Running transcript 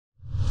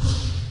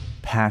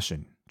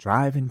passion,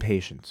 drive, and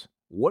patience.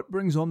 What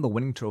brings home the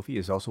winning trophy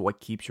is also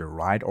what keeps your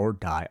ride or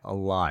die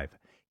alive.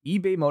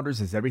 eBay Motors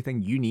has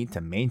everything you need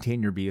to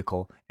maintain your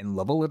vehicle and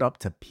level it up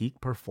to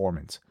peak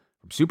performance.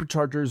 From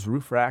superchargers,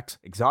 roof racks,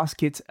 exhaust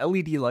kits,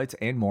 LED lights,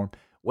 and more,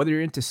 whether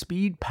you're into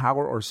speed,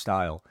 power, or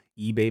style,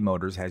 eBay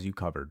Motors has you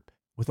covered.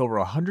 With over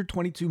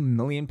 122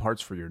 million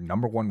parts for your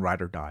number one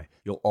ride or die,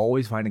 you'll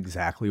always find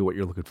exactly what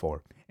you're looking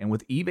for. And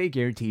with eBay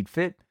Guaranteed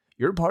Fit,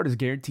 your part is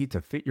guaranteed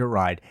to fit your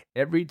ride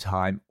every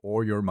time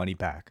or your money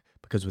back.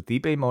 Because with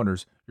eBay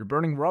Motors, you're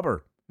burning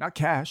rubber, not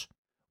cash.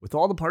 With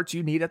all the parts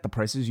you need at the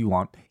prices you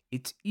want,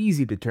 it's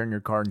easy to turn your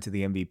car into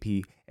the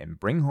MVP and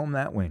bring home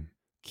that win.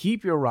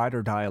 Keep your ride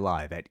or die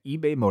alive at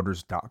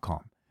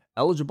ebaymotors.com.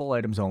 Eligible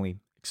items only.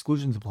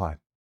 Exclusions apply.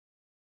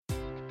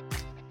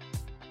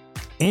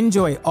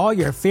 Enjoy all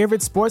your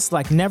favorite sports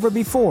like never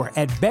before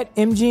at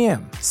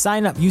BetMGM.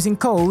 Sign up using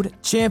code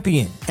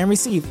CHAMPION and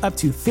receive up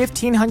to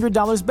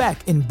 $1,500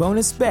 back in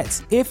bonus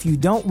bets if you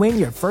don't win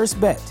your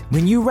first bet.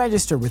 When you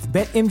register with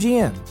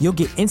BetMGM, you'll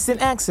get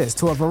instant access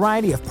to a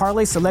variety of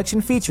parlay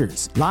selection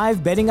features,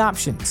 live betting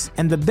options,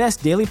 and the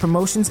best daily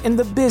promotions in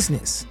the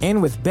business.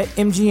 And with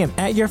BetMGM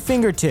at your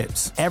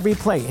fingertips, every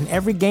play and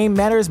every game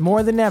matters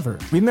more than ever.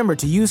 Remember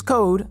to use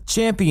code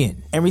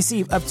CHAMPION and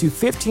receive up to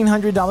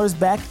 $1,500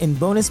 back in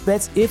bonus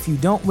bets if you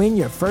don't win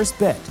your first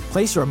bet.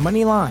 Place your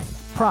money line,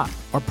 prop,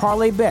 or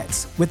parlay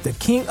bets with the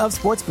king of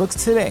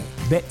sportsbooks today.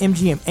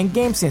 BetMGM and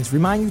GameSense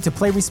remind you to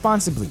play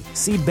responsibly.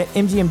 See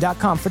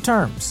BetMGM.com for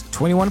terms.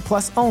 21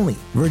 plus only.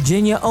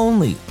 Virginia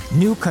only.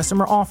 New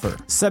customer offer.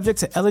 Subject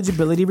to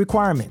eligibility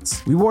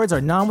requirements. Rewards are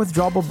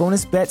non-withdrawable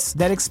bonus bets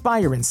that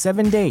expire in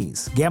 7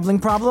 days. Gambling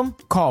problem?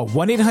 Call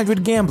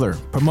 1-800-GAMBLER.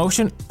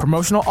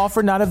 Promotional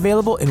offer not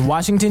available in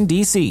Washington,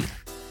 D.C.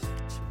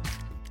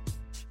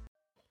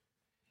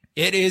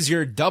 It is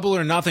your Double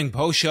or Nothing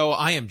post show.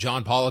 I am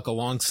John Pollock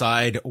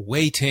alongside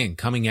Wei Ting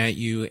coming at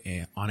you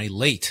on a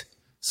late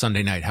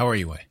Sunday night. How are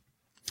you, Wei?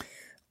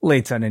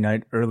 Late Sunday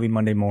night, early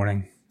Monday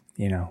morning.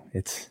 You know,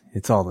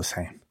 it's all the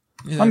same.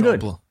 I'm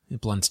good. It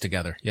blends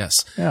together.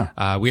 Yes.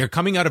 Yeah. We are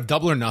coming out of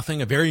Double or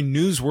Nothing, a very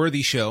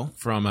newsworthy show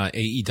from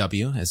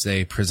AEW as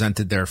they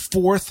presented their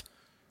fourth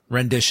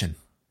rendition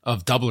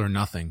of Double or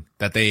Nothing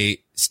that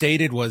they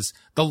stated was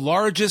the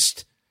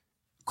largest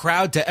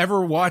crowd to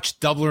ever watch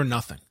Double or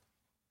Nothing.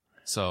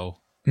 So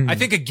I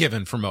think a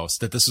given for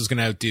most that this was going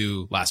to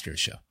outdo last year's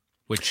show,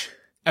 which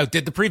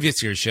outdid the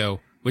previous year's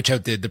show, which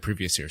outdid the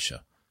previous year's show.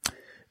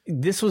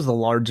 This was the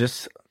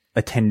largest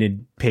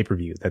attended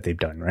pay-per-view that they've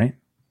done, right?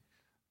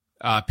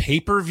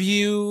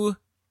 Pay-per-view,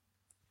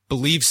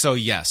 believe so,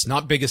 yes.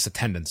 Not biggest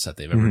attendance that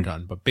they've ever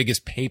done, but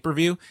biggest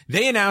pay-per-view.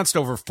 They announced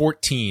over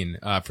 14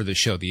 for the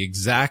show. The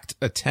exact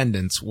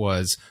attendance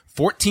was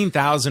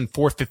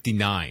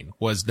 14,459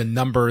 was the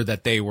number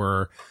that they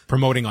were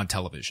promoting on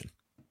television.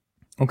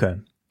 Okay.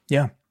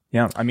 Yeah.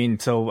 I mean,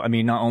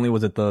 not only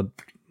was it the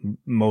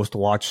most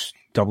watched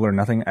Double or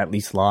Nothing, at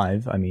least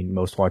live,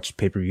 most watched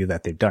pay-per-view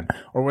that they've done.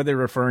 Or were they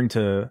referring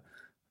to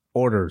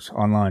orders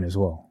online as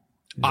well?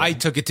 I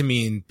took it to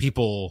mean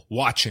people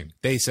watching.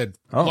 They said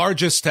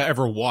largest to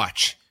ever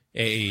watch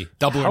a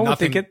Double or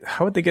Nothing.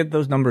 How would they get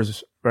those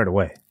numbers right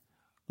away?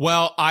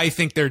 Well, I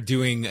think they're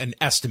doing an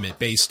estimate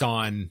based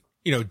on,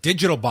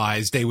 digital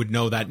buys. They would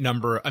know that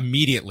number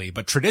immediately,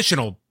 but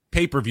traditional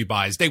pay-per-view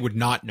buys, they would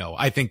not know.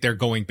 I think they're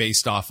going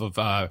based off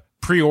of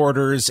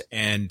pre-orders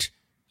and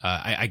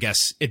I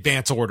guess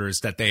advance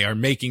orders that they are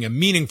making a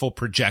meaningful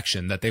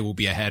projection that they will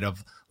be ahead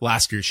of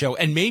last year's show.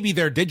 And maybe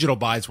their digital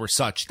buys were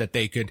such that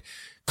they could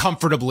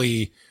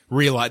comfortably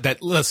realize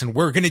that, listen,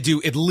 we're going to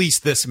do at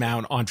least this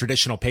amount on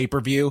traditional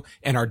pay-per-view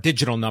and our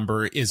digital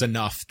number is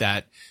enough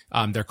that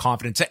they're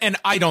confident. And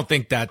I don't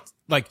think that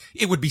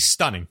it would be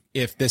stunning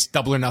if this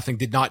Double or Nothing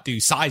did not do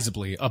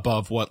sizably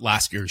above what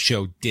last year's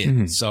show did.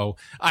 Mm-hmm. So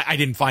I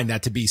didn't find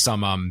that to be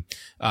some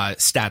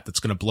stat that's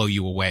going to blow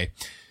you away.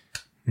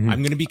 Mm-hmm. I'm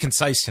going to be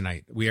concise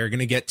tonight. We are going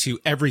to get to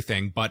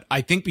everything, but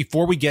I think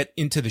before we get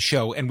into the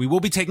show, and we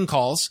will be taking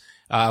calls,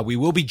 we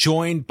will be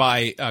joined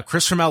by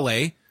Chris from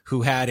LA,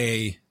 who had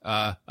a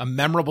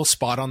memorable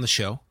spot on the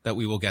show that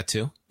we will get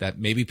to that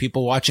maybe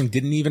people watching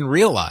didn't even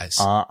realize.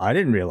 I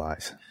didn't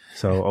realize.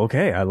 So,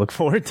 okay, I look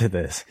forward to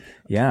this.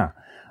 Yeah.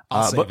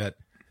 I'll save it.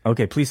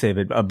 Okay, please save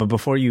it. But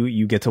before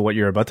you get to what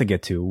you're about to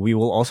get to, we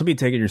will also be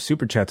taking your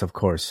super chats, of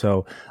course.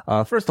 So,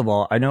 first of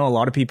all, I know a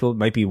lot of people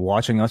might be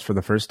watching us for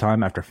the first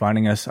time after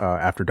finding us,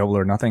 after Double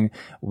or Nothing.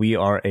 We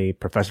are a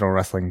professional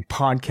wrestling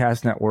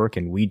podcast network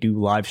and we do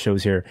live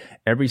shows here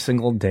every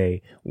single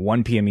day,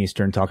 1 p.m.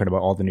 Eastern, talking about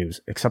all the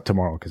news, except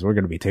tomorrow, because we're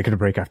going to be taking a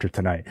break after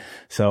tonight.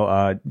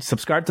 So,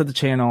 subscribe to the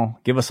channel,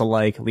 give us a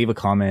like, leave a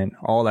comment,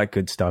 all that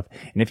good stuff.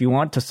 And if you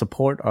want to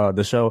support,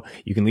 the show,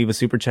 you can leave a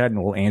super chat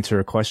and we'll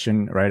answer a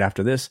question right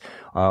after this.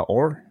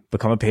 Or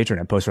become a patron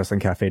at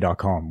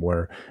postwrestlingcafe.com,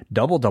 where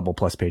double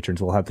plus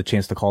patrons will have the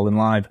chance to call in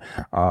live.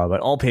 But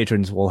all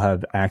patrons will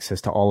have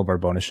access to all of our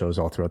bonus shows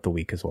all throughout the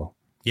week as well.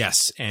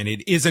 Yes, and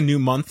it is a new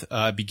month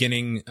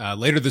beginning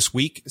later this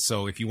week.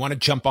 So if you want to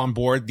jump on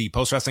board the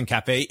Post Wrestling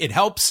Cafe, it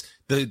helps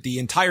the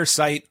entire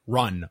site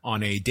run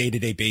on a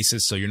day-to-day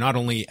basis. So you're not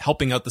only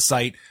helping out the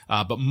site,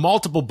 but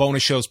multiple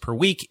bonus shows per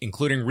week,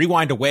 including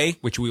Rewind Away,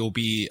 which we will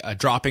be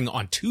dropping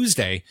on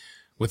Tuesday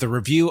with a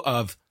review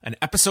of an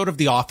episode of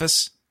The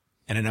Office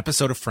and an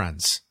episode of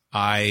Friends.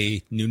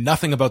 I knew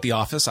nothing about The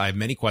Office. I have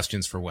many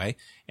questions for Way,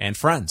 and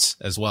Friends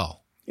as well.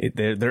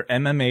 They're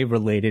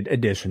MMA-related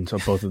editions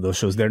of both of those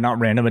shows. They're not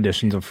random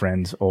editions of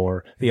Friends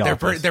or The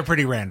Office. They're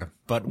pretty random,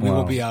 but we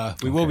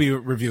will be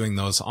reviewing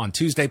those on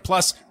Tuesday.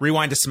 Plus,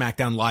 Rewind to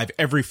SmackDown live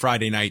every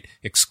Friday night,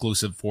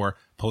 exclusive for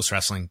Post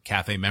Wrestling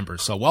Cafe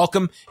members. So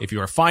welcome if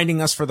you are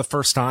finding us for the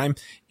first time,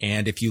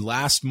 and if you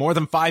last more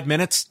than 5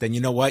 minutes, then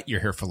you know what?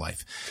 You're here for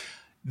life.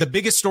 The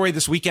biggest story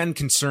this weekend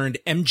concerned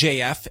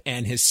MJF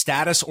and his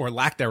status or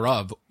lack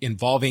thereof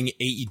involving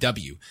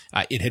AEW.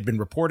 It had been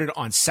reported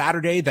on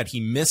Saturday that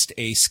he missed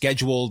a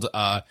scheduled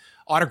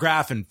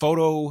autograph and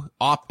photo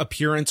op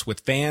appearance with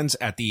fans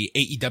at the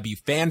AEW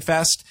Fan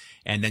Fest.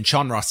 And then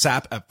Sean Ross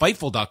Sapp at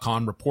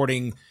Fightful.com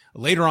reporting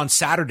later on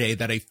Saturday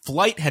that a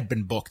flight had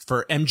been booked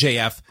for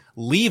MJF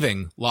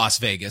leaving Las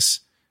Vegas.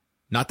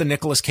 Not the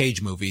Nicolas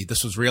Cage movie.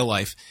 This was real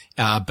life.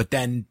 But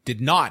then did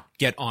not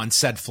get on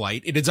said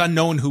flight. It is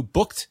unknown who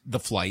booked the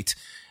flight.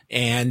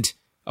 And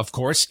of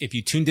course, if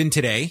you tuned in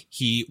today,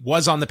 he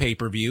was on the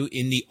pay-per-view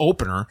in the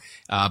opener.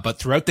 But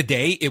throughout the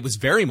day, it was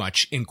very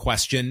much in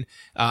question,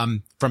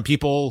 from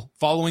people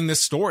following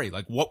this story.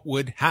 Like, what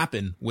would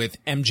happen with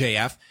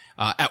MJF?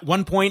 At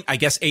one point, I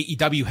guess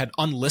AEW had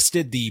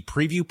unlisted the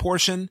preview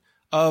portion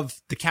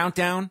of the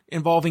countdown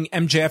involving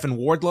MJF and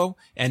Wardlow.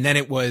 And then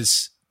it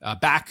was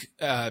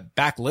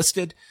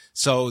backlisted.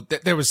 So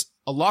there was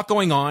a lot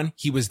going on.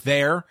 He was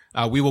there.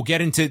 We will get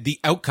into the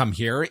outcome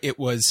here. It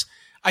was,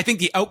 I think,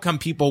 the outcome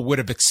people would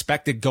have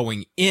expected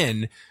going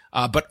in,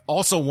 but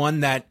also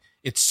one that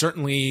it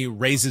certainly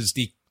raises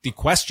the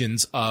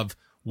questions of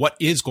what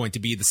is going to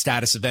be the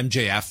status of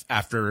MJF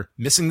after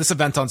missing this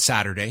event on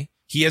Saturday.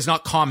 He has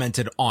not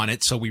commented on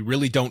it, so we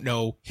really don't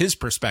know his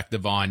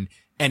perspective on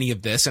any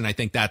of this. And I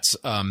think that's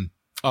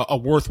a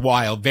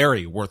worthwhile,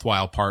 very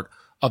worthwhile part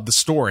of the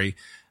story.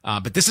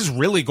 But this is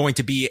really going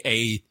to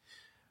be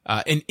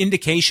an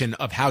indication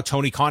of how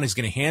Tony Khan is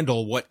going to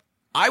handle what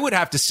I would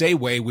have to say,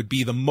 Way, would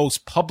be the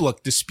most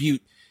public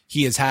dispute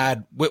he has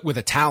had with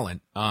a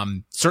talent.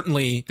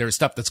 Certainly there's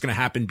stuff that's going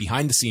to happen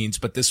behind the scenes,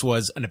 but this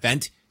was an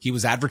event he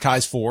was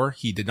advertised for.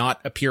 He did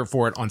not appear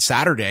for it on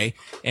Saturday.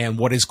 And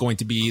what is going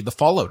to be the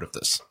fallout of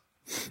this?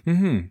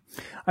 Mm-hmm.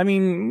 I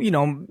mean, you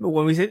know,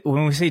 when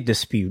we say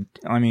dispute,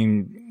 I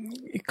mean,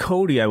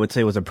 Cody, I would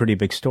say, was a pretty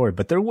big story,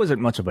 but there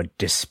wasn't much of a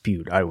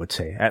dispute, I would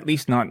say. At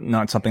least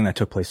not something that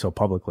took place so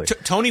publicly.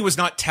 Tony was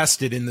not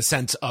tested in the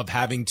sense of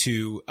having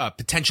to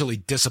potentially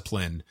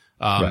discipline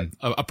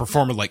a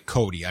performer like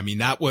Cody. I mean,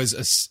 that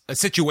was a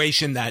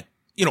situation that,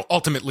 you know,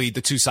 ultimately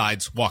the two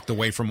sides walked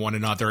away from one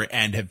another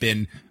and have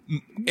been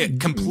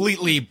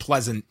completely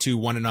pleasant to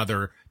one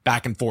another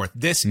back and forth.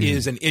 This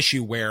is an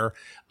issue where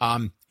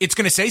it's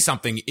going to say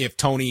something if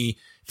Tony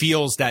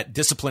feels that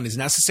discipline is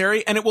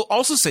necessary, and it will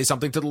also say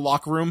something to the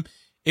locker room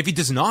if he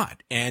does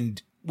not.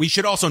 And we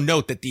should also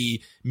note that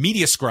the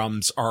media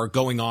scrums are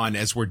going on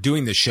as we're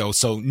doing this show,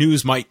 so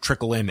news might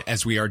trickle in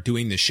as we are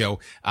doing this show,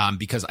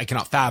 because I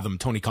cannot fathom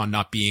Tony Khan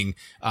not being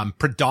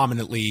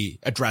predominantly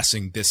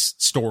addressing this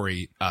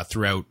story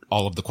throughout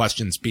all of the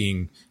questions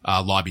being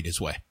lobbied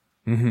his way.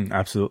 Mm-hmm,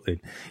 absolutely.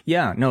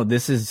 Yeah, no,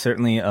 this is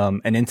certainly,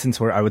 an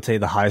instance where I would say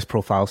the highest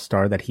profile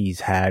star that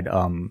he's had,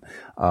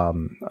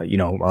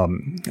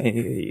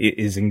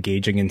 is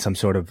engaging in some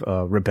sort of,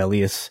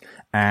 rebellious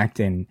act.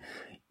 And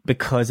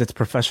because it's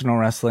professional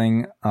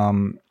wrestling,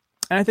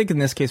 and I think in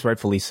this case,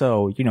 rightfully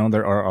so, you know,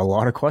 there are a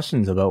lot of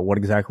questions about what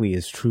exactly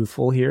is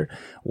truthful here.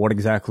 What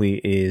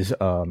exactly is,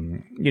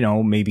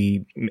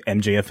 maybe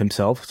MJF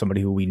himself,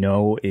 somebody who we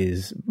know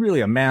is really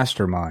a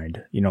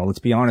mastermind. You know, let's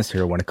be honest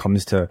here when it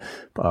comes to,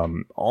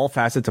 all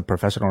facets of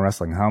professional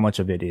wrestling, how much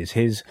of it is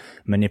his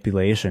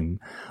manipulation.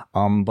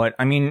 But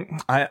I mean,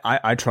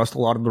 I trust a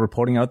lot of the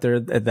reporting out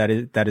there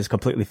that is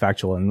completely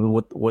factual. And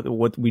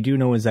what we do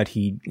know is that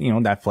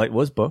that flight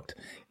was booked.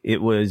 It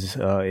was,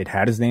 it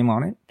had his name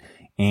on it.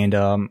 And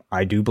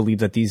I do believe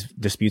that these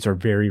disputes are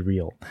very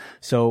real.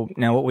 So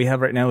now what we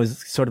have right now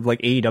is sort of like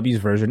AEW's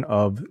version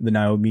of the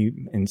Naomi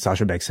and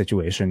Sasha Banks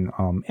situation.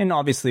 And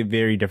obviously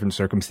very different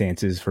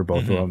circumstances for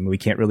both of them. We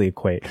can't really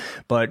equate.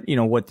 But, you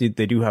know, what they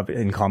do have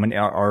in common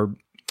are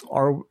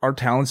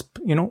talents,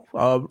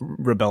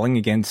 rebelling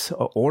against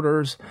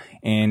orders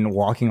and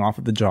walking off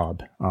of the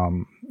job,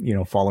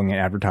 following an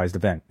advertised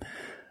event.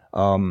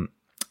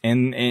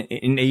 And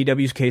in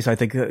AEW's case, I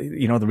think,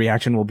 the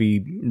reaction will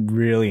be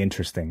really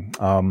interesting.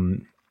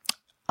 When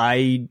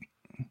I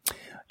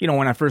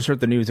first heard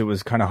the news, it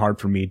was kind of hard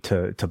for me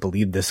to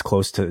believe this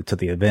close to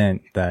the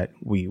event that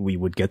we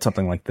would get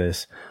something like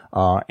this.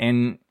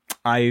 And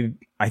I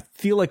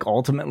feel like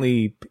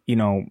ultimately,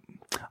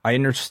 I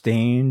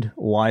understand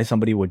why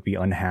somebody would be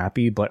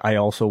unhappy, but I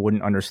also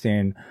wouldn't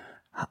understand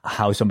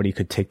how somebody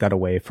could take that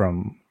away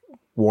from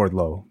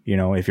Wardlow,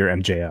 if you're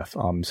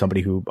MJF,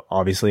 somebody who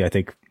obviously I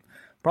think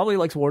probably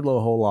likes Wardlow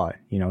a whole lot,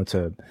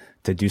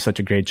 to do such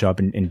a great job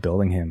in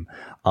building him.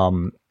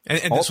 And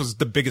this was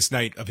the biggest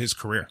night of his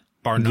career,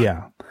 bar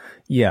none.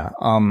 Yeah.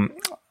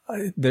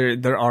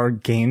 There are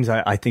games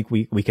I think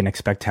we can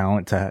expect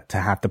talent to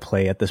have to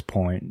play at this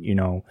point,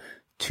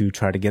 to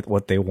try to get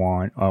what they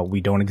want. We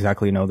don't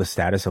exactly know the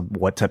status of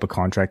what type of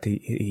contract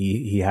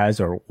he has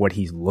or what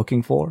he's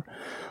looking for.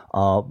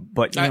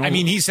 But I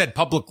mean, he said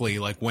publicly,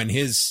 like, when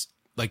his,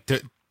 like,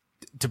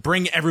 to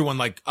bring everyone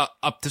like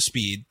up to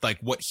speed, like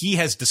what he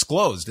has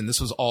disclosed, and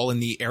this was all in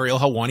the Ariel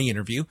Helwani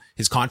interview.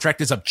 His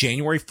contract is up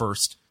January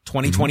 1st,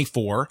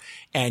 2024.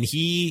 And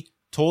he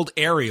told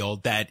Ariel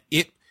that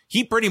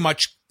he pretty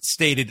much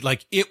stated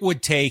like it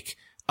would take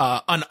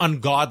an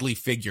ungodly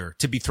figure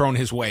to be thrown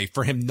his way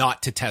for him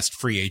not to test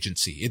free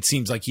agency. It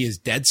seems like he is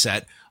dead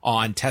set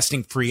on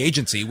testing free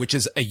agency, which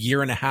is a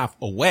year and a half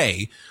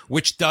away,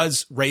 which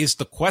does raise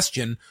the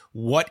question,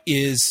 what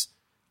is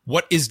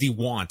the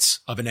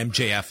wants of an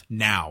MJF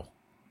now?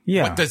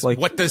 Yeah.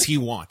 What does he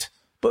want?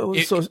 But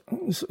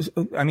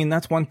I mean,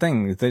 that's one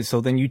thing.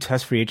 So then you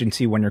test free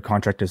agency when your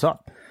contract is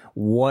up.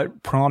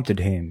 What prompted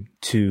him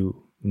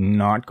to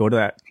not go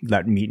to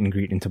that meet and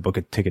greet and to book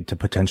a ticket to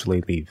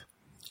potentially leave?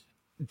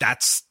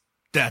 That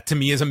to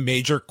me is a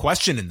major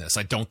question in this.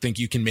 I don't think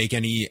you can make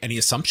any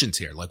assumptions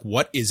here. Like,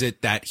 what is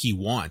it that he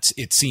wants?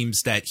 It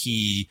seems that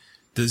he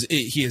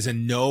has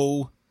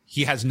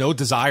no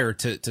desire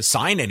to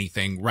sign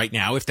anything right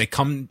now. If they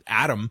come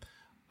at him,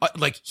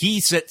 like he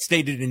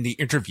stated in the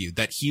interview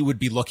that he would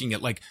be looking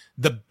at like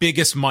the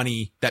biggest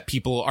money that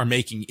people are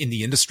making in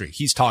the industry.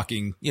 He's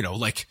talking,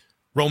 like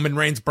Roman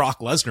Reigns,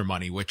 Brock Lesnar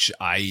money, which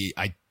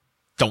I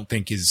don't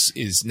think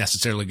is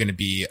necessarily going to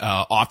be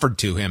offered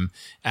to him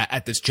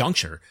at this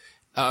juncture.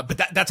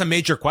 But that's a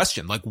major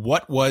question. Like,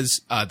 what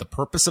was the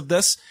purpose of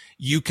this?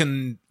 You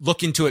can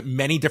look into it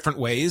many different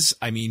ways.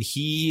 I mean,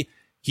 he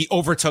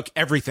overtook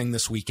everything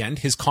this weekend.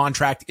 His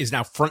contract is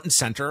now front and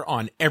center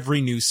on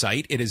every news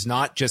site. It is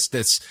not just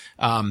this,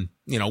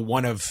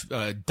 one of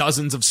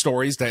dozens of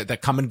stories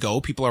that come and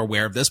go. People are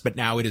aware of this, but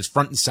now it is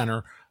front and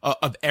center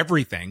of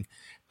everything.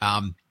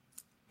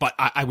 But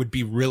I would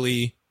be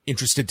really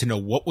interested to know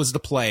what was the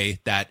play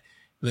that,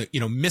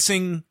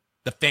 missing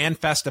the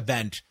FanFest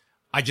event.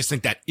 I just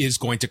think that is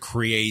going to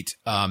create,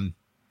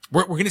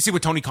 we're going to see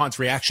what Tony Khan's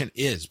reaction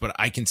is, but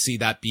I can see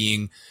that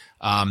being,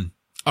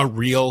 a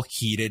real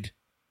heated,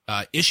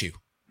 issue.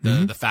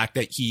 The fact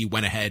that he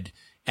went ahead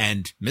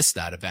and missed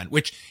that event,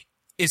 which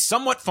is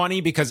somewhat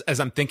funny because as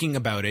I'm thinking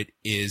about it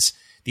is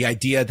the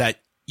idea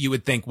that you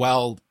would think,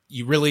 well,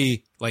 you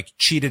really like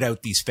cheated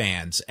out these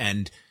fans.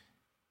 And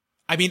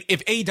I mean,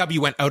 if AEW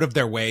went out of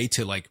their way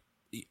to like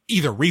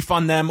either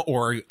refund them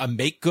or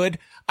make good,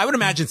 I would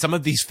imagine some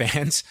of these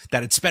fans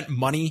that had spent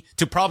money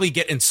to probably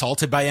get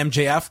insulted by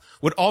MJF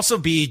would also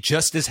be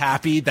just as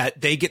happy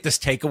that they get this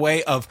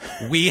takeaway of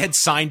we had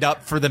signed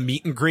up for the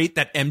meet and greet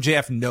that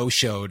MJF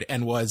no-showed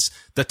and was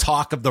the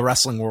talk of the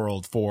wrestling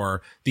world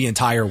for the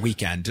entire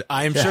weekend.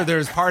 I am sure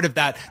there's part of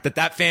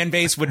that fan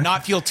base would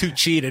not feel too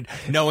cheated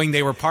knowing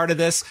they were part of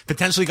this,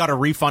 potentially got a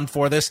refund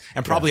for this,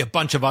 and probably a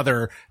bunch of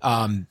other,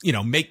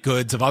 make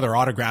goods of other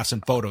autographs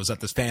and photos at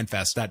this fan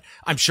fest that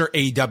I'm sure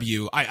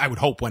AEW, I would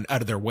hope, went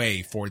out of their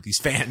way for these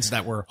fans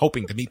that were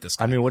hoping to meet this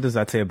guy. I mean, what does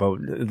that say about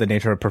the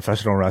nature of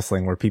professional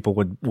wrestling where people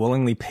would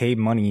willingly pay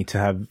money to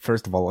have,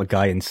 first of all, a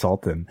guy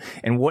insult them?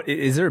 And what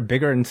is there a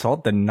bigger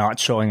insult than not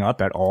showing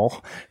up at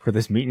all for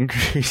this meet and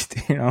greet?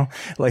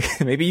 Like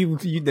maybe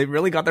they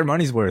really got their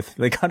money's worth.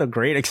 They got a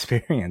great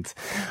experience.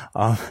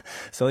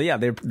 So yeah,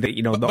 all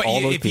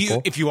those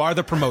people. If you are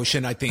the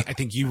promotion, I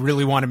think you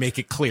really want to make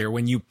it clear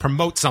when you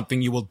promote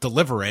something, you will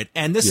deliver it.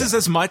 And this is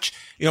as much,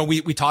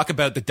 we talk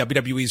about the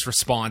WWE's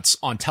response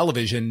on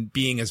television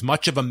being as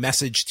much of a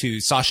message to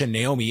Sasha and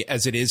Naomi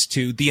as it is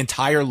to the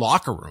entire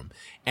locker room.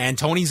 And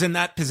Tony's in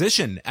that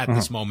position at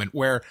this moment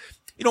where,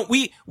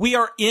 we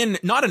are in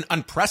not an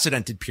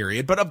unprecedented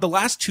period, but of the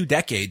last 2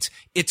 decades,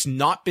 it's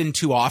not been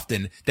too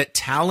often that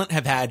talent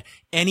have had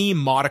any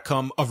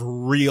modicum of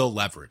real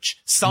leverage.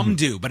 Some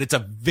do, but it's a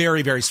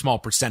very, very small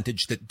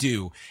percentage that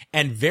do,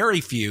 and very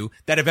few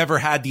that have ever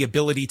had the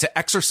ability to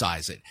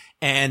exercise it.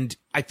 And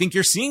I think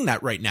you're seeing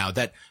that right now,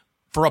 that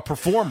for a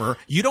performer,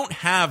 you don't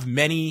have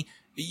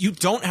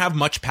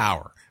much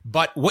power,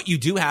 but what you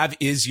do have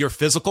is your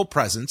physical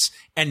presence.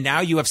 And now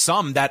you have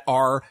some that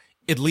are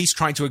at least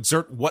trying to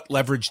exert what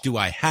leverage do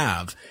I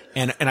have.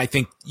 And I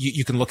think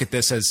you can look at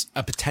this as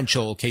a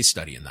potential case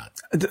study in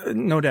that.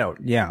 No doubt.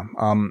 Yeah.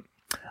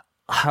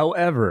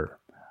 However,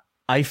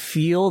 I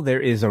feel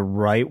there is a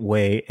right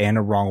way and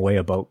a wrong way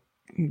about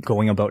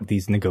going about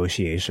these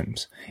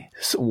negotiations.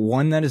 So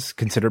one that is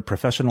considered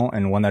professional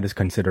and one that is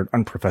considered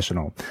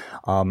unprofessional.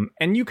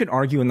 And you can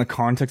argue in the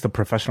context of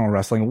professional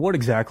wrestling, what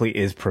exactly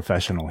is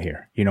professional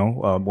here?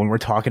 When we're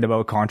talking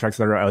about contracts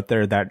that are out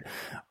there that,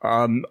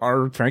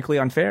 are frankly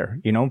unfair,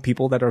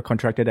 people that are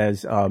contracted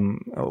as,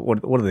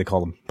 what do they call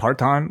them?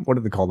 Part-time? What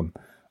do they call them?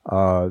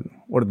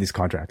 what are these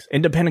contracts?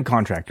 Independent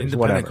contractors,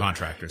 whatever.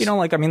 Contractors. You know,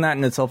 like, I mean, that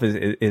in itself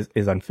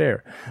is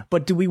unfair.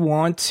 But do we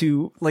want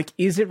to, like,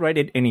 is it right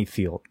at any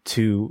field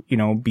to, you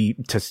know,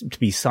 to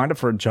be signed up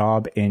for a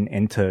job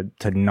and to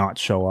not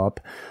show up?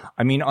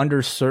 I mean,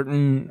 under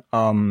certain,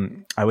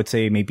 I would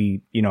say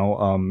maybe, you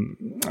know,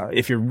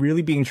 if you're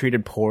really being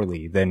treated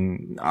poorly,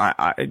 then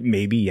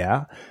maybe,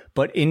 yeah.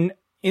 But in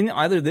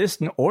either this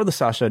or the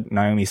Sasha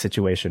Naomi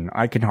situation,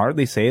 I can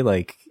hardly say,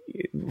 like,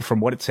 from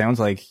what it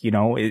sounds like, you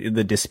know,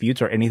 the disputes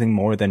are anything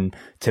more than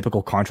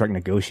typical contract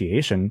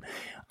negotiation.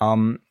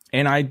 And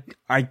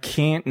I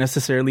can't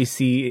necessarily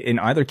see in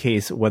either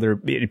case, whether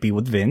it be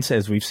with Vince,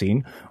 as we've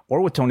seen,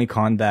 or with Tony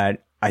Khan,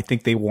 that I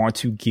think they want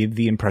to give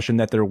the impression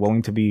that they're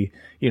willing to be,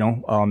 you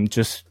know,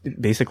 just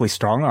basically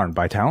strong-armed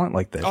by talent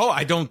like this. Oh,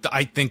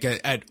 I think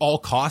at all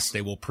costs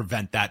they will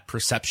prevent that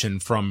perception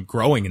from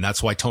growing. And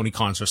that's why Tony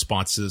Khan's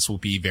response to this will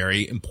be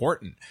very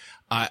important.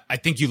 I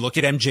think you look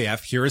at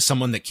MJF, here is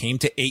someone that came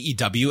to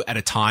AEW at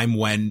a time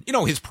when, you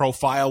know, his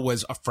profile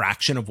was a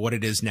fraction of what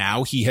it is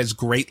now. He has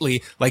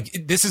greatly, like,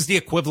 this is the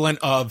equivalent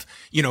of,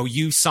 you know,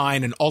 you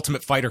sign an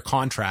Ultimate Fighter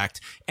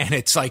contract and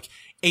it's like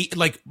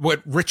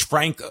what Rich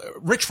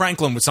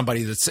Franklin was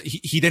somebody that's,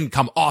 he didn't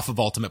come off of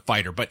Ultimate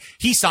Fighter, but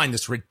he signed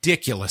this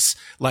ridiculous,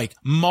 like,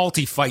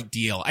 multi-fight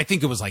deal. I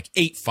think it was like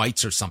 8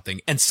 fights or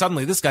something. And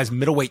suddenly this guy's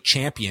middleweight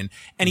champion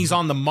and he's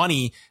on the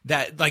money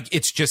that, like,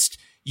 it's just,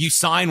 you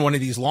sign one of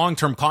these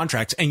long-term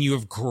contracts and you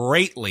have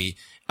greatly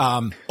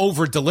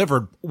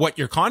over-delivered what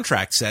your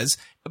contract says.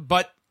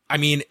 But I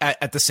mean,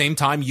 at the same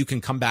time, you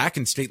can come back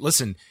and state,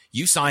 listen,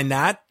 you signed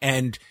that.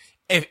 And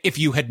if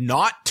you had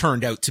not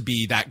turned out to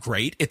be that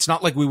great, it's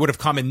not like we would have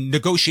come and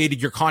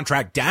negotiated your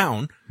contract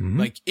down. Mm-hmm.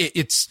 Like it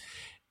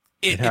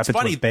happens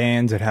funny. With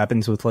bands. It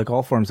happens with, like,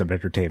 all forms of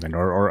entertainment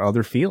or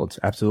other fields.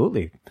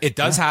 Absolutely. It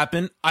does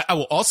happen. I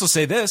will also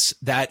say this,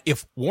 that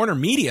if Warner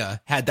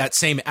Media had that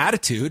same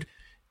attitude,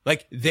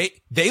 like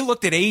they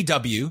looked at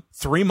AEW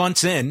 3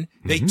 months in,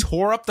 they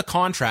tore up the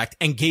contract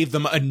and gave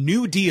them a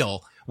new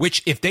deal,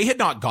 which if they had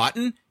not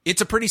gotten, it's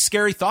a pretty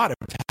scary thought of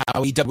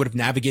how AEW would have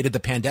navigated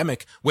the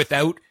pandemic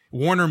without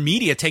Warner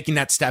Media taking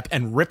that step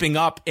and ripping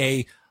up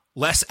a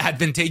less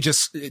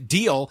advantageous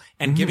deal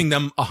and giving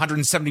them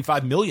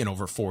 $175 million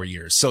over 4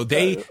 years. So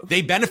they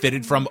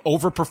benefited from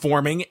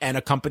overperforming and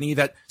a company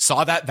that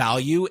saw that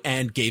value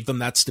and gave them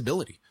that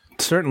stability.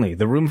 Certainly.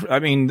 The room, I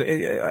mean,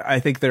 I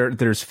think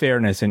there's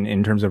fairness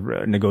in terms of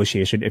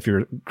negotiation if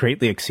you're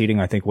greatly exceeding,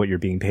 I think, what you're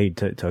being paid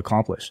to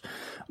accomplish.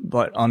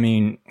 But, I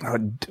mean,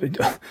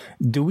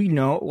 do we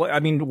know?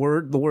 I mean, the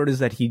word is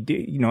that he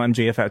did, you know,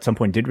 MJF at some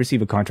point did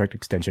receive a contract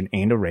extension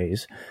and a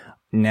raise.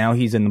 Now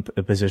he's in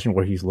a position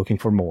where he's looking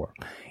for more.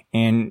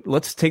 And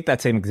let's take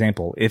that same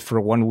example. If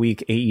for 1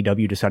 week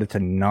AEW decided to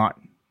not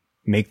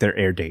make their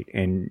air date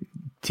and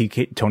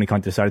Tony Khan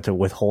decided to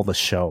withhold the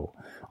show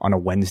on a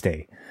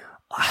Wednesday,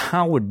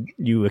 how would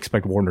you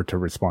expect Warner to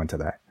respond to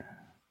that?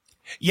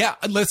 Yeah,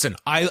 listen,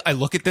 I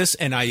look at this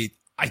and I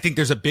think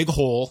there's a big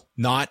hole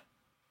not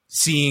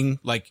seeing,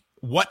 like,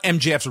 what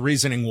MJF's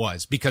reasoning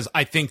was, because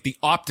I think the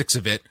optics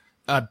of it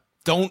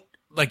don't,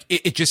 like,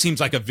 it just seems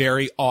like a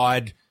very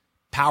odd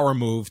power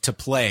move to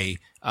play.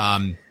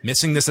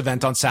 Missing this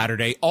event on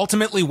Saturday,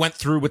 ultimately went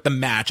through with the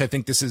match. I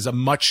think this is a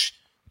much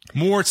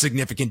more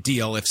significant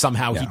deal if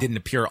somehow he didn't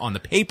appear on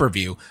the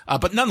pay-per-view.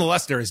 But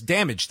nonetheless, there is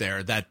damage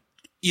there that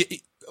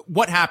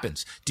what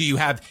happens? Do you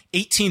have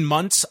 18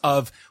 months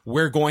of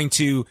we're going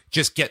to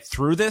just get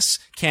through this?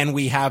 Can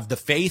we have the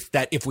faith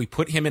that if we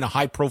put him in a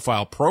high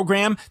profile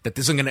program, that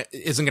this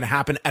isn't going to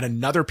happen at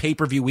another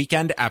pay-per-view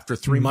weekend after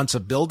 3 months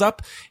of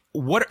buildup?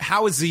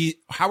 How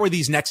are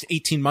these next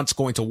 18 months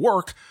going to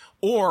work?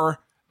 Or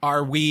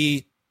are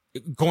we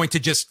going to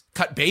just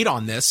cut bait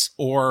on this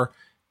or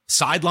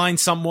sideline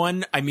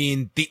someone? I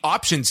mean, the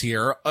options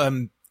here,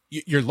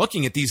 you're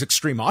looking at these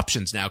extreme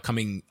options now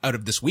coming out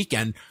of this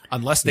weekend,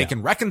 unless they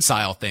can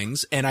reconcile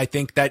things. And I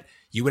think that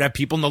you would have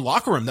people in the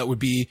locker room that would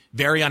be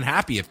very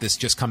unhappy if this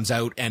just comes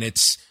out and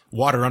it's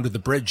water under the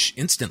bridge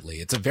instantly.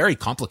 It's a very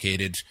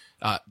complicated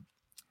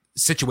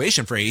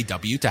situation for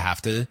AEW to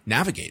have to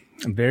navigate.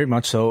 Very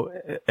much so.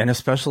 And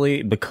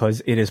especially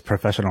because it is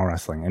professional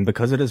wrestling, and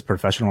because it is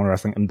professional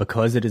wrestling, and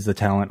because it is the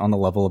talent on the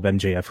level of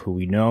MJF, who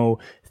we know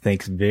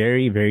thinks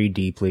very, very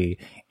deeply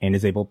and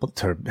is able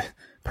to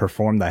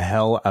perform the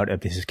hell out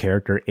of his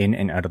character in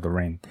and out of the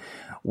ring.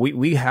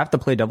 We have to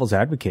play devil's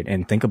advocate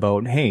and think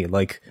about, hey,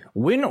 like,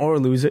 win or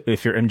lose it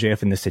if you're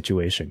MJF in this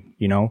situation,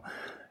 you know,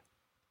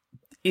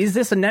 is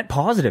this a net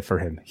positive for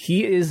him?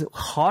 He is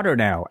hotter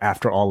now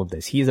after all of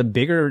this. He is a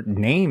bigger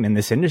name in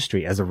this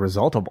industry as a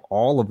result of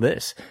all of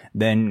this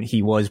than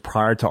he was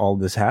prior to all of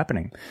this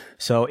happening.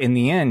 So in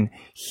the end,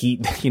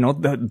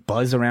 the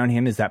buzz around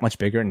him is that much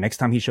bigger. Next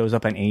time he shows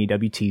up on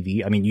AEW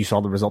TV, I mean, you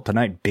saw the result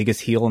tonight, biggest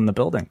heel in the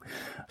building.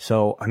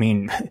 So, I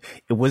mean,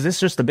 was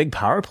this just a big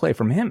power play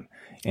from him?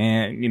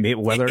 And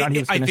whether or not he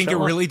was going to show up? I think it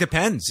really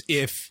depends.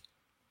 If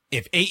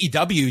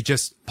AEW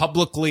just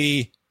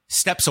publicly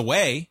steps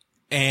away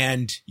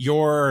and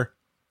you're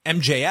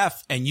MJF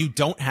and you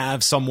don't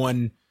have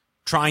someone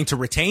trying to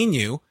retain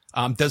you,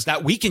 does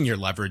that weaken your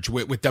leverage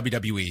with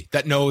WWE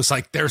that knows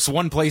like there's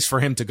one place for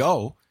him to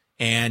go?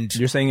 And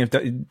you're saying if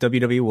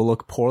WWE will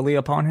look poorly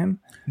upon him?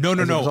 No.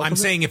 I'm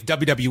saying if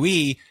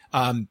WWE,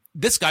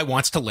 this guy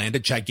wants to land a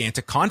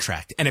gigantic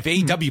contract. And if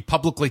AEW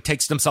publicly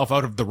takes themselves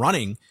out of the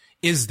running,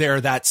 is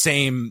there that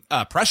same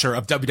pressure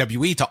of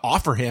WWE to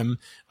offer him,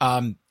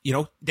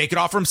 they could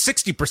offer him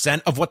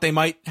 60% of what they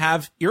might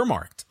have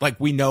earmarked. Like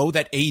we know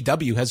that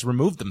AEW has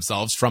removed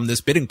themselves from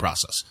this bidding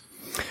process.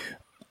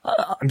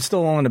 I'm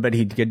still willing to bet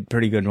he'd get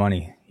pretty good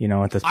money,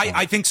 at this point.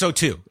 I think so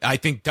too. I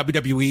think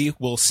WWE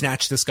will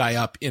snatch this guy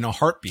up in a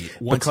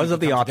heartbeat once because of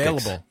the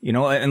optics,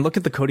 available. And look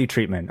at the Cody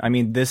treatment. I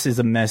mean, this is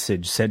a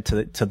message said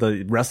to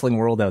the wrestling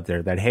world out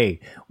there that, hey,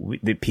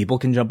 the people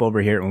can jump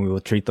over here and we will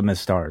treat them as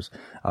stars.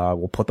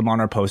 We'll put them on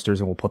our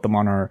posters and we'll put them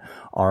on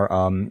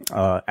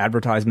our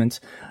advertisements.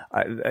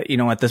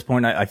 At this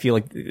point, I feel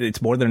like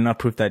it's more than enough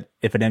proof that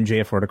if an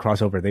MJF were to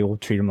cross over, they will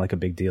treat him like a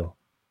big deal.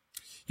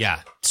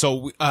 Yeah.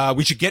 So,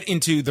 we should get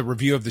into the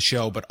review of the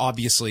show, but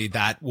obviously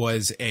that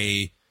was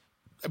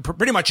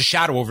pretty much a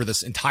shadow over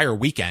this entire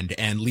weekend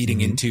and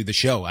leading into the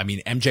show. I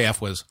mean, MJF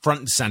was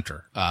front and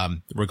center,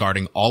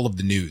 regarding all of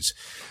the news.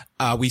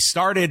 We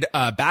started,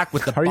 back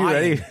with the Are you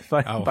ready?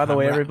 By the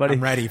way, everybody.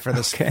 I'm ready for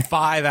this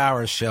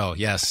 5-hour show.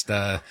 Yes.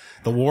 The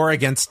war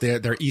against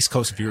their East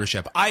Coast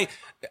viewership.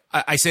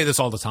 I say this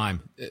all the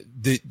time.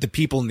 The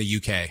people in the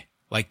UK,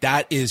 like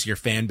that is your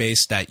fan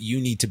base that you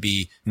need to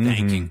be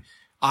thanking.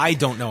 I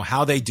don't know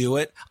how they do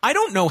it. I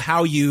don't know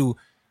how you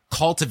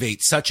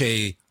cultivate such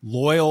a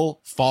loyal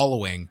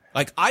following.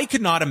 Like I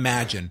could not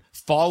imagine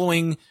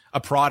following a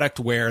product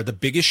where the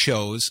biggest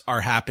shows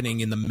are happening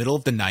in the middle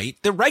of the night.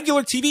 The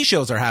regular TV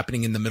shows are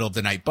happening in the middle of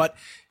the night, but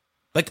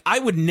like I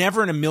would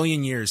never in a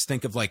million years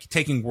think of like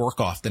taking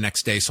work off the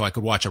next day so I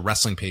could watch a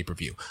wrestling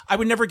pay-per-view. I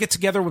would never get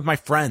together with my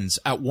friends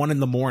at 1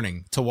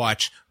 a.m. to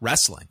watch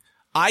wrestling.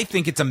 I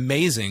think it's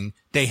amazing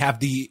they have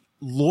the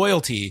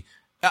loyalty.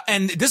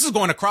 And this is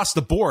going across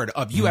the board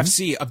of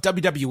UFC, of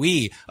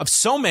WWE, of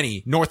so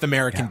many North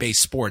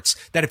American-based sports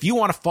that if you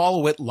want to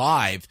follow it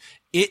live,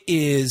 it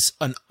is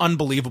an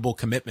unbelievable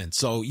commitment.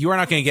 So you are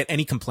not going to get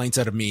any complaints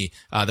out of me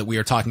that we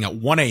are talking at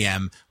 1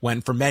 a.m.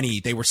 when for many,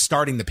 they were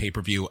starting the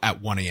pay-per-view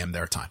at 1 a.m.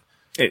 their time.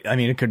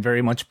 It could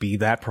very much be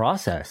that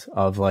process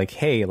of like,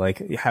 hey, like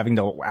having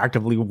to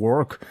actively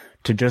work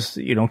to just,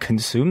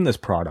 consume this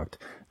product.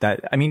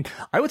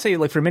 I would say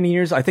like for many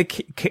years, I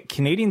think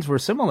Canadians were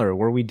similar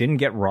where we didn't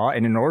get Raw.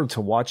 And in order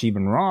to watch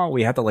even Raw,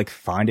 we had to like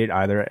find it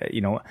either,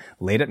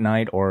 late at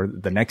night or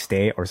the next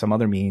day or some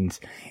other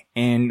means.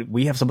 And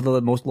we have some of the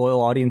most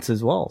loyal audience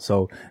as well.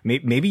 So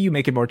maybe you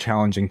make it more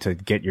challenging to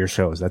get your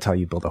shows. That's how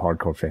you build a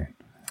hardcore fan.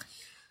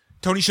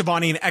 Tony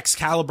Schiavone and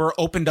Excalibur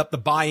opened up the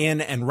buy-in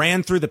and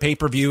ran through the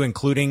pay-per-view,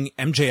 including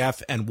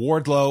MJF and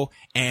Wardlow.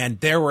 And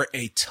there were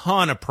a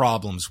ton of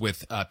problems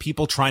with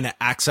people trying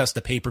to access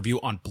the pay-per-view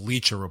on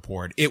Bleacher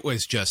Report. It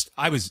was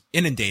I was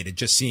inundated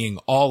just seeing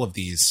all of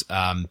these.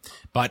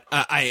 But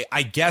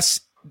I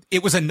guess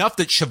it was enough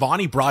that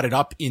Schiavone brought it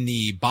up in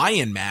the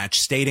buy-in match,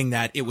 stating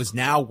that it was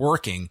now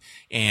working,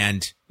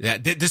 and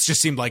that this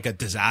just seemed like a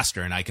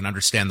disaster. And I can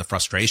understand the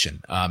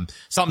frustration.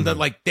 Something that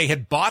like they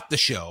had bought the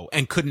show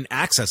and couldn't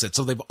access it,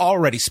 so they've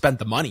already spent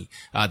the money.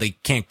 They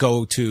can't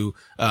go to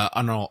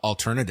an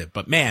alternative.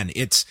 But man,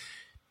 it's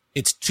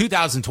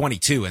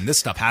 2022, and this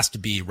stuff has to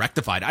be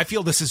rectified. I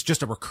feel this is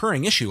just a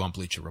recurring issue on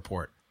Bleacher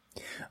Report.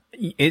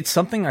 It's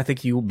something I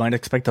think you might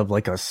expect of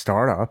like a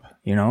startup,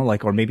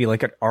 or maybe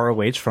like an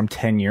ROH from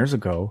 10 years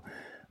ago.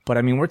 But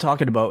I mean, we're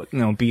talking about,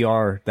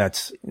 BR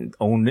that's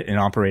owned and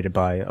operated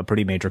by a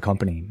pretty major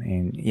company.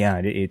 And yeah,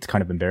 it's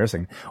kind of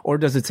embarrassing. Or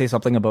does it say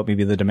something about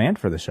maybe the demand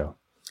for the show?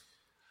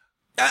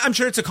 I'm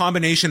sure it's a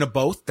combination of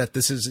both, that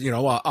this is,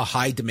 a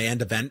high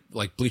demand event.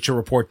 Like Bleacher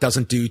Report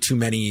doesn't do too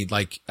many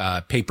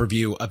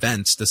pay-per-view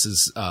events. This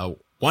is,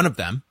 one of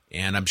them.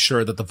 And I'm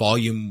sure that the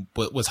volume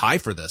was high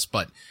for this,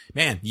 but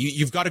man,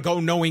 you've got to go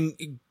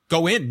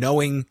in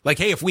knowing like,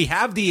 hey, if we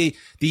have the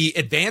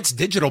advanced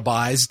digital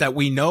buys that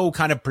we know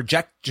kind of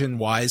projection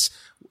wise,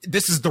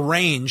 this is the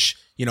range,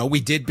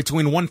 we did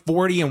between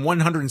 140 and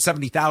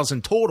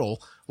 170,000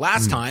 total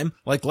last time.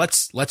 Like,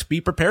 let's be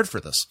prepared for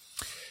this.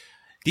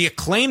 The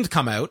Acclaimed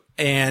come out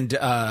and,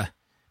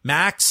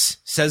 Max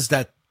says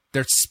that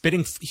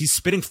he's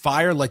spitting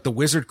fire like the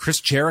wizard Chris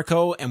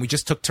Jericho. And we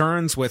just took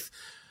turns with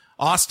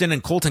Austin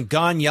and Colton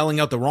Gunn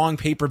yelling out the wrong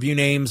pay-per-view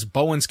names.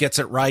 Bowens gets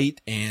it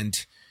right, and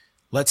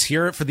let's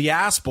hear it for the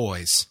Ass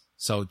Boys.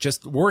 So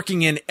just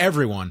working in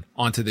everyone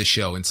onto this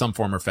show in some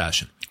form or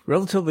fashion.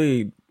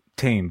 Relatively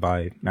tame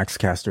by Max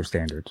Caster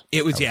standards.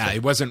 It was,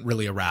 it wasn't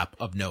really a rap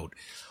of note.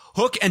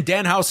 Hook and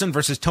Danhausen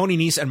versus Tony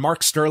Nese and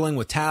Mark Sterling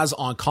with Taz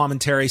on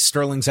commentary.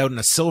 Sterling's out in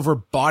a silver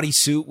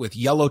bodysuit with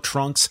yellow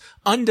trunks,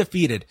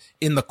 undefeated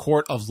in the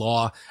court of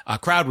law.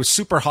 Crowd was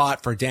super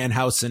hot for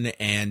Danhausen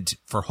and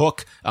for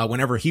Hook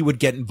whenever he would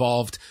get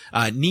involved.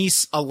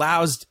 Nese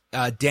allows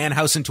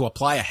Danhausen to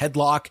apply a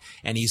headlock,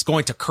 and he's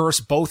going to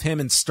curse both him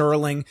and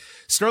Sterling.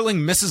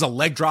 Sterling misses a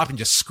leg drop and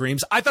just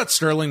screams. I thought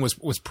Sterling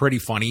was pretty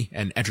funny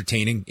and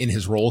entertaining in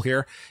his role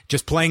here,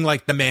 just playing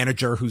like the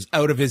manager who's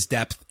out of his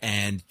depth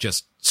and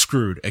just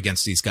screwed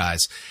against these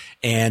guys.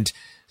 And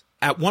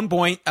at one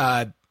point,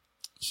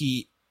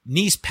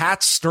 Nese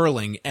pats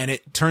Sterling and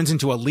it turns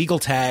into a legal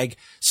tag.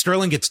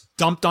 Sterling gets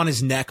dumped on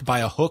his neck by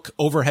a Hook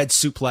overhead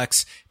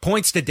suplex,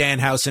 points to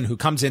Danhausen, who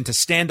comes in to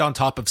stand on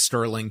top of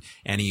Sterling,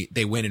 and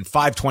they win in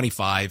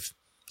 5:25.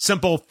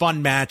 Simple,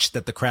 fun match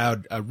that the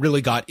crowd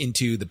really got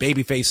into. The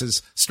baby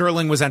faces.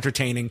 Sterling was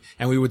entertaining,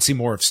 and we would see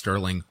more of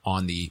Sterling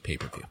on the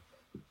pay-per-view.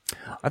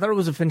 I thought it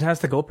was a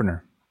fantastic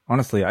opener.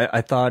 Honestly,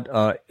 I thought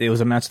it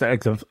was a match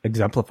that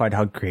exemplified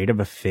how creative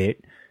a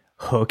fit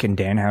Hook and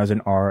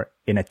Danhausen are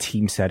in a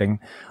team setting.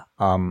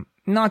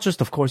 Not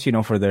just, of course,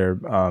 for their,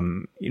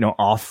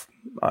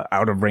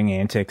 out of ring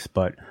antics,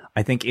 but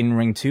I think in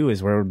ring too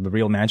is where the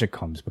real magic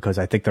comes, because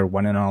I think they're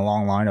running on a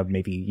long line of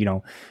maybe,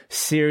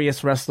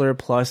 serious wrestler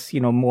plus,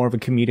 more of a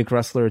comedic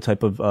wrestler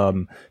type of,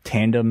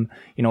 tandem,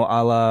 a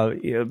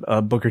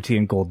la Booker T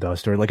and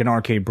Goldust, or like an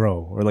RK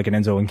Bro, or like an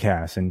Enzo and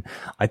Cass. And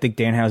I think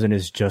Danhausen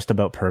is just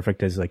about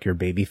perfect as like your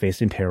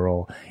babyface in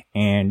peril.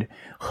 And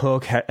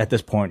Hook at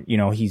this point,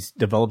 he's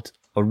developed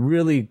a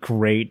really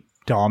great,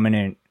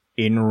 dominant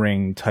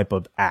in-ring type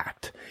of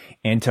act,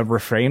 and to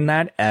reframe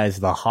that as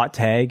the hot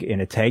tag in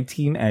a tag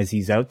team as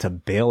he's out to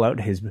bail out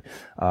his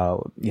kind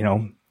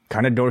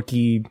of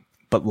dorky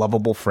but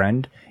lovable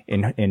friend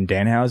in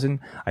Danhausen,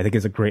 I think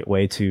is a great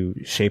way to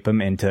shape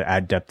him and to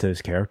add depth to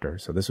his character.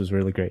 So this was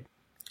really great.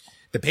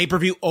 The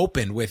pay-per-view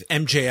opened with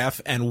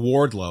MJF and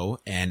Wardlow,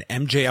 and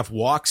MJF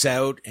walks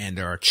out and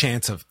there are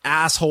chants of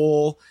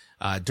asshole.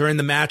 During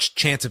the match,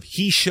 chants of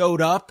he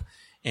showed up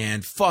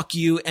and fuck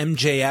you,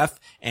 MJF.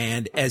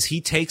 And as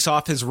he takes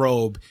off his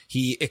robe,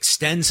 he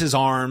extends his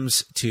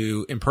arms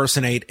to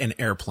impersonate an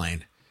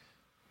airplane.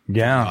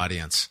 Yeah.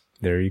 Audience.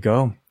 There you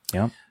go.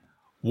 Yeah.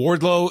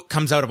 Wardlow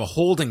comes out of a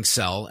holding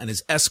cell and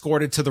is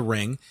escorted to the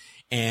ring.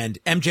 And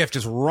MJF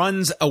just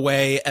runs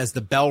away as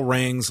the bell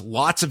rings.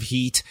 Lots of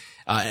heat.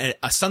 A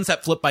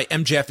sunset flip by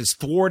MJF is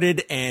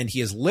thwarted, and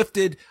he is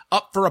lifted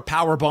up for a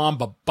powerbomb,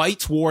 but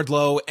bites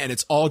Wardlow, and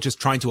it's all just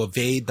trying to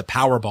evade the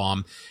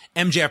powerbomb.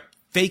 MJF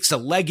fakes a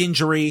leg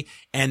injury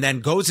and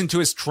then goes into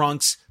his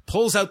trunks,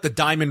 pulls out the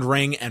diamond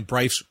ring, and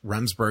Bryce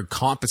Remsburg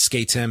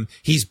confiscates him.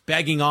 He's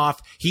begging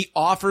off. He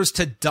offers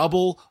to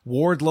double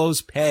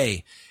Wardlow's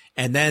pay.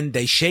 And then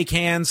they shake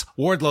hands.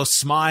 Wardlow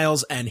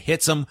smiles and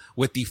hits him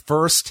with the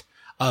first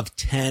of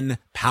 10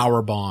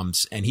 power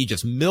bombs. And he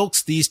just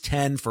milks these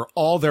 10 for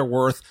all they're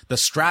worth. The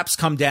straps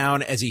come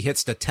down as he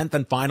hits the 10th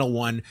and final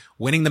one,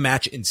 winning the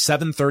match in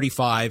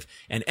 7:35.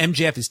 And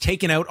MJF is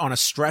taken out on a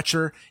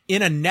stretcher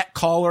in a neck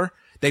collar.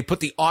 They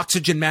put the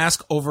oxygen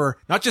mask over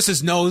not just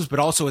his nose, but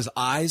also his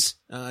eyes,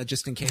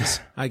 just in case,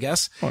 I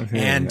guess. Well,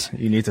 yeah, and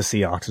you need to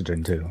see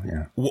oxygen too.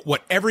 Yeah.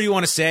 Whatever you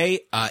want to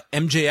say,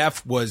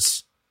 MJF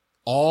was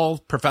all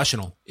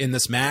professional in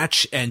this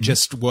match and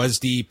just was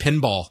the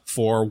pinball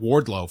for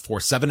Wardlow for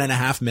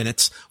 7.5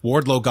 minutes.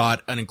 Wardlow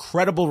got an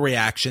incredible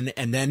reaction.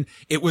 And then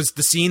it was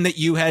the scene that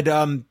you had,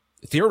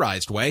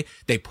 theorized way.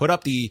 They put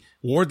up the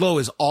Wardlow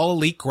is all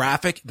elite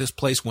graphic. This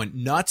place went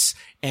nuts.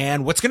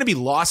 And what's going to be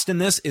lost in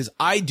this is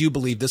I do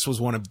believe this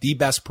was one of the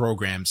best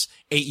programs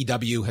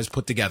AEW has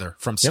put together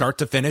from start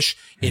to finish.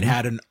 Mm-hmm. It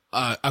had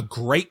a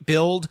great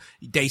build.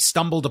 They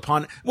stumbled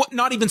upon,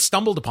 not even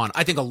stumbled upon.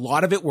 I think a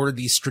lot of it were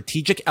these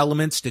strategic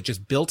elements that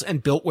just built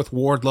with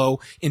Wardlow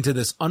into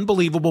this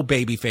unbelievable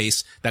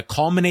babyface that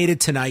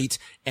culminated tonight.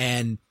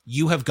 And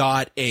you have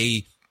got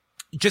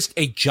just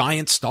a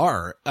giant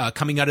star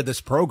coming out of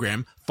this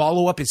program.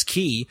 Follow up is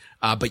key,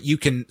 but you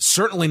can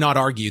certainly not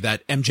argue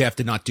that MJF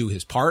did not do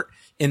his part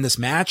in this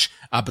match.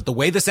 But the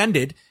way this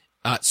ended,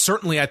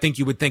 certainly I think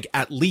you would think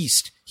at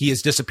least he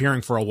is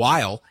disappearing for a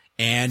while.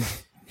 And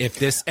if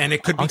this, and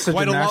it could be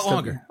quite a lot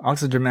longer.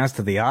 Oxygen mask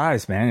to the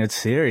eyes, man. It's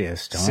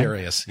serious, John.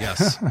 Serious,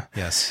 yes,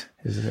 yes.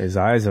 His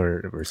eyes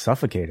were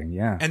suffocating,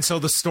 yeah. And so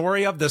the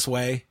story of this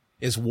way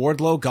is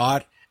Wardlow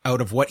got out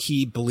of what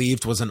he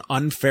believed was an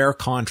unfair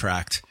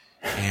contract.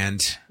 And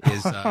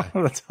is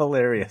that's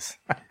hilarious.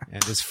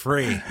 And is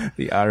free.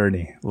 The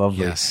irony,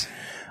 lovely. Yes.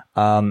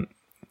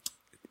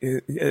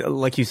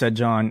 Like you said,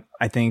 John,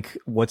 I think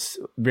what's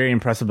very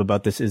impressive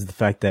about this is the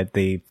fact that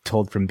they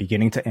told from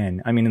beginning to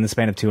end. I mean, in the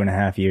span of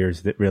 2.5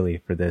 years, that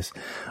really for this,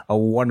 a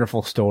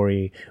wonderful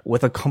story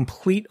with a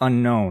complete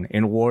unknown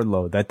in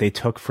Wardlow that they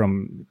took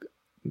from,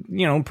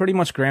 pretty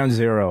much ground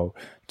zero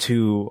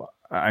to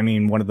I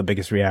mean, one of the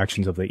biggest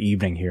reactions of the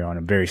evening here on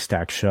a very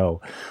stacked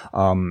show.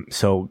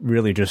 So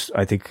really just,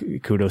 I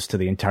think kudos to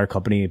the entire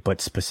company, but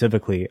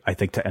specifically, I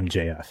think to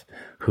MJF,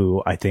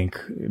 who I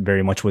think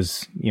very much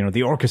was, you know,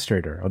 the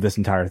orchestrator of this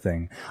entire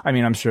thing. I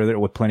mean, I'm sure that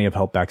with plenty of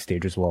help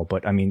backstage as well,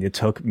 but I mean, it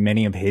took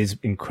many of his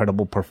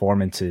incredible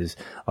performances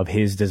of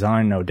his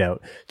design, no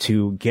doubt,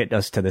 to get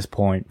us to this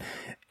point.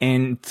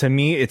 And to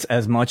me, it's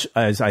as much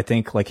as I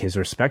think like his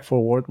respect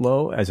for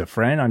Wardlow as a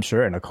friend, I'm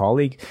sure, and a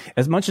colleague,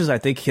 as much as I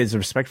think his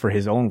respect for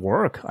his own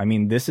work. I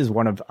mean, this is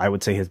one of, I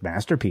would say, his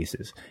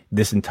masterpieces,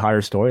 this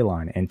entire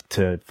storyline. And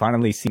to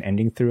finally see an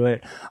ending through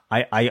it,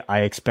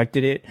 I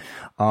expected it.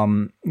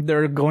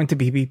 There are going to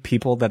be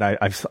people that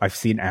I've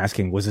seen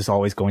asking, was this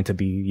always going to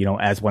be, you know,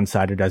 as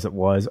one-sided as it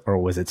was, or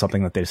was it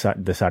something that they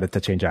decided to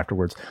change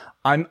afterwards?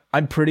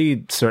 I'm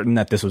pretty certain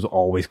that this was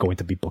always going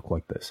to be booked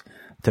like this.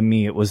 To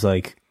me, it was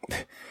like,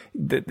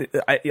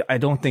 I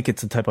don't think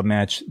it's the type of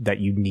match that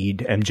you need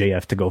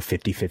MJF to go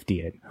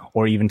 50-50 in,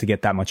 or even to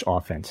get that much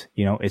offense.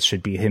 You know, it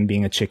should be him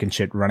being a chicken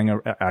shit running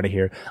out of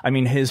here. I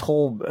mean, his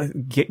whole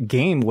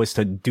game was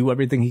to do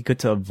everything he could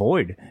to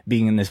avoid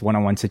being in this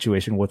one-on-one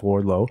situation with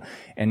Wardlow.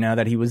 And now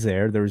that he was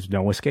there was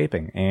no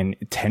escaping. And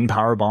 10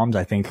 power bombs,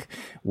 I think,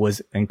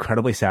 was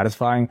incredibly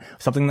satisfying.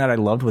 Something that I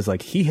loved was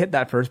like, he hit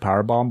that first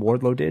power bomb,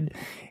 Wardlow did,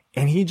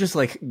 and he just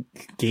like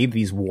gave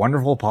these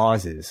wonderful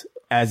pauses,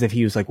 as if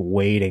he was like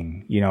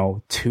waiting, you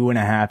know,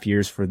 2.5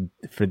 years for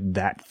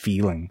that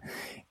feeling.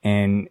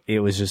 And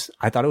it was just,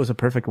 I thought it was a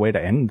perfect way to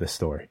end the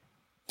story.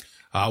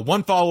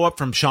 One follow-up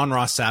from Sean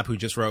Ross Sapp, who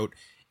just wrote,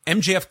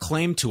 MJF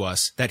claimed to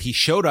us that he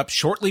showed up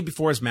shortly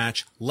before his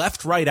match,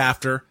 left right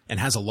after, and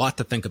has a lot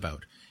to think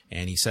about.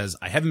 And he says,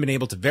 I haven't been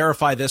able to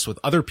verify this with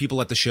other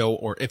people at the show,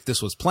 or if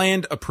this was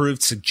planned,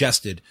 approved,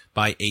 suggested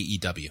by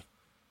AEW.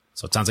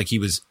 So it sounds like he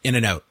was in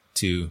and out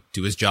to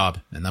do his job,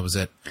 and that was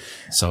it.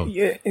 So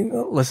yeah,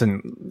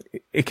 listen,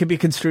 it could be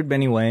construed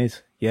many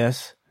ways.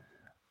 Yes,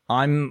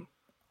 I'm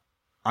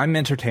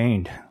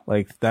entertained.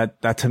 Like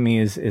that to me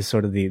is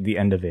sort of the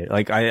end of it.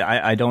 Like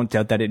I don't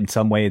doubt that in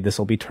some way this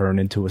will be turned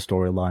into a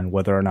storyline,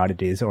 whether or not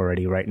it is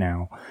already right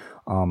now.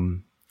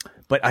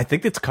 But I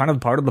think it's kind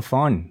of part of the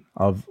fun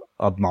of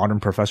modern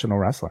professional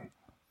wrestling.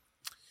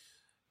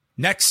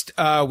 Next,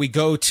 we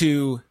go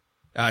to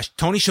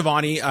Tony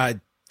Schiavone.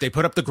 They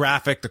put up the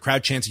graphic, the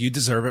crowd chants, you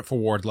deserve it for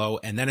Wardlow.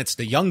 And then it's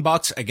the Young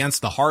Bucks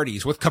against the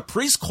Hardys with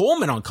Caprice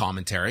Coleman on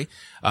commentary,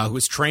 who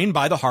was trained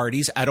by the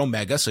Hardys at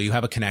Omega. So you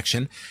have a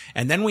connection.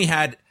 And then we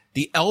had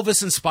the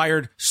Elvis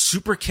inspired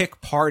super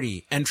kick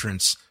party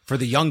entrance for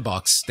the Young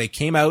Bucks. They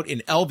came out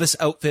in Elvis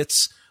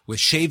outfits with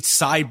shaved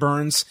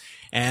sideburns,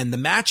 and the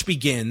match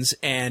begins,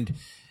 and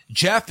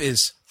Jeff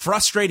is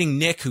frustrating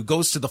Nick, who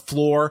goes to the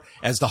floor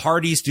as the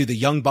Hardys do the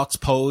Young Bucks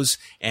pose,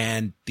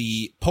 and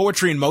the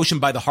poetry in motion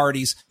by the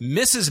Hardys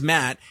misses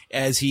Matt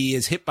as he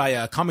is hit by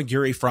a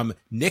Kamiguri from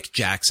Nick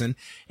Jackson.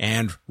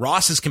 And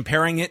Ross is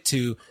comparing it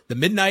to the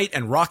Midnight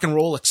and Rock and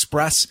Roll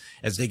Express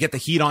as they get the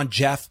heat on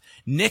Jeff.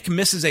 Nick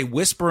misses a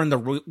whisper in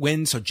the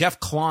wind, so Jeff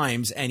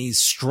climbs, and he's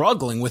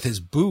struggling with his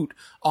boot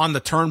on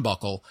the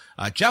turnbuckle.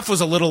 Jeff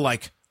was a little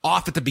like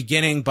off at the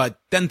beginning, but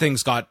then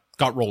things got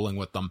rolling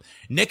with them.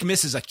 Nick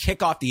misses a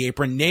kick off the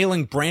apron,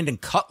 nailing Brandon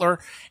Cutler.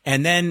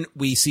 And then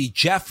we see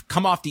Jeff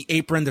come off the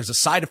apron. There's a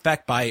side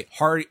effect by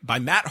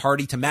Matt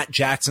Hardy to Matt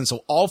Jackson.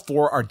 So all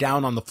four are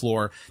down on the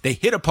floor. They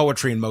hit a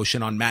poetry in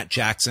motion on Matt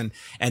Jackson.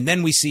 And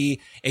then we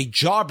see a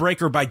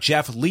jawbreaker by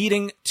Jeff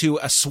leading to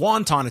a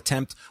swanton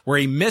attempt where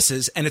he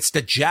misses. And it's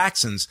the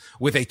Jacksons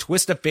with a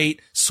twist of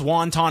fate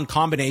swanton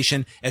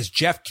combination as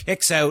Jeff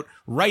kicks out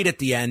right at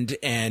the end.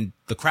 And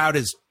the crowd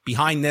is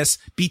behind this.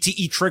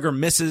 BTE trigger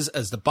misses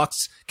as the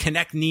Bucks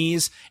connect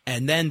knees,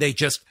 and then they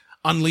just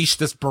unleash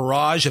this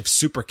barrage of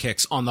super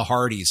kicks on the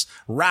Hardys.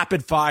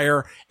 Rapid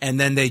fire, and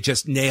then they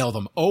just nail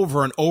them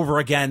over and over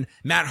again.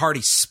 Matt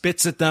Hardy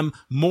spits at them.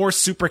 More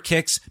super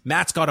kicks.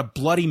 Matt's got a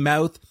bloody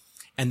mouth,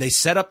 and they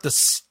set up the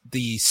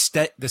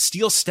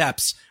steel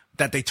steps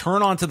that they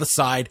turn onto the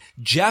side.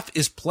 Jeff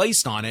is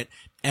placed on it,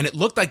 and it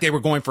looked like they were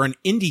going for an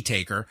indie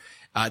taker.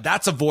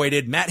 That's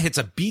avoided. Matt hits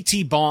a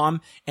BT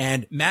bomb,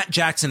 and Matt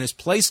Jackson is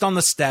placed on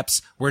the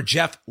steps where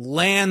Jeff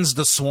lands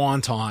the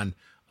swanton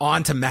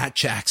onto Matt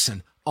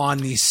Jackson on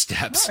these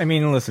steps. I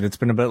mean, listen, it's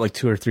been about like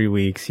 2 or 3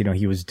 weeks. You know,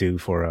 he was due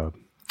for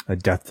a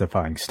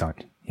death-defying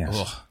stunt. Yes.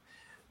 Ugh.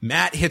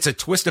 Matt hits a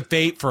twist of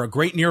fate for a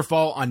great near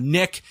fall on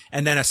Nick,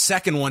 and then a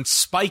second one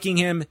spiking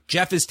him.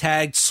 Jeff is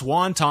tagged,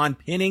 swanton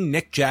pinning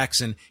Nick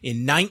Jackson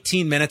in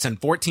 19 minutes and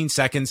 14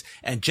 seconds,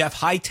 and Jeff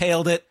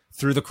hightailed it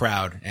through the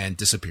crowd and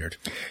disappeared.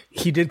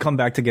 He did come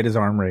back to get his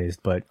arm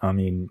raised, but I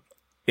mean,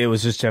 it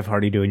was just Jeff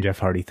Hardy doing Jeff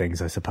Hardy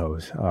things, I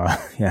suppose.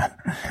 Yeah.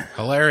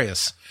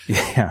 Hilarious.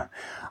 Yeah.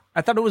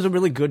 I thought it was a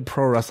really good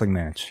pro wrestling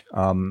match.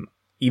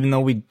 Even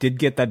though we did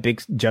get that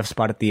big Jeff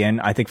spot at the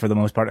end, I think for the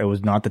most part, it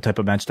was not the type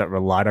of match that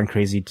relied on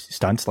crazy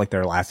stunts like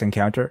their last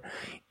encounter.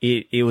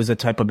 It was a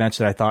type of match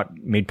that I thought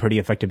made pretty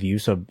effective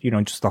use of, you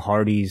know, just the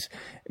Hardys'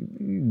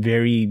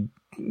 very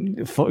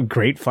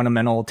great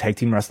fundamental tag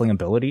team wrestling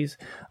abilities.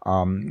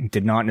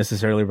 Did not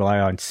necessarily rely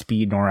on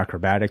speed nor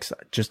acrobatics.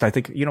 Just, I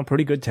think, you know,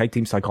 pretty good tag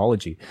team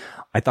psychology.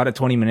 I thought at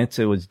 20 minutes,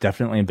 it was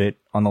definitely a bit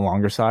on the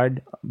longer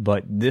side,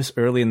 but this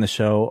early in the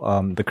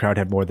show, the crowd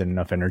had more than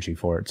enough energy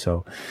for it.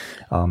 So,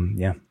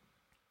 yeah.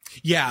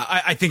 Yeah,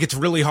 I think it's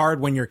really hard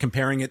when you're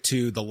comparing it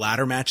to the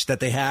ladder match that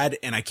they had,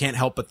 and I can't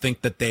help but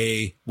think that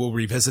they will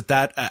revisit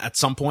that at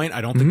some point.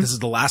 I don't think this is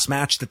the last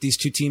match that these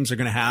two teams are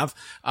going to have.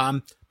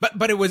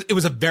 But it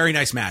was a very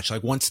nice match.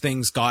 Like, once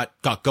things got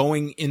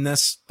going in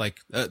this, like,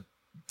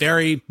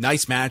 very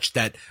nice match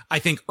that I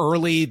think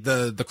early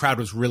the crowd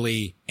was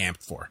really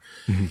amped for.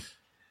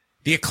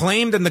 The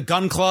Acclaimed and the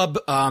Gun Club,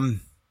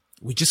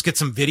 we just get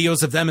some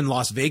videos of them in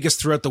Las Vegas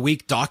throughout the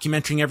week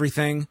documenting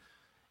everything.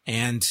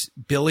 And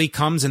Billy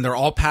comes and they're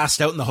all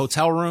passed out in the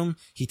hotel room.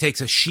 He takes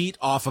a sheet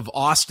off of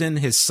Austin,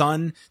 his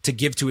son, to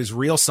give to his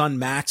real son,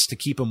 Max, to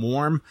keep him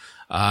warm.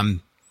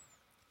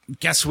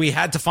 Guess we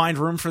had to find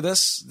room for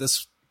this.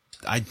 This,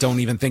 I don't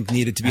even think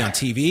needed to be on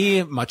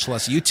TV, much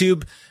less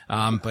YouTube.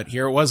 But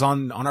here it was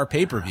on our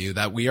pay-per-view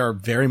that we are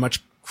very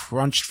much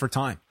crunched for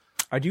time.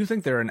 I do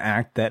think they're an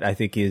act that I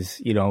think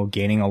is, you know,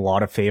 gaining a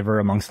lot of favor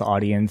amongst the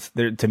audience.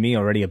 They're, to me,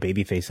 already a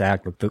babyface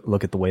act.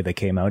 Look at the way they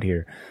came out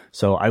here.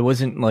 So I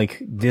wasn't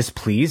like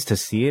displeased to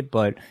see it,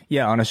 but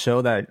yeah, on a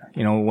show that,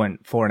 you know,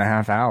 went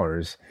 4.5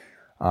 hours,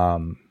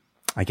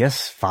 I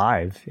guess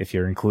 5 if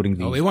you're including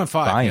the we went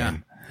 5.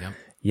 buy-in.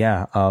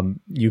 Yeah.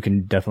 You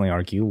can definitely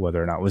argue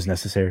whether or not it was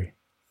necessary.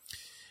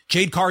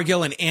 Jade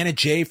Cargill and Anna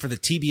Jay for the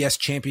TBS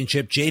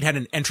Championship. Jade had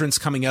an entrance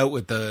coming out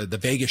with the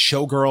Vegas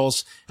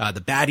Showgirls. The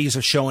baddies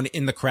are showing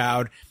in the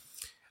crowd.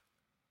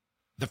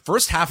 The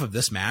first half of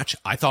this match,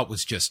 I thought,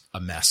 was just a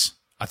mess.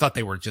 I thought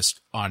they were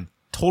just on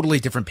totally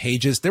different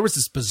pages. There was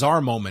this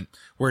bizarre moment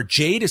where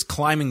Jade is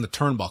climbing the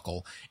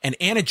turnbuckle and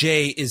Anna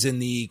Jay is in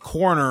the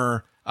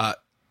corner,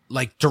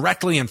 like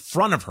directly in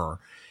front of her.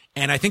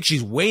 And I think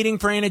she's waiting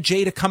for Anna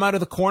Jay to come out of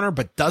the corner,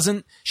 but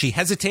doesn't. She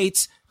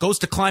hesitates, goes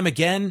to climb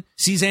again,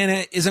 sees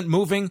Anna isn't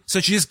moving,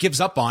 so she just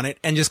gives up on it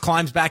and just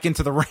climbs back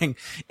into the ring,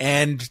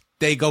 and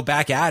they go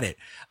back at it.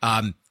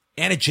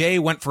 Anna Jay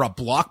went for a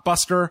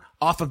blockbuster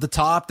off of the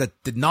top that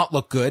did not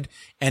look good,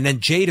 and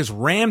then Jade is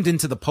rammed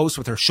into the post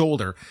with her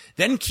shoulder.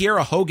 Then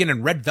Kiera Hogan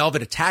and Red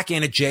Velvet attack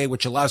Anna Jay,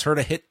 which allows her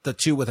to hit the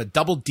two with a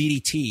double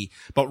DDT,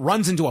 but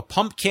runs into a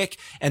pump kick,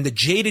 and the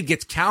Jaded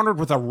gets countered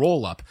with a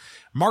roll-up.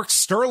 Mark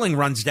Sterling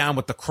runs down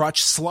with the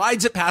crutch,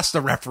 slides it past the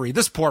referee.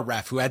 This poor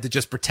ref who had to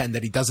just pretend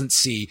that he doesn't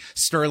see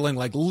Sterling,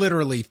 like,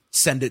 literally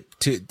send it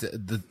to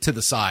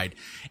the side.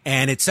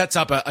 And it sets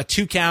up a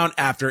 2 count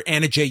after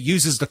Anna Jay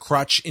uses the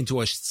crutch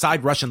into a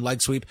side Russian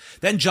leg sweep.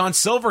 Then John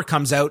Silver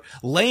comes out,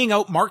 laying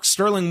out Mark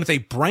Sterling with a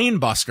brain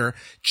buster.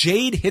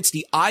 Jade hits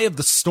the Eye of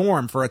the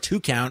Storm for a 2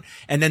 count.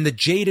 And then the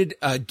Jaded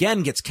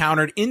again gets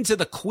countered into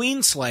the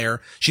Queen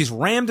Slayer. She's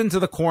rammed into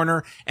the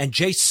corner and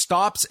Jay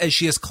stops as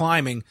she is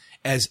climbing,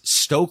 as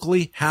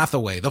Stokely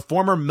Hathaway, the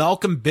former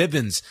Malcolm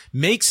Bivens,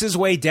 makes his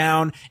way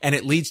down, and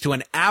it leads to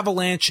an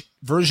avalanche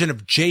version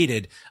of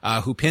Jaded,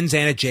 who pins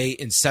Anna Jay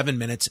in 7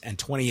 minutes and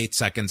 28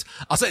 seconds.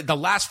 I'll say the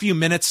last few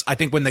minutes, I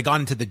think when they got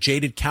into the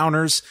Jaded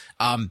counters,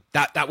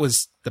 that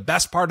was the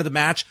best part of the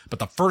match. But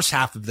the first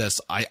half of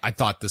this, I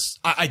thought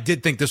I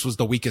did think this was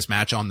the weakest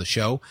match on the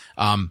show.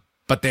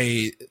 But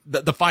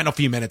the final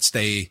few minutes,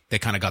 they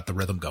kind of got the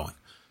rhythm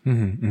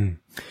going.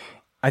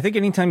 I think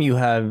anytime you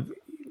have,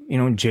 you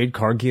know, Jade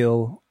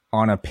Cargill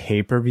on a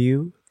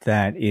pay-per-view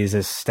that is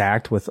as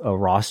stacked with a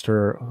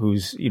roster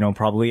who's, you know,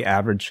 probably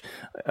average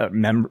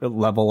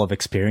level of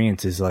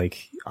experience is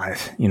like,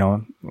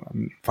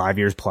 5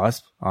 years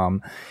plus.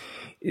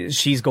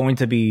 She's going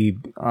to be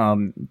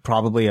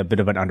probably a bit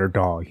of an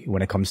underdog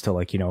when it comes to,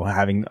 like, you know,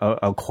 having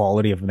a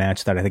quality of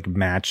match that I think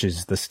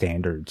matches the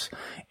standards.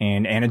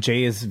 And Anna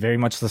Jay is very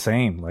much the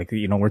same. Like,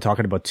 you know, we're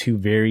talking about two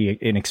very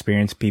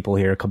inexperienced people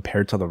here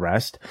compared to the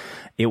rest.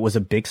 It was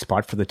a big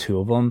spot for the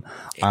two of them.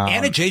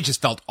 Anna Jay just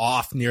felt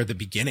off near the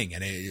beginning,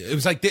 and it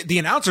was like the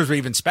announcers were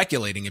even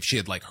speculating if she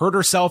had, like, hurt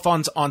herself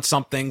on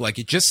something. Like,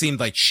 it just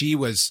seemed like she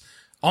was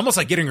almost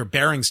like getting her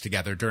bearings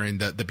together during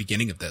the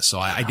beginning of this. So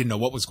I didn't know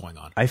what was going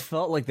on. I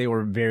felt like they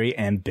were very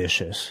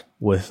ambitious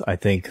with, I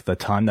think, the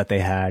time that they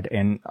had.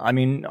 And I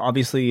mean,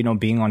 obviously, you know,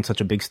 being on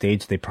such a big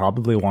stage, they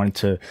probably wanted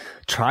to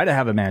try to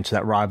have a match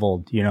that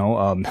rivaled, you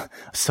know,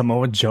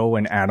 Samoa Joe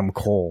and Adam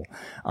Cole.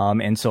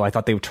 And so I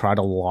thought they tried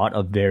a lot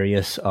of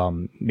various,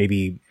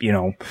 maybe, you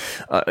know,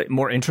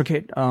 more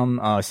intricate,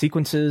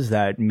 sequences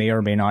that may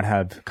or may not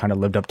have kind of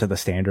lived up to the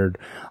standard.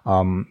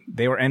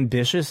 They were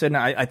ambitious, and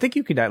I think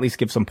you could at least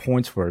give some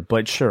points for it,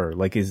 but sure,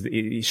 like,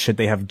 should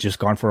they have just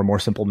gone for a more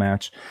simple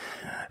match?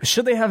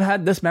 Should they have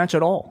had this match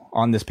at all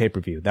on this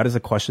pay-per-view? That is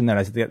a question that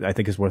I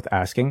think is worth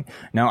asking.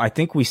 Now, I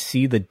think we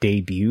see the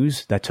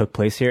debuts that took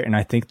place here, and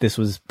I think this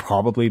was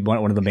probably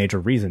one of the major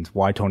reasons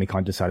why Tony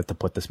Khan decided to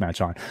put this match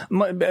on.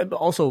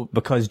 Also,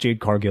 because Jade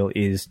Cargill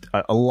is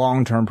a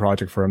long-term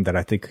project for him that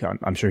I think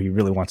I'm sure he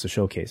really wants to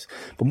showcase.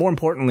 But more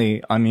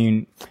importantly, I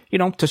mean, you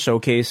know, to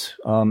showcase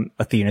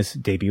Athena's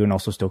debut and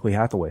also Stokely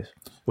Hathaway's,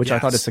 which I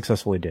thought it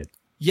successfully did.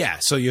 Yeah,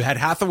 so you had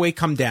Hathaway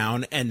come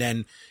down, and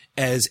then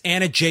as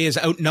Anna Jay is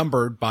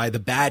outnumbered by the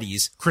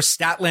baddies, Chris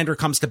Statlander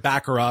comes to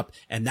back her up,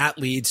 and that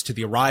leads to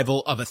the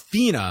arrival of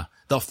Athena,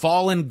 the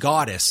fallen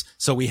goddess.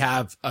 So we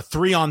have a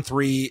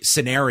 3-on-3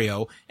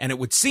 scenario, and it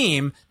would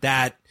seem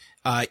that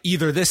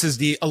either this is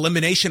the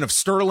elimination of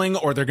Sterling,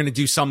 or they're going to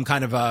do some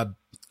kind of a,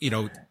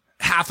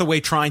 Hathaway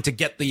trying to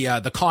get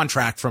the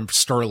contract from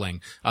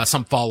Sterling,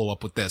 some follow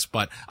up with this.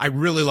 But I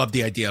really love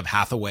the idea of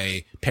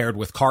Hathaway paired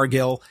with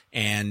Cargill,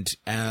 and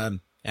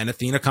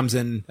Athena comes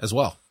in as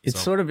well. It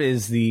sort of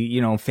is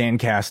the, fan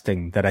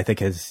casting that I think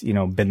has,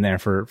 been there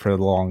for the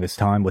longest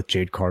time with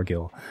Jade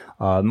Cargill.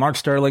 Mark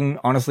Sterling,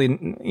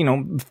 honestly,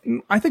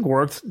 I think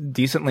worked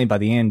decently by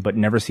the end, but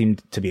never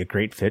seemed to be a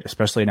great fit,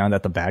 especially now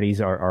that the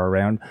baddies are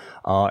around.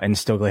 And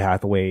Stokely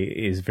Hathaway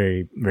is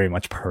very, very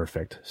much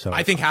perfect. So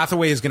I think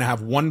Hathaway is going to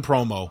have one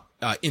promo,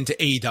 into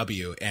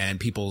AEW, and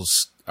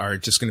people's are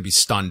just going to be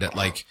stunned at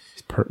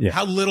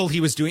how little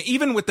he was doing,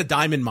 even with the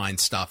Diamond Mine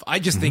stuff. I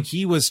just think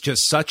he was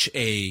just such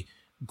a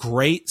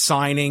great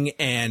signing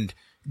and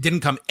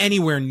didn't come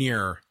anywhere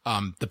near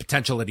the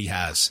potential that he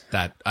has,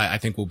 that I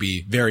think will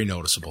be very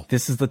noticeable.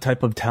 This is the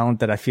type of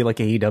talent that I feel like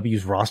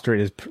AEW's roster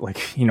is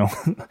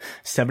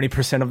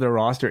 70% of their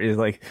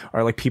roster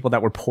are people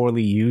that were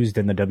poorly used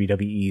in the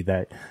WWE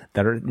that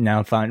are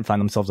now find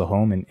themselves a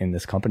home in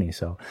this company.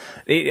 So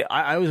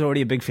I was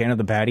already a big fan of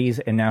the baddies,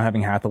 and now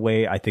having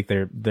Hathaway, I think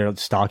their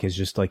stock has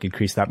just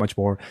increased that much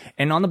more.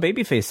 And on the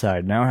babyface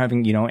side, now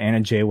having, Anna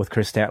Jay with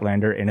Chris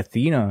Statlander and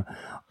Athena,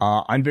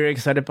 I'm very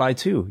excited by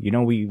too.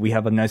 We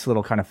have a nice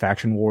little kind of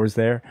faction wars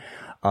there.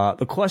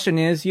 The question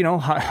is,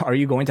 how, are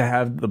you going to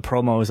have the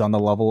promos on the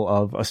level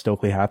of a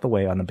Stokely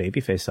Hathaway on the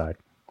babyface side?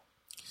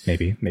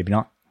 Maybe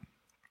not.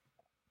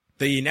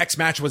 The next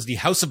match was the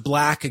House of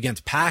Black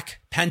against Pac,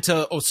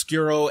 Penta,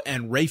 Oscuro,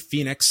 and Rey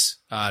Fenix.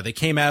 They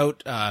came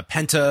out.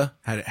 Penta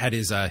had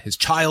his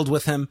child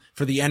with him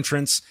for the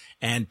entrance,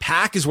 and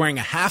Pac is wearing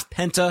a half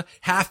Penta,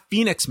 half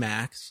Phoenix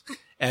mask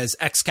as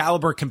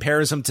Excalibur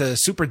compares him to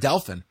Super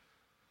Delphin.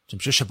 I'm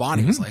sure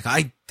Shivani was like,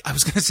 I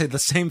was going to say the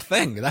same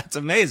thing. That's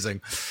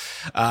amazing.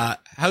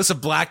 House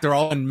of Black, they're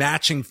all in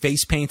matching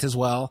face paint as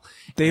well.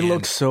 They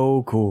look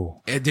so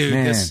cool. Dude,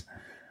 man.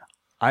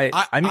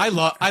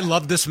 I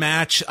love this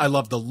match. I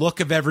love the look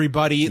of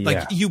everybody.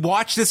 Like, you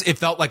watch this, it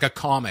felt like a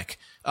comic.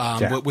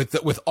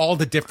 With all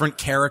the different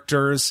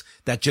characters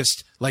that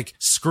just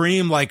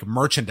scream like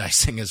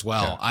merchandising as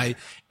well. Yeah.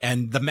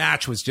 And the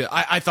match was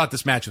I thought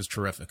this match was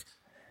terrific.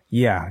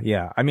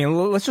 Yeah. I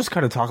mean, let's just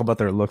kind of talk about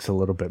their looks a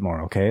little bit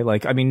more, okay?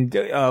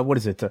 What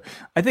is it?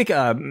 I think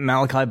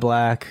Malachi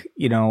Black,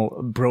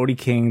 Brody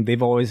King,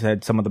 they've always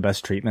had some of the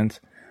best treatment.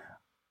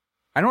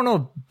 I don't know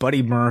if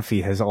Buddy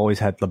Murphy has always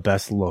had the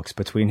best looks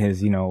between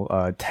his,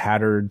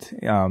 tattered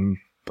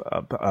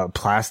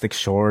plastic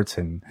shorts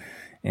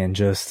and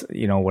just,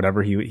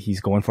 whatever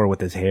he's going for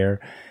with his hair.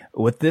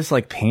 With this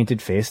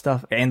painted face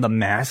stuff and the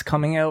mask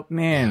coming out,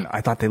 man, I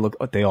thought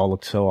they all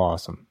looked so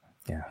awesome.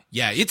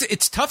 Yeah.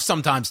 It's tough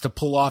sometimes to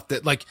pull off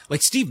that, like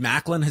Steve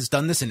Macklin has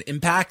done this in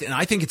Impact, and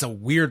I think it's a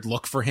weird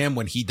look for him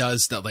when he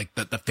does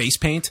the face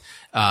paint.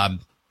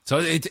 So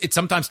it's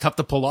sometimes tough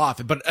to pull off,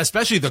 but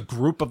especially the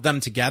group of them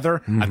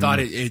together, I thought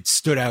it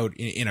stood out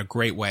in a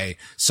great way.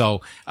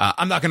 So,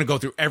 I'm not going to go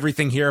through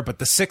everything here, but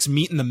the 6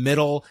 meet in the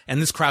middle, and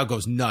this crowd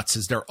goes nuts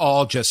as they're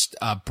all just,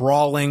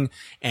 brawling,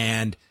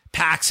 and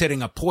Pac's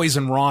hitting a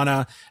poison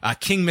Rana.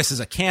 King misses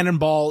a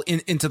cannonball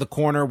into the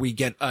corner. We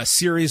get a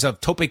series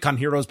of tope con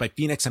heroes by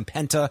Phoenix and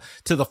Penta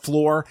to the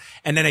floor,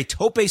 and then a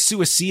tope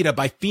suicida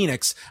by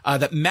Phoenix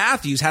that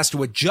Matthews has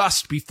to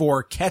adjust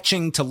before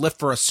catching to lift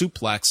for a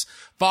suplex.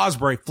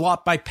 Fosbury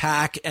flopped by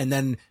Pac, and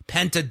then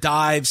Penta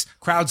dives.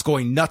 Crowd's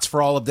going nuts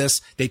for all of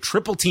this. They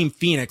triple team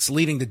Phoenix,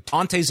 leading to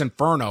Dante's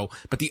Inferno,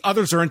 but the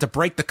others are in to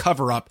break the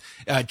cover up.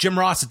 Jim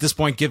Ross at this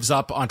point gives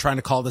up on trying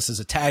to call this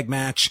as a tag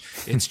match.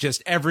 It's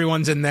just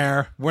everyone's in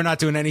there. We're not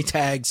doing any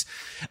tags.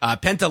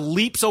 Penta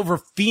leaps over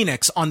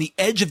Phoenix on the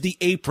edge of the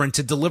apron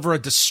to deliver a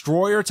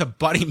destroyer to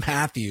Buddy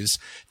Matthews.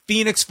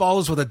 Phoenix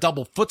follows with a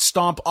double foot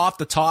stomp off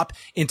the top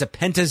into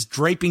Penta's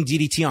draping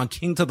DDT on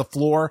King to the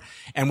floor.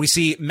 And we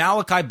see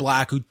Malachi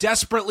Black, who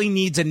desperately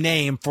needs a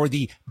name for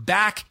the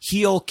back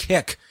heel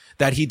kick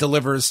that he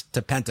delivers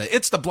to Penta.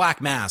 It's the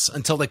Black Mass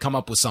until they come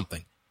up with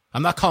something.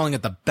 I'm not calling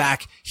it the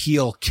back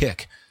heel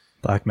kick.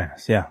 Black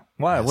Mass, yeah.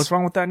 Why? Yes. What's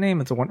wrong with that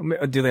name? It's a one.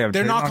 Do they have?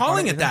 They're not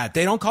calling it that.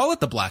 They don't call it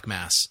the Black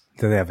Mass.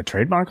 Do they have a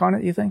trademark on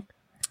it, you think?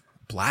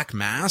 Black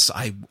Mass?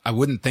 I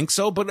wouldn't think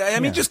so, but I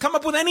mean, just come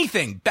up with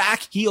anything.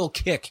 Back heel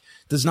kick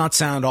does not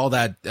sound all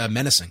that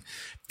menacing.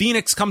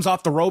 Phoenix comes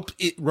off the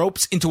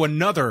ropes into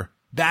another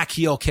back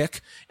heel kick,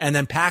 and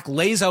then Pac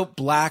lays out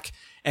Black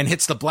and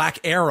hits the Black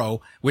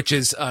Arrow, which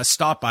is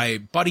stopped by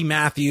Buddy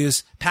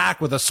Matthews. Pac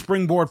with a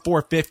springboard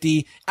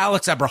 450.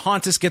 Alex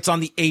Abrahantes gets on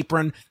the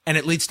apron, and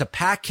it leads to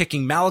Pac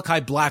kicking Malachi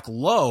Black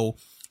low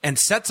and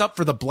sets up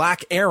for the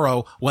Black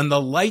Arrow when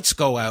the lights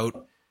go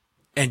out,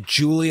 and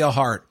Julia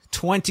Hart,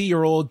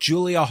 20-year-old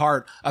Julia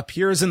Hart,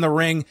 appears in the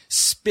ring,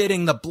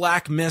 spitting the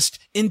black mist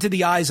into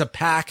the eyes of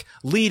Pac,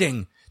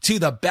 leading to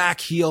the back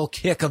heel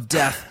kick of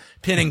death.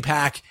 pinning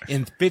Pac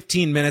in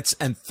 15 minutes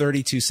and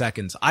 32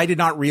 seconds. I did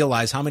not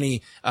realize how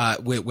many,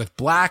 with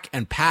Black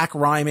and Pac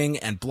rhyming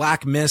and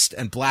Black Mist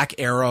and Black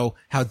Arrow,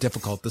 how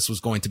difficult this was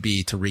going to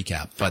be to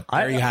recap. But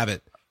there you have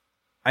it.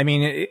 I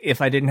mean,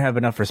 if I didn't have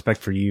enough respect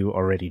for you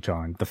already,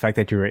 John, the fact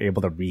that you were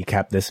able to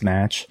recap this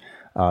match,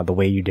 the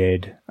way you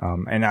did,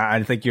 and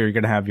I think you're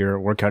going to have your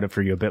work cut out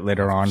for you a bit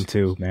later on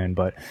too, man,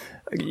 but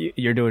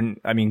you're doing,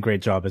 I mean,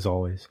 great job as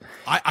always.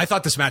 I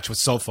thought this match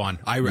was so fun.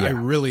 I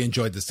really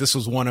enjoyed this. This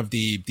was one of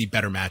the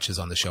better matches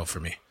on the show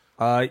for me.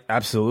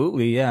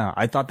 Absolutely. Yeah.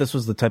 I thought this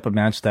was the type of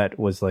match that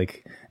was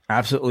like,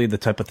 absolutely the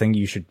type of thing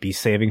you should be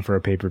saving for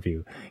a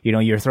pay-per-view. You know,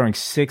 you're throwing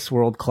 6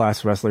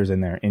 world-class wrestlers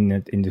in there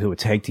into a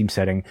tag team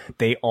setting.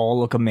 They all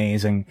look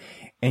amazing,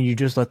 and you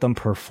just let them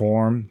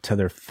perform to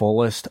their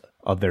fullest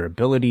of their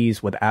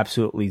abilities with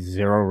absolutely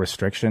zero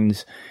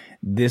restrictions.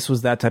 This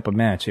was that type of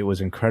match. It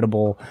was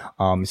incredible,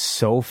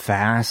 so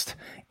fast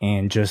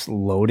and just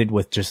loaded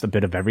with just a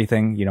bit of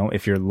everything. You know,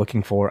 if you're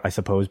looking for, I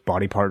suppose,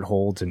 body part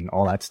holds and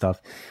all that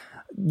stuff,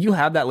 you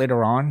have that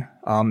later on.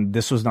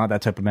 This was not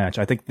that type of match.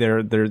 I think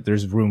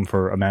there's room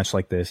for a match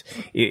like this.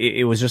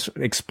 It was just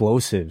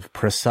explosive,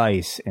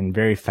 precise, and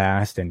very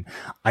fast. And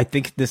I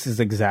think this is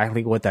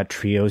exactly what that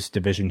trios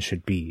division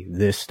should be.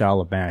 This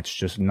style of match,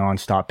 just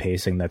nonstop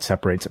pacing that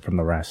separates it from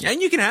the rest.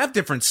 And you can have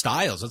different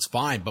styles. That's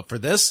fine. But for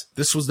this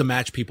was the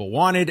match people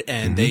wanted,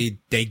 and they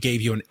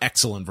gave you an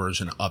excellent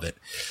version of it.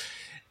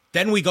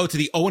 Then we go to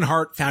the Owen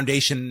Hart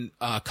Foundation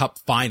Cup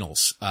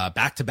finals,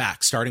 back to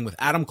back, starting with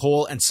Adam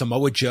Cole and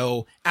Samoa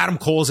Joe. Adam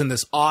Cole's in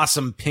this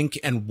awesome pink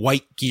and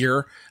white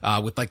gear,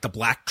 with like the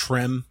black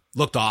trim.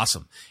 Looked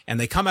awesome. And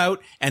they come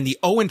out and the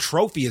Owen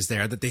trophy is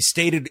there that they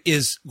stated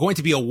is going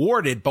to be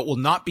awarded, but will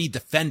not be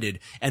defended.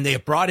 And they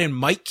have brought in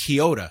Mike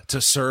Chioda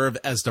to serve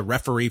as the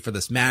referee for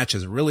this match.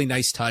 It's a really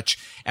nice touch.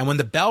 And when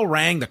the bell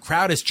rang, the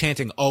crowd is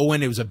chanting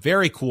Owen. It was a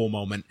very cool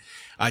moment.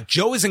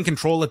 Joe is in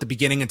control at the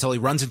beginning until he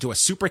runs into a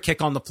super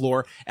kick on the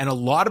floor, and a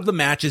lot of the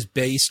match is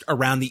based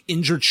around the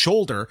injured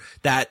shoulder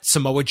that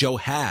Samoa Joe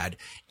had.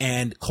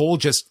 And Cole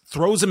just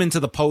throws him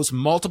into the post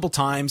multiple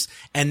times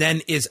and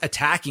then is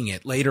attacking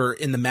it later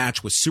in the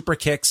match with super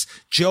kicks.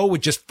 Joe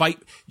would just fight.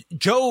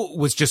 Joe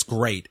was just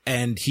great.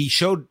 And he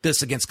showed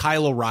this against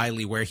Kyle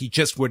O'Reilly, where he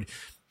just would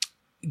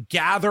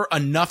gather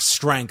enough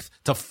strength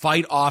to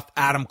fight off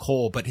Adam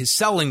Cole, but his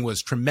selling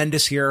was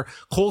tremendous here.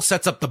 Cole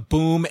sets up the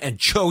boom and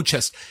Joe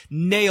just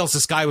nails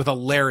this guy with a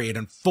lariat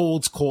and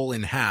folds Cole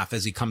in half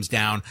as he comes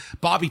down.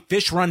 Bobby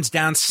Fish runs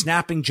down,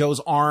 snapping Joe's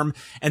arm,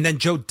 and then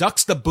Joe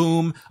ducks the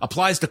boom,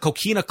 applies the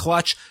coquina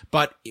clutch,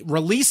 but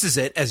releases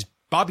it as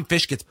Bobby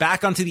Fish gets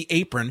back onto the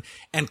apron,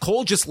 and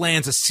Cole just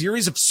lands a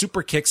series of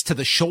super kicks to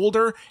the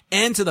shoulder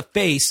and to the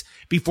face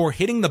before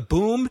hitting the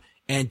boom.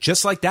 And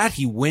just like that,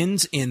 he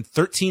wins in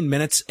 13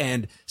 minutes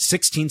and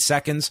 16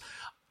 seconds.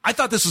 I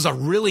thought this was a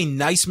really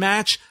nice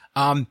match.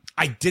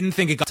 I didn't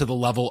think it got to the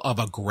level of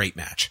a great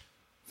match.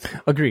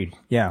 Agreed.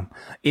 Yeah.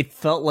 It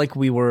felt like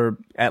we were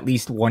at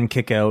least one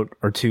kick out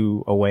or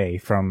two away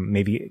from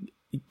maybe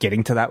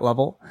getting to that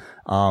level.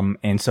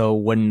 And so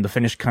when the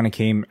finish kind of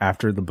came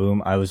after the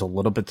boom, I was a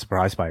little bit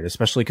surprised by it,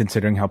 especially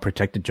considering how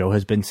protected Joe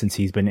has been since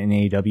he's been in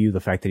AEW, the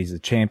fact that he's a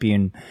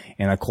champion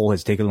and that Cole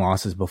has taken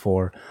losses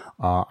before.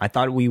 I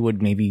thought we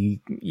would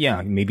maybe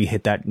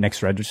hit that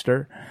next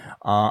register.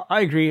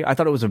 I agree. I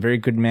thought it was a very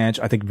good match.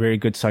 I think very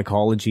good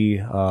psychology,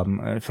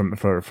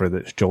 for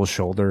the Joel's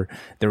shoulder.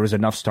 There was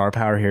enough star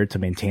power here to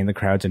maintain the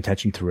crowd's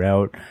intention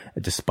throughout,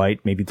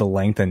 despite maybe the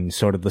length and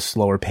sort of the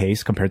slower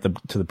pace compared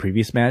to the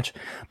previous match.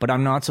 But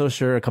I'm not so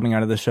sure coming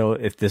out of the show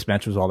if this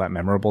match was all that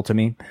memorable to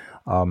me.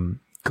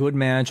 Good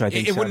match. I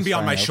think it wouldn't be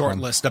on my short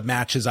list of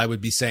matches. I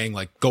would be saying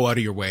like, go out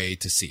of your way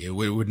to see it.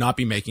 Would not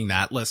be making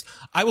that list.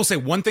 I will say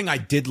one thing I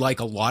did like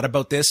a lot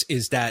about this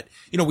is that,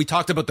 you know, we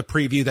talked about the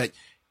preview that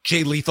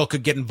Jay Lethal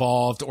could get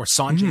involved or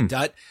Sanjay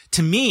Dutt.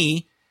 To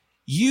me,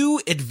 you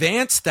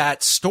advanced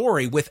that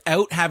story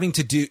without having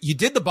to do, you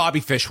did the Bobby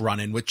Fish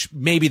run-in, which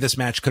maybe this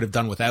match could have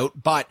done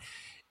without, but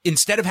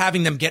instead of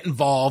having them get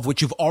involved,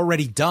 which you've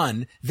already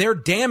done, their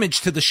damage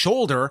to the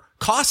shoulder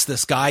cost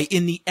this guy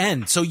in the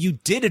end. So you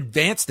did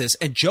advance this,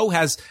 and Joe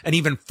has an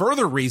even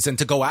further reason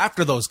to go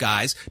after those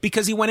guys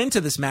because he went into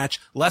this match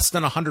less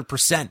than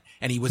 100%,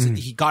 and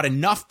he got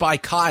enough by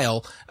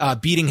Kyle,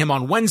 beating him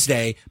on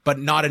Wednesday, but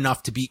not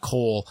enough to beat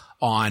Cole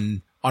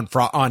on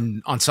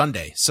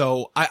Sunday.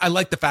 So I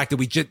like the fact that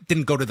we just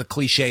didn't go to the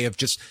cliche of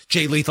just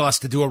Jay Lethal has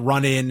to do a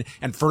run in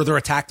and further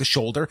attack the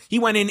shoulder. He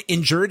went in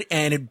injured,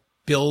 and it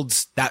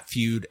builds that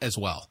feud as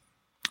well.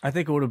 I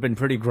think it would have been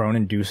pretty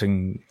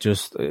groan-inducing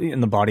just in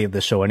the body of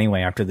the show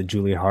anyway after the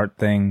Julia Hart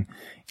thing.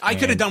 I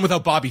could have done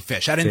without Bobby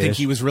Fish. I didn't think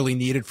he was really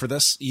needed for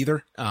this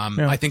either.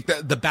 I think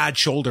the bad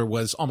shoulder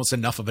was almost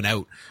enough of an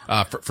out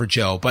for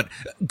Joe, but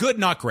good,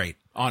 not great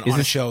on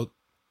a show.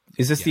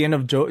 Is this the end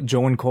of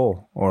Joe and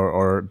Cole,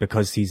 or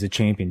because he's a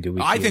champion? Do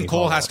we? I think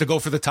Cole has to go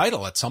for the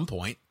title at some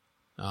point.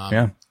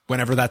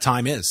 Whenever that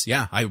time is.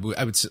 Yeah, I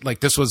would say,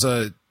 like, this was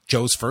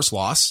Joe's first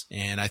loss,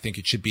 and I think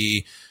it should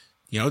be,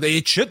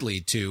 it should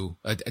lead to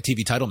a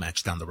TV title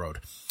match down the road.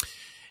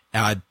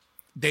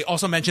 They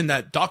also mentioned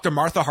that Dr.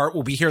 Martha Hart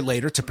will be here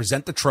later to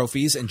present the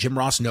trophies, and Jim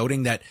Ross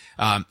noting that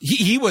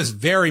he was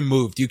very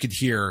moved. You could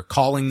hear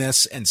calling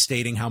this and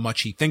stating how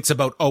much he thinks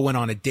about Owen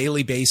on a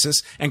daily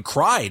basis, and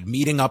cried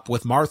meeting up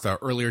with Martha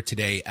earlier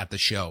today at the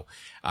show.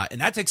 And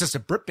that takes us to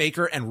Britt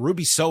Baker and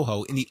Ruby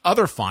Soho in the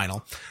other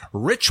final.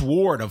 Rich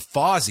Ward of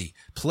Fozzy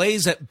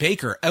plays at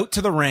Baker out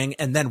to the ring,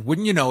 and then,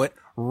 wouldn't you know it,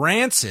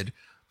 Rancid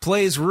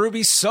plays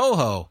Ruby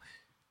Soho.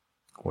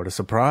 What a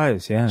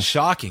surprise, yeah.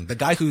 Shocking. The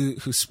guy who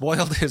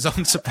spoiled his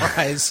own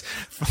surprise,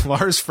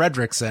 Lars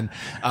Fredrickson.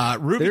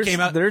 Ruby came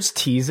out. There's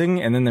teasing,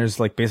 and then there's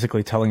like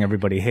basically telling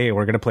everybody, hey,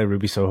 we're going to play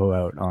Ruby Soho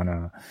out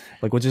on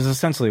which is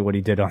essentially what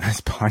he did on his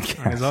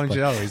podcast. On his own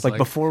show. He's like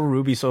before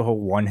Ruby Soho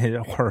won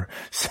her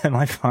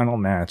semifinal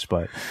match,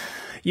 but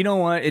you know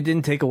what? It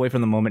didn't take away from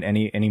the moment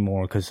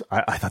anymore, because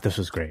I thought this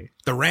was great.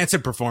 The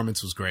Rancid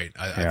performance was great.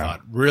 I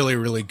thought really,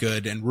 really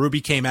good. And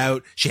Ruby came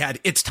out. She had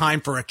 "It's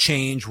Time for a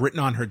Change" written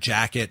on her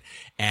jacket,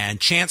 and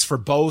chants for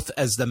both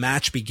as the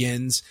match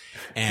begins.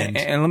 And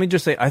let me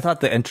just say, I thought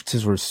the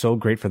entrances were so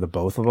great for the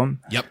both of them.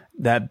 Yep.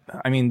 That,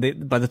 I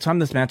mean, by the time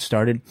this match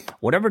started,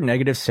 whatever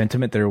negative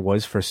sentiment there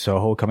was for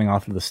Soho coming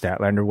off of the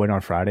Statlander win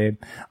on Friday,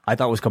 I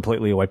thought was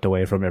completely wiped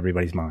away from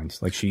everybody's minds.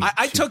 Like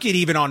I took it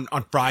even on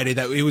Friday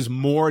that it was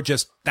more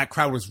just that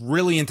crowd was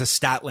really into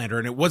Statlander,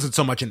 and it wasn't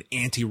so much an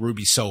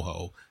anti-Ruby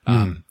Soho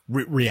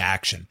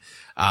reaction.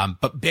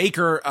 But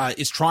Baker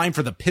is trying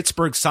for the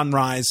Pittsburgh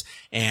Sunrise,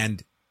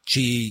 and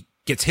she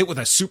gets hit with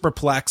a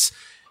superplex.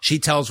 She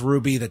tells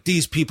Ruby that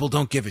these people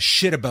don't give a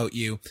shit about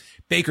you.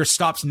 Baker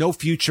stops No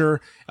Future,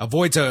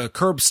 avoids a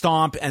curb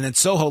stomp, and then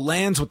Soho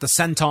lands with the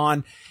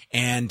senton,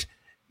 and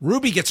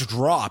Ruby gets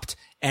dropped,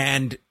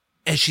 and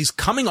as she's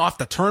coming off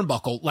the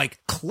turnbuckle, like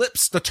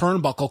clips the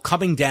turnbuckle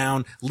coming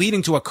down,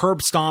 leading to a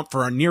curb stomp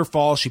for a near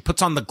fall. She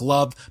puts on the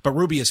glove, but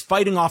Ruby is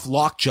fighting off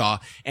Lockjaw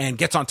and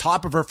gets on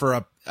top of her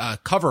for a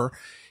cover,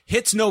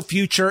 hits No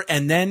Future,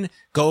 and then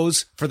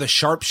goes for the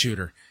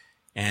sharpshooter.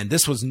 And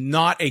this was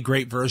not a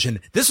great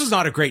version. This was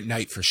not a great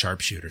night for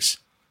sharpshooters.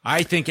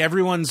 I think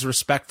everyone's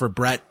respect for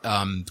Brett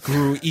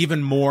grew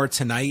even more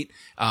tonight.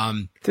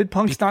 Did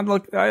Punk's not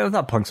look? I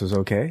thought Punk's was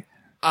okay.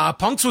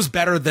 Punk's was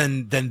better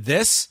than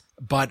this,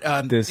 but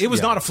it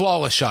was not a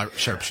flawless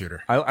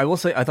sharpshooter. I will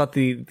say I thought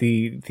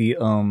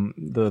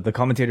the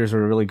commentators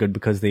were really good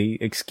because they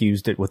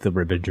excused it with the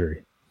rib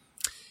injury.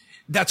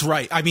 That's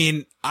right. I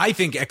mean, I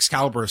think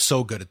Excalibur is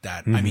so good at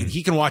that. I mean,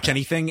 he can watch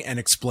anything and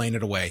explain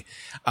it away.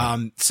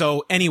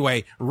 So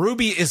anyway,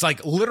 Ruby is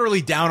like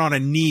literally down on a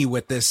knee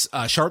with this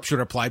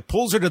sharpshooter applied,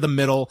 pulls her to the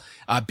middle.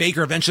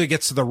 Baker eventually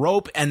gets to the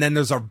rope, and then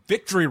there's a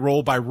victory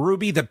roll by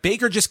Ruby that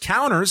Baker just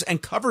counters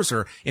and covers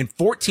her in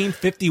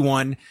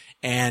 14:51.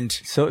 And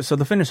so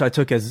the finish I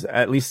took as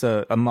at least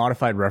a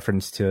modified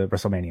reference to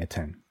WrestleMania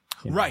 10.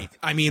 Right.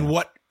 I mean,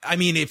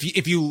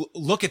 if you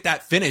look at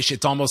that finish,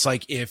 it's almost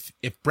like if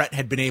Brett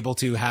had been able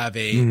to have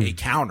a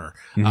counter,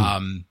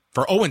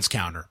 for Owen's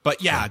counter.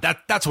 But yeah,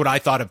 that's what I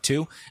thought of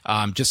too.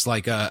 Just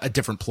like a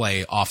different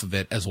play off of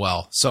it as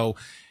well. So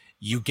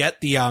you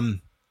get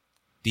the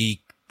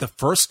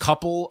first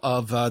couple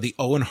of, the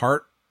Owen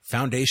Hart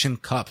Foundation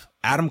Cup.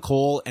 Adam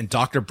Cole and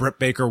Dr. Britt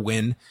Baker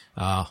win.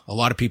 A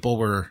lot of people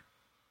were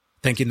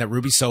thinking that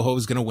Ruby Soho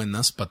was going to win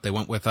this, but they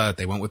went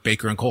with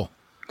Baker and Cole.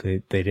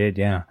 They did,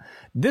 yeah.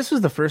 This was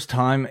the first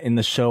time in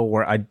the show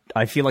where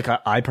I feel like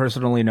I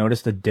personally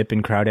noticed a dip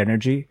in crowd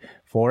energy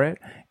for it.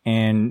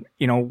 And,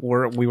 you know,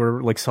 we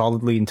were like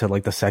solidly into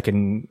like the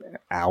second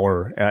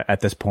hour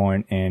at this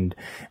point, and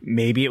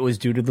maybe it was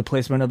due to the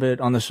placement of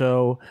it on the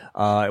show,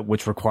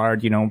 which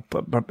required, you know,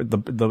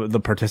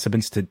 the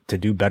participants to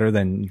do better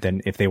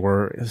than if they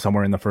were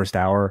somewhere in the first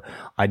hour.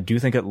 I do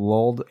think it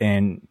lulled,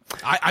 and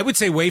I would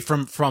say away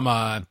from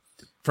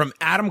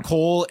Adam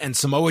Cole and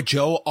Samoa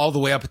Joe all the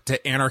way up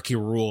to Anarchy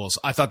Rules.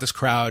 I thought this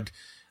crowd,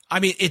 I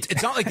mean,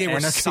 it's not like they were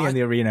Anarchy in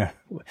the arena.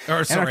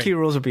 Anarchy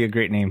Rules would be a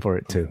great name for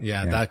it too.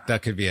 Yeah.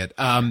 That could be it.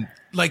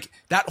 Like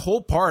that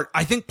whole part,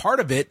 I think part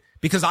of it,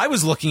 because I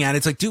was looking at it,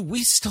 it's like, dude,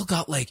 we still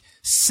got like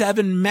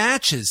 7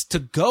 matches to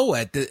go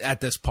at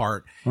this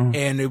part.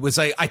 And it was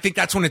like, I think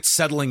that's when it's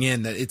settling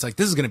in that it's like,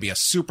 this is going to be a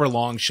super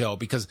long show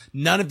because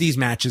none of these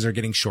matches are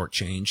getting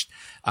shortchanged.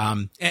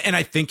 And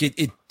I think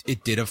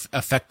it did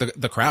affect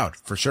the crowd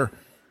for sure.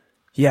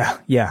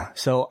 Yeah.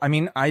 So, I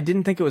mean, I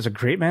didn't think it was a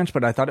great match,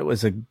 but I thought it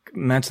was a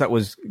match that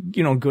was,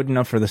 you know, good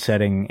enough for the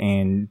setting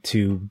and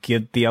to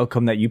get the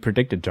outcome that you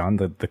predicted, John,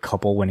 the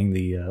couple winning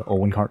the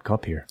Owen Hart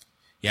Cup here.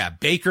 Yeah,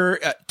 Baker,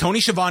 Tony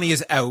Schiavone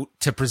is out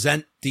to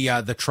present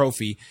the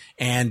trophy,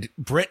 and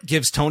Britt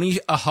gives Tony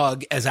a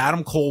hug as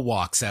Adam Cole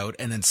walks out,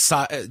 and then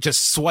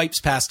just swipes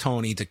past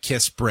Tony to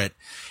kiss Britt,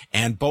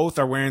 and both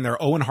are wearing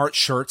their Owen Hart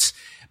shirts.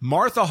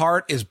 Martha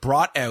Hart is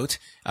brought out.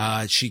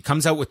 She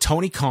comes out with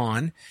Tony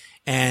Khan,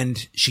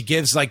 and she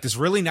gives like this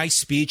really nice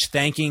speech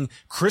thanking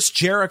Chris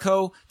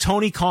Jericho,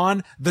 Tony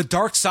Khan, the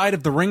Dark Side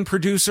of the Ring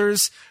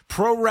producers.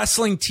 Pro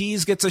Wrestling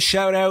Tees gets a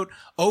shout out.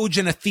 Oj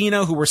and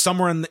Athena, who were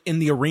somewhere in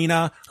the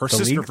arena. Her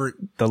sister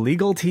the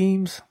legal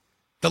teams.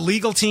 The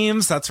legal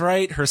teams, that's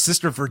right. Her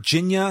sister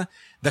Virginia,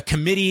 the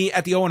committee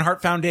at the Owen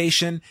Hart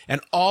Foundation,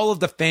 and all of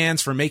the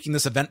fans for making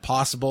this event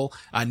possible.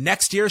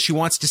 Next year, she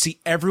wants to see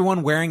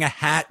everyone wearing a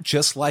hat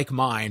just like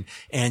mine.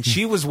 And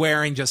she was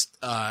wearing just,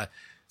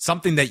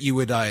 something that you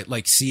would,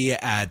 like see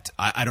at,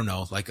 I don't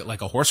know, like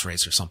a horse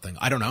race or something.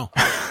 I don't know.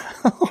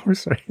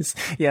 Horse race.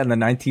 Yeah. In the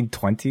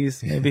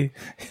 1920s, maybe.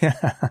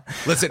 Yeah.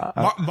 Listen,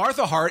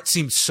 Martha Hart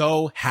seemed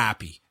so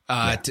happy.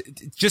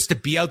 Just to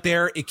be out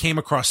there, it came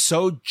across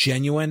so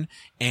genuine,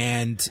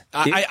 and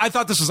I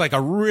thought this was like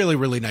a really,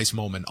 really nice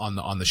moment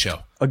on the show.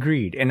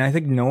 Agreed. And I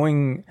think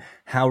knowing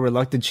how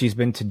reluctant she's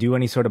been to do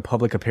any sort of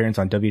public appearance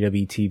on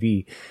WWE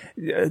TV,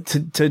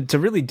 to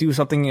really do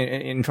something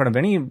in front of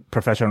any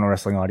professional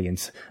wrestling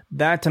audience,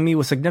 that to me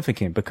was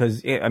significant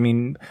because I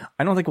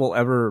don't think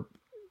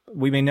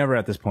we may never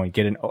at this point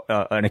get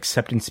an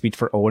acceptance speech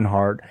for Owen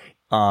Hart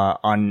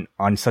on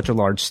such a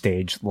large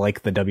stage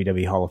like the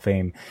WWE Hall of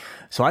Fame.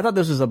 So I thought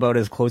this was about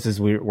as close as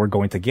we're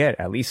going to get,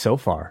 at least so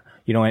far.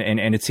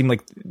 And it seemed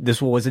like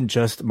this wasn't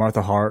just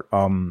Martha Hart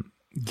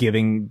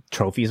giving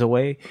trophies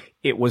away.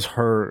 It was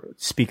her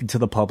speaking to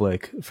the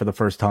public for the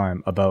first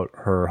time about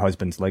her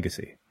husband's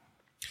legacy.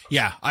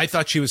 Yeah, I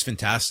thought she was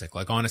fantastic.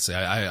 Like, honestly,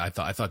 I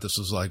thought this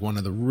was like one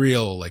of the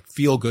real, like,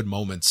 feel good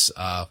moments,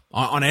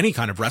 on any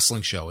kind of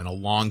wrestling show in a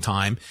long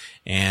time,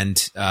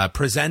 and,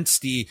 presents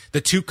the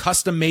two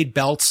custom made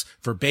belts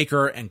for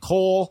Baker and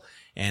Cole.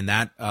 And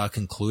that,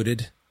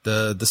 concluded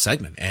the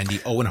segment and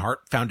the Owen Hart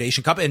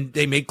Foundation Cup. And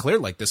they made clear,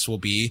 like, this will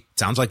be,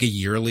 sounds like a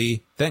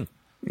yearly thing.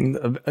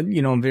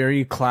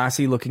 Very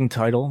classy looking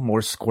title,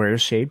 more square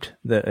shaped,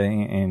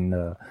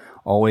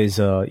 always,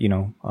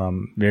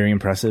 very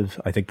impressive.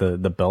 I think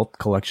the belt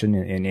collection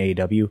in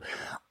AEW,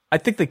 I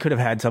think they could have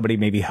had somebody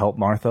maybe help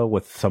Martha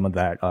with some of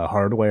that,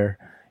 hardware,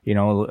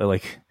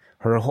 like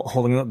her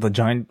holding up the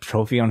giant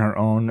trophy on her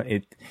own.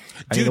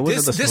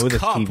 This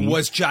cup TV.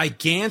 Was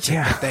gigantic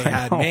that they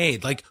had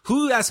made. Like,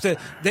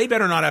 they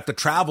better not have to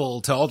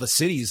travel to all the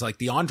cities like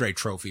the Andre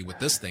Trophy with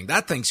this thing.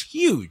 That thing's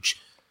huge.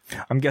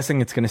 I'm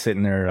guessing it's going to sit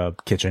in their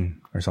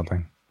kitchen or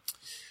something.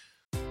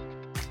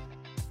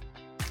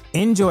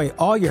 Enjoy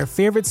all your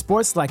favorite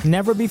sports like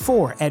never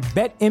before at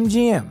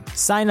BetMGM.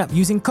 Sign up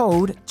using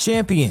code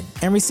CHAMPION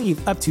and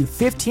receive up to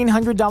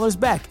 $1,500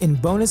 back in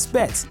bonus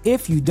bets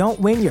if you don't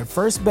win your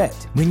first bet.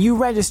 When you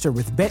register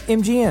with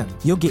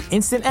BetMGM, you'll get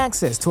instant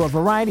access to a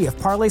variety of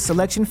parlay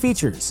selection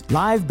features,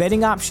 live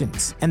betting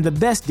options, and the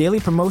best daily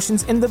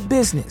promotions in the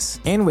business.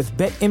 And with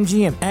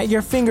BetMGM at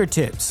your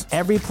fingertips,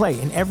 every play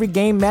and every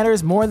game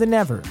matters more than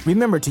ever.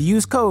 Remember to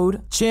use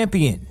code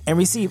CHAMPION and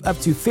receive up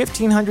to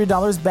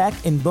 $1,500 back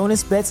in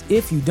bonus bets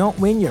if you don't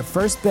win your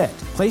first bet.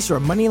 Place your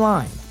money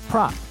line,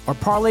 prop, or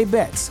parlay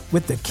bets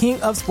with the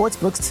king of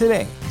sportsbooks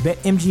today.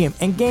 BetMGM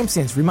and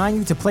GameSense remind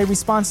you to play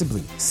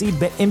responsibly. See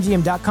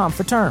BetMGM.com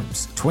for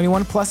terms.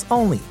 21 plus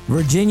only.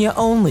 Virginia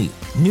only.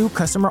 New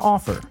customer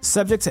offer.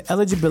 Subject to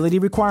eligibility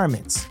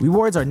requirements.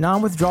 Rewards are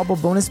non-withdrawable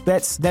bonus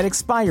bets that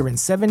expire in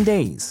 7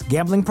 days.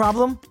 Gambling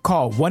problem?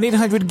 Call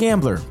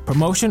 1-800-GAMBLER.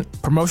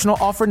 Promotional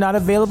offer not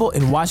available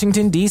in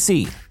Washington,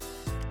 D.C.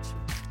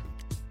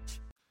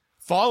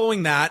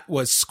 Following that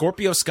was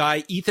Scorpio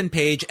Sky, Ethan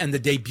Page, and the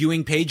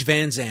debuting Paige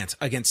Van Zant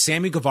against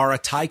Sammy Guevara,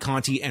 Ty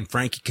Conti, and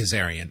Frankie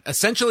Kazarian,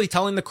 essentially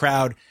telling the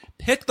crowd,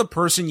 pick the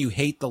person you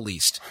hate the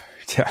least.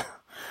 Yeah.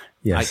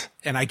 Yes.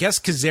 I guess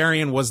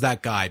Kazarian was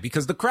that guy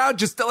because the crowd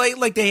just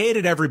like they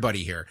hated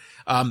everybody here.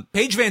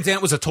 Paige Van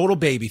Zant was a total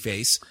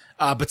babyface,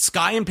 but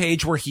Sky and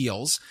Paige were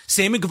heels.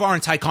 Sammy Guevara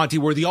and Ty Conti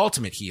were the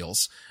ultimate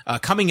heels,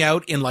 coming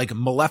out in like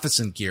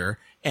Maleficent gear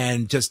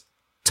and just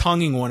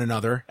tonguing one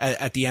another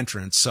at the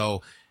entrance.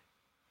 So,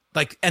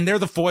 and they're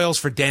the foils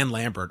for Dan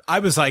Lambert. I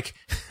was like,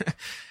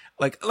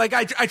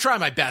 I try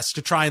my best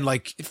to try and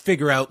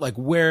figure out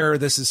where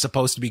this is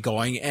supposed to be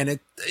going. And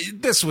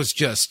this was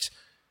just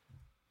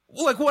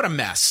what a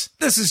mess.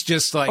 This is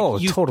just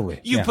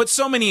totally. You put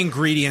so many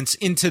ingredients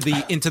into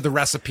the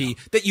recipe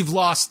that you've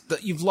lost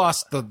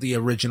the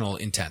original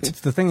intent.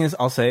 The thing is,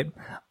 I'll say,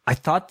 I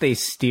thought they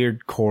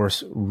steered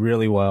course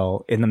really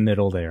well in the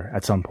middle there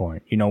at some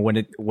point. When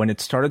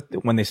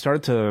they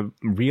started to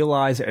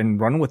realize and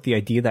run with the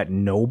idea that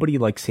nobody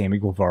liked Sammy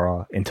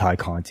Guevara and Ty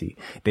Conti.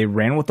 They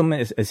ran with them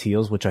as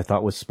heels, which I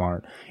thought was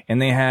smart. And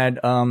they had,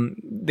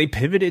 they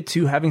pivoted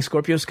to having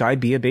Scorpio Sky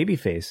be a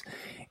babyface.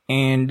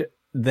 And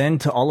then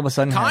to all of a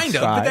sudden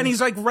but then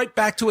he's right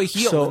back to a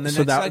heel in the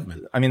next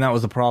segment. That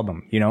was the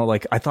problem.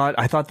 I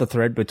thought the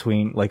thread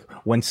between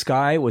when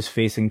Sky was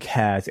facing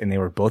Kaz and they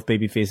were both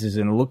baby faces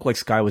and it looked like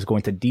Sky was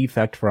going to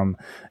defect from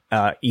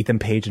Ethan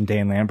Page and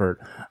Dan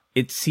Lambert.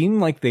 It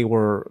seemed like they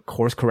were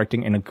course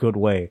correcting in a good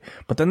way,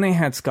 but then they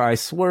had Sky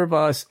swerve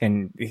us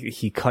and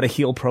he cut a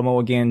heel promo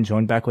again,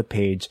 joined back with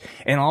Page,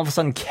 and all of a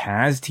sudden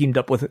Kaz teamed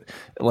up with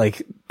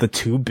the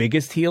two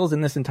biggest heels in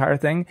this entire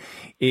thing.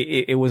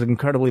 It was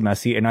incredibly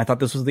messy, and I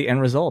thought this was the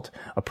end result.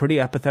 A pretty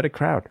apathetic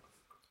crowd.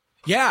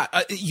 Yeah,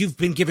 you've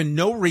been given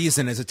no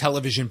reason as a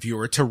television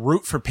viewer to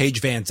root for Paige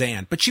Van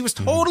Zandt, but she was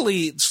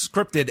totally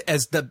scripted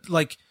as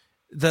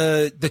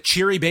the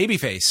cheery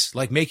babyface,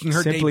 like making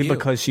her simply debut.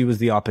 because she was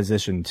the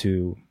opposition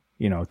to,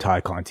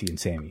 Ty Conti and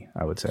Sammy,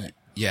 I would say.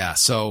 Yeah.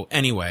 So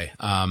anyway,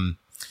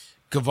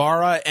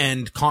 Guevara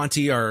and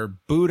Conti are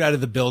booed out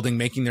of the building,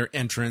 making their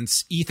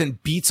entrance. Ethan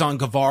beats on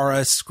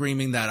Guevara,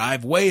 screaming that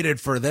I've waited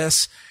for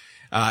this.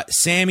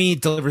 Sammy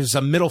delivers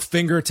a middle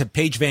finger to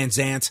Paige Van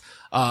Zant,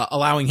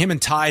 allowing him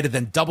and Ty to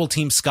then double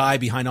team Sky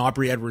behind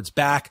Aubrey Edwards'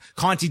 back.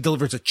 Conti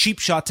delivers a cheap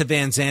shot to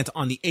Van Zant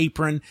on the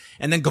apron,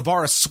 and then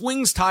Guevara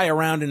swings Ty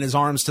around in his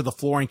arms to the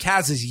floor, and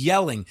Kaz is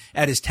yelling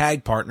at his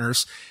tag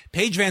partners.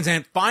 Paige Van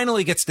Zant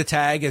finally gets the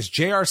tag as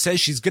JR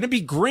says she's going to be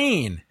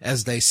green,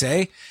 as they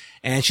say.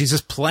 And she's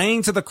just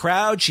playing to the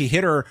crowd. She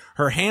hit her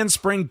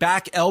handspring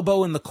back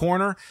elbow in the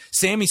corner.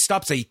 Sammy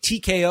stops a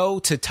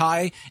TKO to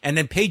Ty, and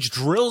then Paige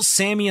drills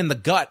Sammy in the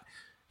gut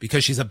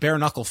because she's a bare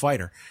knuckle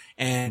fighter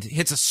and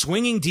hits a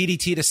swinging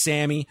DDT to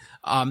Sammy.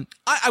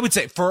 I would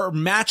say for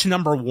match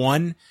number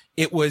 1,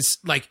 it was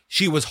like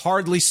she was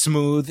hardly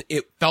smooth.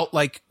 It felt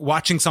like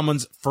watching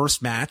someone's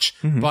first match,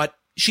 but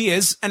she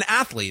is an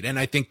athlete. And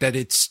I think that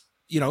it's,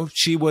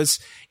 she was,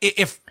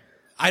 if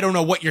I don't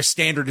know what your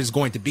standard is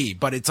going to be,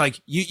 but it's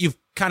like you've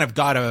kind of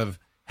got to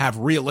have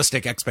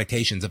realistic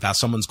expectations of how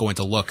someone's going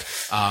to look.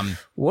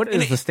 What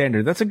is the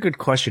standard? That's a good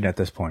question at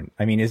this point.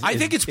 I mean, I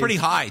think it's pretty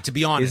high, to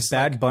be honest. Is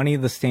Bad Bunny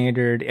the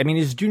standard? I mean,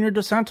 is Junior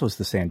Dos Santos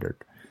the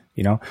standard?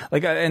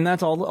 And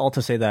that's all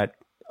to say that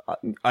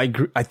I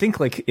think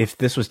like if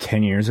this was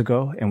 10 years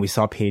ago and we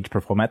saw Paige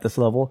perform at this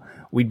level,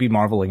 we'd be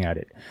marveling at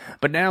it.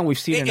 But now we've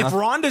seen enough. If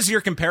Ronda's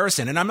your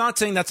comparison, and I'm not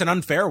saying that's an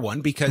unfair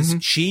one because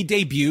she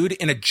debuted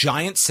in a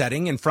giant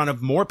setting in front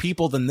of more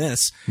people than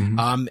this.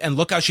 And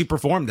look how she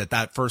performed at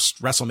that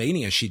first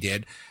WrestleMania she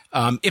did.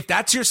 If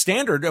that's your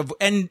standard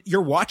and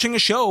you're watching a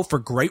show for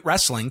great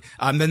wrestling,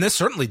 then this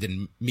certainly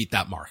didn't meet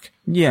that mark.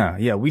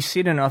 Yeah. We've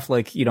seen enough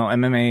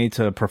MMA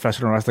to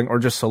professional wrestling or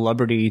just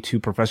celebrity to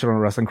professional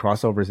wrestling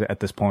crossovers at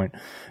this point.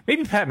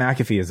 Maybe Pat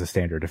McAfee is the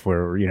standard if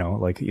we're,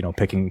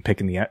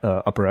 picking the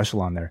upper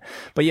echelon there.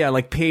 But yeah,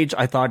 like Paige,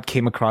 I thought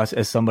came across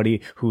as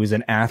somebody who is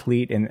an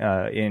athlete in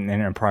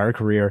a prior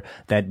career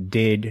that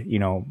did,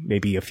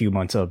 maybe a few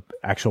months of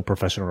actual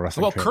professional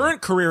wrestling. Well, training.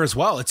 Current career as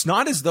well. It's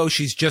not as though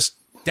she's just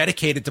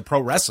dedicated to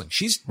pro wrestling.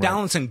 She's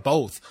balancing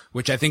both,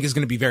 which I think is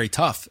going to be very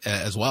tough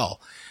as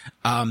well.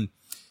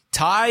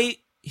 Ty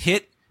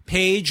hit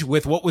Paige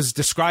with what was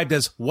described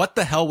as "what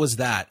the hell was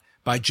that"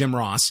 by Jim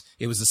Ross.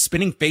 It was a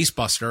spinning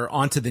facebuster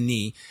onto the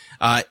knee.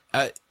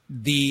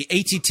 The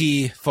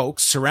ATT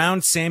folks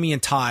surround Sammy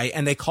and Ty,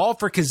 and they call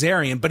for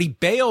Kazarian, but he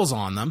bails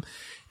on them.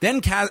 Then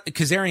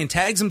Kazarian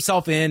tags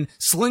himself in,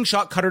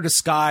 slingshot cutter to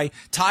Sky.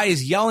 Ty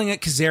is yelling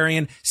at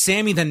Kazarian.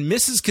 Sammy then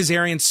misses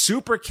Kazarian,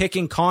 super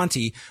kicking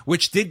Conti,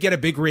 which did get a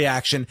big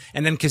reaction.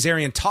 And then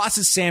Kazarian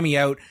tosses Sammy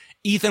out.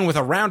 Ethan with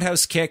a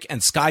roundhouse kick,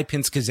 and Sky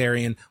pins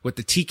Kazarian with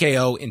the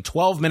TKO in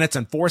 12 minutes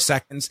and 4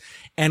 seconds.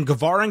 And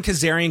Guevara and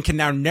Kazarian can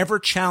now never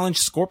challenge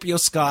Scorpio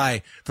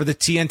Sky for the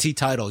TNT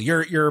title.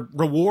 Your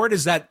reward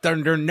is that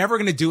they're never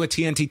going to do a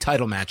TNT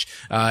title match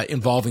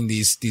involving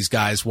these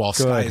guys while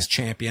Good. Sky is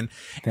champion.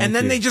 Thank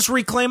then you. they just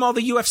reclaim all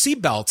the UFC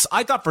belts.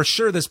 I thought for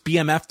sure this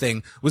BMF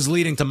thing was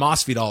leading to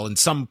Masvidal in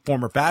some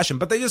form or fashion,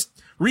 but they just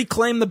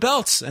reclaimed the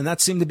belts, and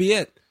that seemed to be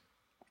it.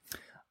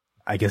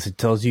 I guess it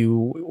tells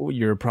you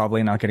you're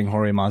probably not getting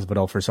Jorge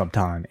Masvidal for some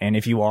time. And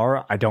if you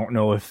are, I don't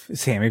know if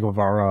Sammy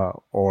Guevara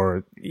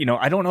or,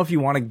 I don't know if you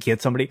want to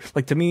get somebody,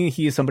 like to me,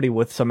 he is somebody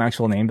with some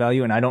actual name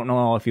value. And I don't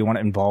know if you want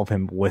to involve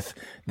him with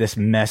this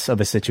mess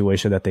of a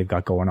situation that they've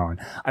got going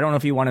on. I don't know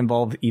if you want to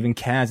involve even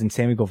Kaz and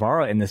Sammy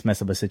Guevara in this mess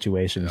of a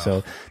situation. Yeah.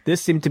 So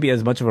this seemed to be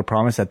as much of a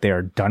promise that they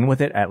are done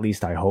with it. At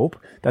least I hope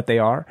that they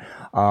are.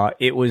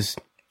 It was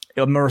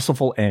a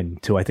merciful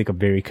end to, I think, a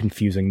very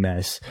confusing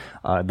mess.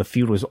 The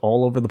feud was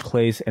all over the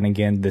place. And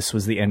again, this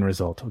was the end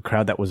result. A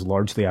crowd that was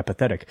largely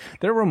apathetic.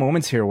 There were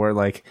moments here where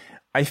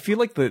I feel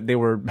like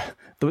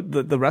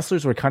the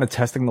wrestlers were kind of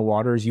testing the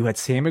waters. You had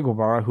Sammy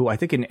Guevara, who I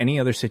think in any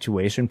other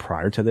situation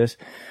prior to this,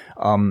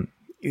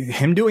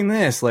 him doing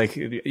this,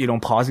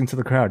 pausing to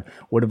the crowd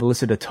would have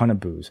elicited a ton of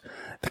boos.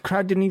 The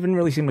crowd didn't even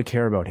really seem to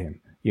care about him,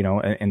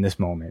 in this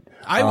moment.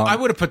 I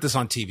would have put this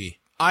on TV.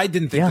 I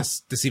didn't think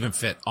this even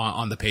fit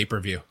on the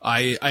pay-per-view.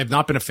 I have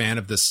not been a fan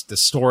of this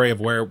story of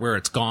where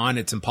it's gone.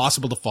 It's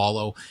impossible to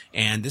follow.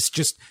 And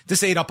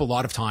this ate up a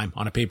lot of time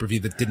on a pay-per-view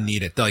that didn't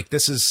need it. Like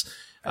this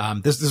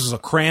was a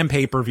cram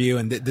pay-per-view.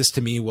 And this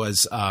to me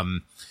was,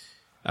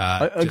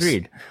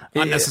 agreed.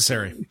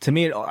 Unnecessary. To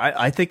me,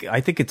 I think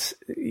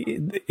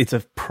it's a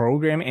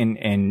program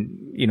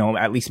and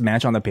at least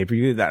match on the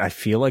pay-per-view that I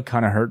feel like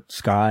kind of hurt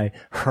Sky,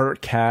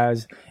 hurt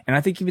Kaz, and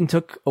I think even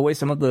took away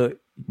some of the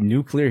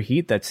nuclear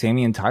heat that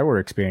Sammy and Ty were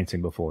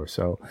experiencing before.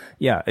 So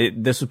yeah,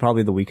 this was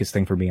probably the weakest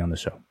thing for me on the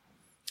show.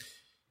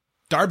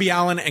 Darby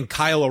Allin and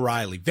Kyle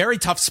O'Reilly. Very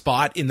tough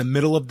spot in the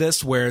middle of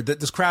this where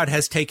this crowd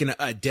has taken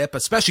a dip,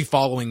 especially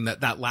following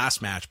that last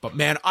match. But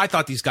man, I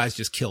thought these guys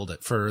just killed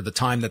it for the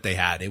time that they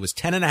had. It was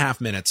 10.5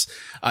 minutes.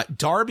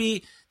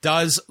 Darby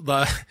does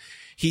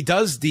he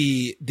does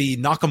the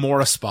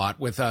Nakamura spot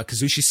with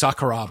Kazushi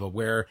Sakuraba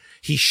where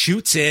he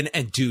shoots in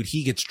and dude,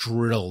 he gets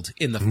drilled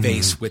in the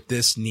face with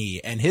this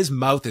knee and his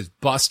mouth is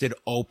busted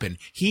open.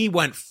 He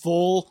went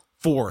full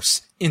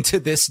force into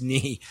this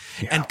knee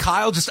and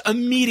Kyle just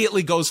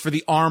immediately goes for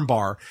the arm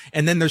bar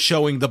and then they're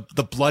showing the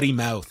bloody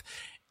mouth.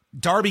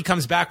 Darby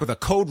comes back with a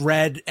code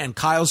red and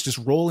Kyle's just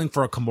rolling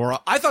for a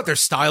Kimura. I thought their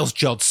styles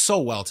gelled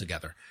so well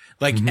together.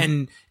 Like,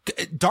 and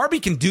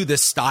Darby can do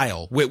this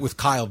style with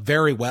Kyle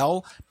very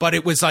well, but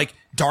it was like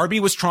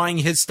Darby was trying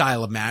his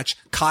style of match.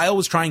 Kyle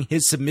was trying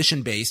his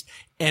submission based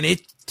and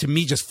it to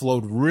me just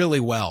flowed really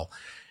well.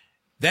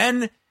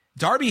 Then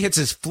Darby hits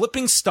his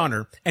flipping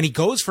stunner and he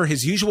goes for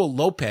his usual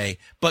lope,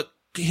 but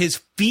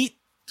his feet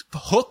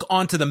hook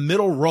onto the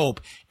middle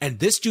rope and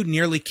this dude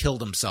nearly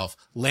killed himself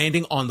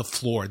landing on the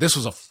floor. This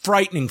was a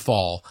frightening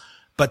fall,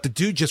 but the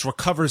dude just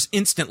recovers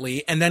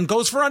instantly and then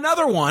goes for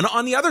another one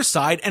on the other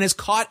side and is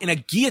caught in a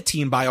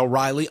guillotine by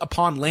O'Reilly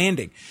upon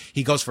landing.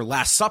 He goes for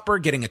Last Supper,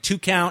 getting a 2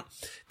 count.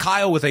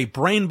 Kyle with a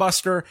brain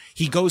buster.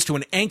 He goes to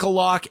an ankle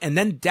lock and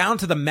then down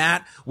to the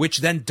mat, which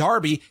then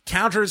Darby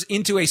counters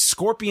into a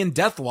scorpion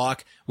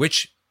deathlock,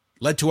 which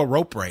led to a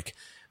rope break.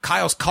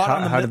 Kyle's caught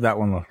on the How did that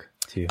one look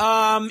to you?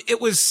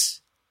 It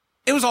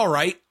was all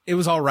right. It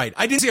was all right.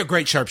 I didn't see a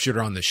great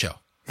sharpshooter on this show.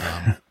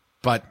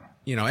 But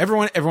you know,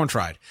 everyone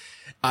tried.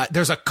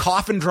 There's a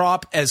coffin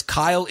drop as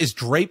Kyle is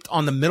draped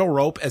on the middle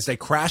rope as they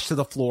crash to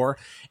the floor.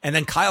 And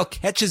then Kyle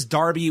catches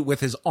Darby with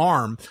his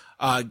arm,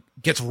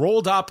 gets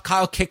rolled up.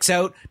 Kyle kicks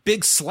out,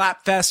 big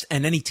slap fest.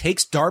 And then he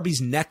takes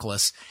Darby's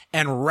necklace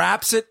and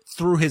wraps it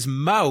through his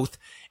mouth.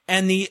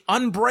 And the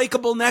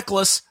unbreakable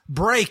necklace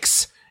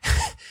breaks.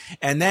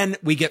 And then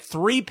we get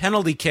 3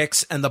 penalty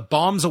kicks and the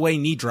bombs away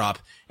knee drop.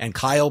 And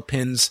Kyle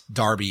pins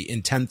Darby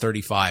in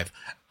 10:35.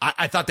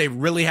 I thought they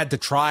really had to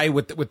try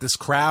with this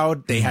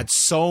crowd. They had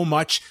so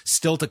much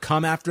still to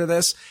come after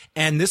this.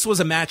 And this was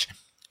a match.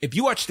 If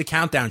you watch the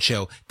Countdown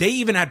show, they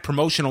even had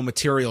promotional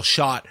material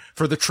shot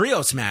for the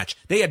trios match.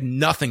 They had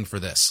nothing for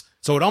this.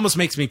 So it almost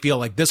makes me feel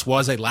like this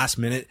was a last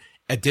minute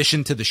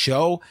addition to the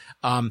show.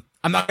 I'm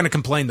not going to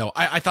complain though.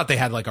 I thought they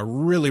had like a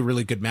really,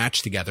 really good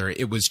match together.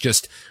 It was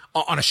just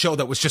on a show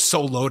that was just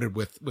so loaded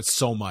with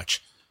so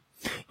much.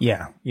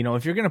 Yeah. You know,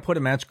 if you're going to put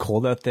a match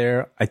cold out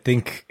there, I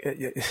think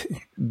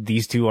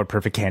these two are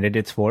perfect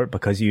candidates for it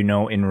because, you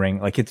know, in ring,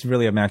 like it's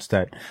really a match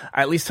that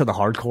at least to the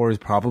hardcores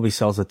probably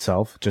sells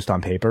itself just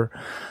on paper.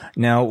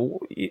 Now,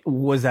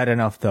 was that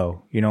enough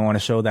though? You know, on a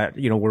show that,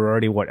 you know, we're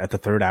already at the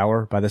 3rd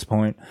hour by this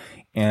point.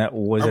 And are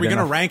we going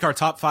to rank our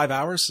top 5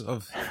 hours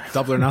of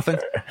Double or Nothing?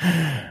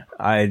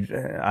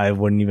 I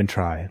wouldn't even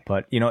try,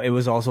 but you know, it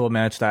was also a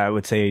match that I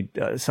would say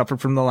suffered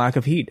from the lack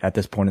of heat at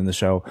this point in the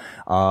show.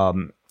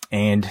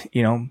 And,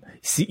 you know,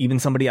 even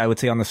somebody I would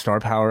say on the star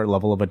power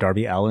level of a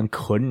Darby Allin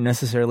couldn't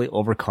necessarily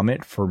overcome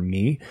it for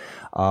me.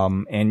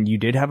 And you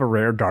did have a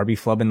rare Darby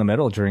flub in the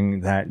middle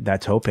during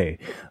that tope.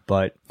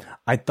 But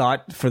I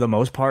thought for the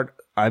most part,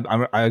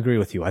 I agree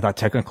with you. I thought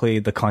technically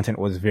the content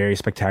was very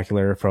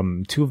spectacular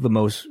from 2 of the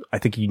most, I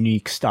think,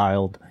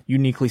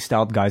 uniquely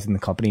styled guys in the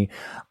company.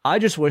 I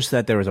just wish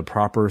that there was a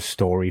proper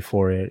story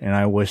for it. And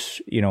I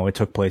wish, you know, it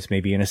took place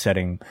maybe in a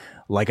setting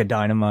like a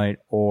Dynamite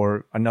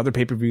or another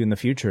pay-per-view in the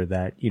future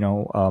that, you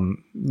know,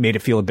 made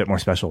it feel a bit more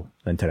special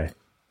than today.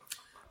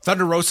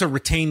 Thunder Rosa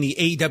retained the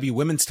AEW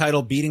women's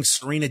title, beating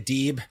Serena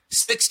Deeb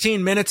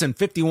 16 minutes and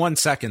 51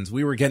 seconds.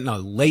 We were getting a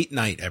late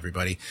night,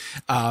 everybody.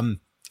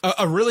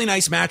 A really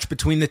nice match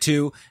between the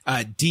two.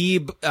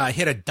 Deeb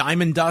hit a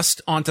diamond dust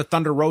onto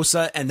Thunder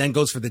Rosa and then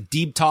goes for the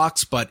Deeb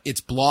Talks, but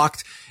it's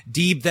blocked.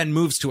 Deeb then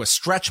moves to a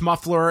stretch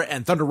muffler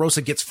and Thunder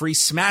Rosa gets free,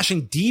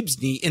 smashing Deeb's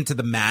knee into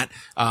the mat,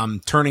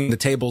 turning the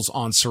tables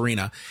on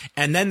Serena.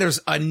 And then there's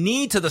a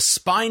knee to the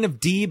spine of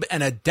Deeb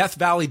and a Death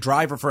Valley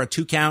driver for a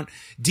 2 count.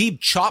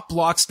 Deeb chop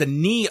blocks the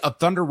knee of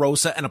Thunder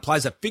Rosa and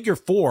applies a figure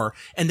 4,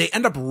 and they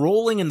end up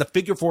rolling in the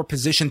figure 4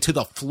 position to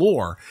the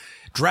floor.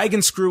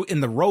 Dragon screw in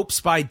the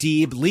ropes by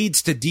Deeb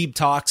leads to Deeb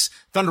Talks.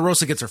 Thunder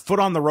Rosa gets her foot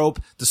on the rope.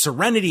 The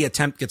Serenity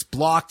attempt gets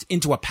blocked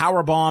into a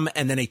power bomb,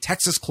 and then a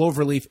Texas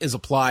Cloverleaf is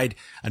applied.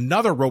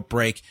 Another rope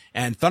break,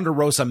 and Thunder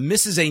Rosa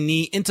misses a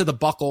knee into the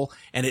buckle,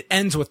 and it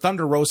ends with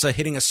Thunder Rosa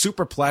hitting a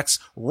superplex,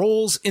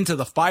 rolls into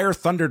the Fire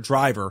Thunder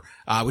driver,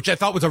 which I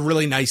thought was a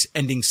really nice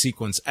ending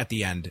sequence at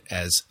the end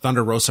as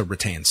Thunder Rosa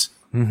retains.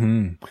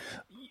 Mm-hmm.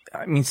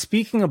 I mean,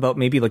 speaking about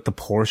maybe like the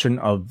portion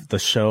of the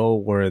show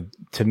where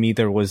to me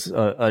there was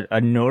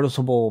a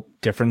noticeable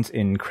difference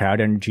in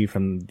crowd energy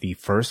from the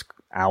first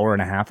hour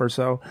and a half or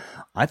so,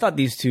 I thought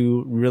these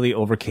two really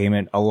overcame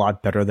it a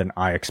lot better than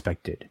I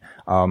expected.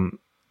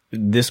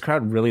 This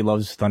crowd really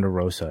loves Thunder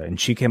Rosa, and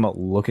she came out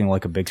looking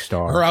like a big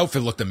star. Her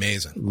outfit looked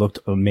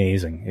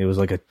amazing. It was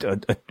like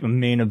a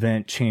main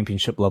event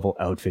championship level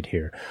outfit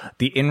here.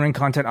 The in-ring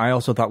content I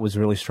also thought was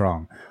really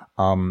strong.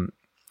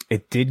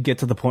 It did get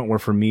to the point where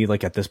for me,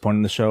 like at this point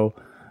in the show,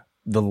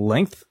 the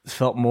length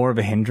felt more of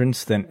a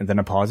hindrance than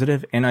a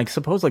positive. And I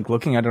suppose like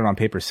looking at it on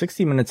paper,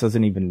 60 minutes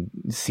doesn't even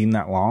seem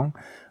that long,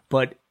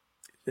 but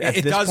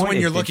It does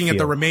when you're looking at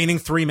the remaining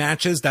 3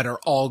 matches that are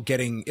all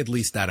getting at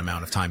least that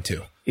amount of time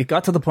too. It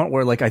got to the point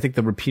where, like, I think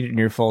the repeated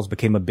near falls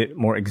became a bit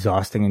more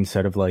exhausting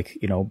instead of, like,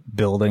 you know,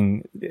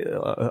 building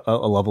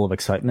a level of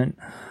excitement.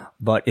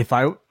 But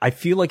I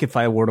feel like if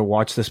I were to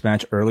watch this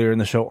match earlier in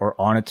the show or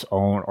on its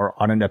own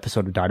or on an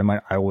episode of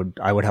Dynamite, I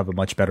would have a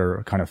much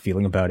better kind of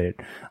feeling about it.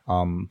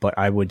 But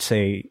I would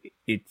say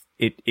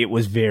it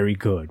was very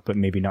good, but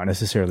maybe not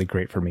necessarily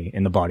great for me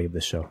in the body of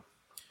this show.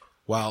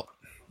 Well,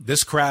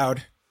 this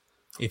crowd,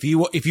 if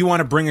you want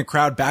to bring a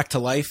crowd back to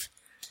life,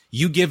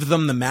 you give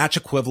them the match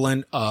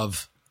equivalent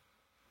of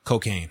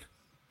cocaine.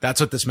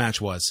 That's what this match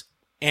was.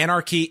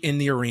 Anarchy in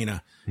the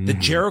arena. The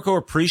Jericho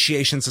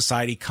Appreciation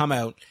Society come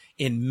out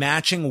in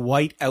matching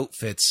white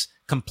outfits,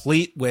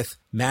 complete with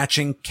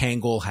matching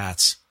Kangol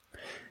hats.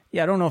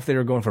 Yeah, I don't know if they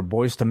were going for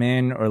Boys to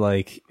Men or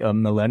like a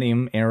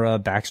Millennium era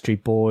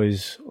Backstreet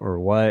Boys or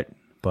what,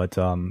 but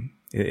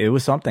it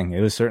was something.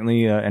 It was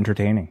certainly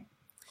entertaining.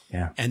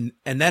 Yeah. And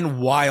then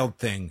Wild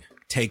Thing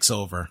takes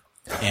over,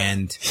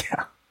 and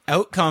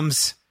out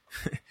comes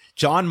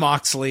Jon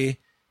Moxley,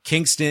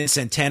 Kingston,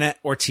 Santana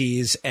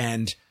Ortiz,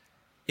 and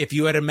if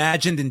you had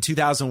imagined in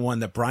 2001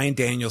 that Bryan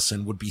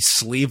Danielson would be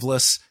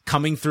sleeveless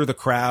coming through the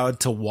crowd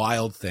to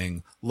Wild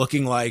Thing,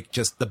 looking like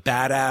just the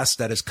badass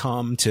that has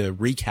come to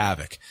wreak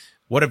havoc,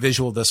 what a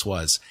visual this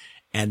was.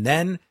 And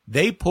then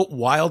they put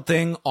Wild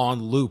Thing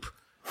on loop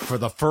for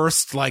the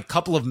first like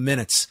couple of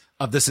minutes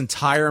of this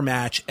entire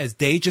match as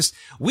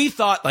we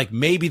thought like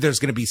maybe there's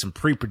going to be some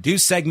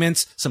pre-produced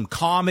segments, some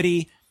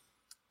comedy.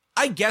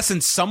 I guess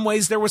in some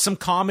ways there was some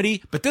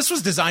comedy, but this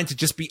was designed to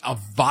just be a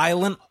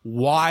violent,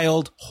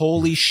 wild,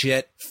 holy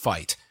shit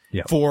fight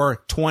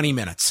for 20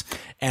 minutes.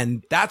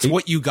 And that's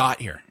what you got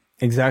here.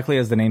 Exactly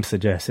as the name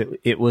suggests,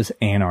 it was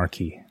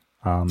anarchy.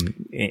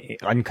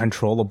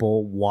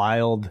 Uncontrollable,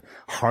 wild,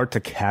 hard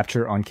to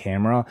capture on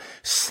camera,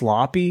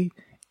 sloppy,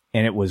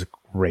 and it was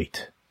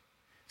great.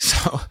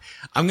 So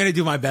I'm going to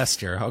do my best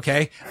here.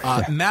 Okay.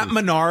 Matt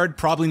Menard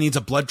probably needs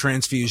a blood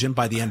transfusion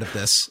by the end of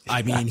this.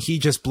 I mean, he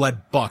just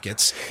bled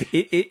buckets.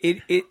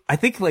 I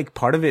think like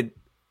part of it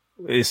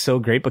is so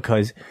great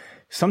because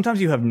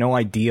sometimes you have no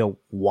idea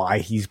why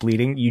he's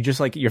bleeding. You just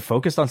like, you're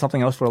focused on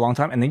something else for a long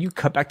time. And then you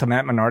cut back to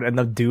Matt Menard and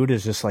the dude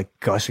is just like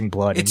gushing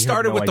blood. It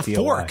started with the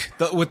fork,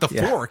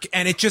 fork,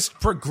 and it just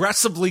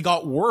progressively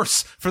got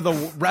worse for the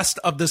rest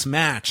of this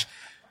match.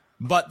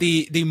 But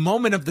the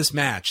moment of this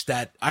match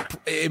that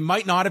it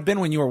might not have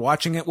been when you were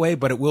watching it, Wai,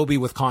 but it will be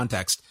with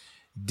context.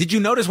 Did you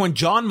notice when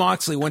Jon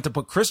Moxley went to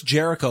put Chris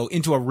Jericho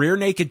into a rear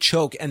naked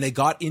choke and they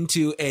got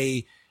into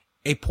a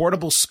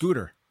portable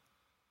scooter?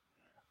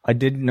 I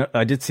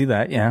did see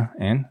that. Yeah.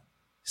 And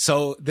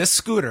so this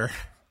scooter,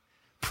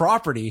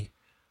 property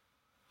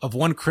of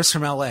one Chris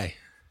from LA.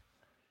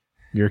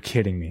 You're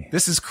kidding me.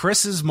 This is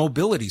Chris's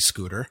mobility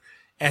scooter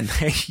and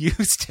they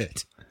used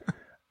it.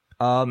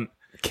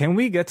 Can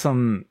we get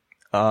some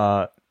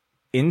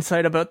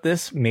insight about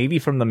this, maybe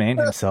from the man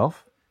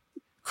himself?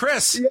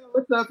 Chris. Yeah,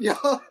 what's up,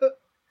 y'all?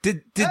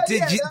 Did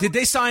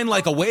they sign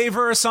like a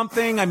waiver or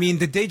something? I mean,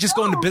 did they just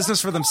go into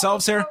business for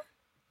themselves here?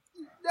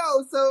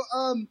 No, so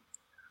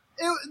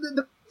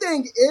the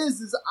thing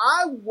is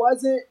I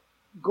wasn't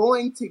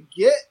going to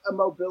get a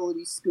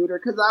mobility scooter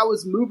because I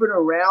was moving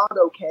around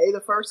okay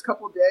the first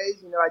couple of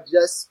days. You know, I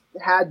just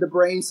had the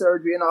brain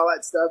surgery and all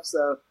that stuff,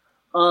 so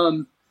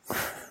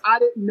I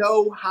didn't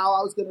know how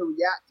I was going to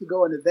react to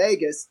going to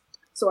Vegas.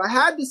 So I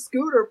had the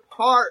scooter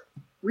parked.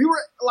 We were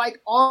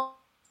like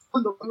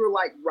we were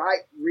like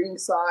right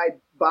ringside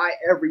by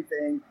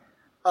everything.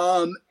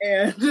 And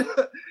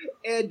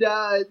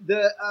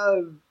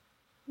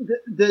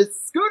the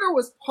scooter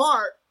was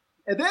parked.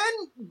 And then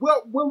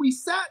when we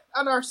sat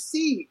on our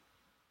seat,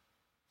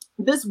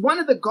 this one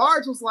of the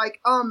guards was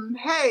like,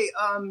 hey,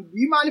 do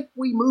you mind if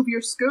we move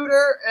your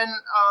scooter? And,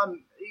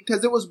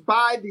 because it was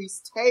by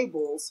these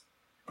tables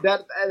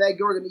that they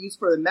were going to use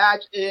for the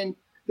match. And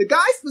the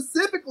guy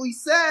specifically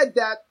said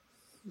that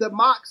the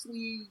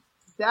Moxley,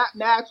 that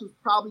match was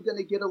probably going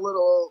to get a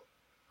little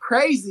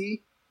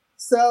crazy.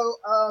 So,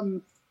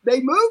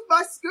 they moved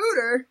my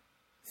scooter.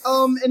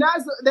 And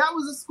that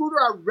was a scooter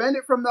I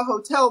rented from the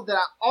hotel that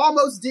I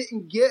almost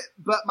didn't get,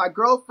 but my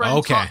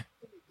girlfriend talked me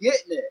into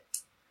getting it.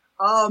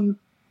 And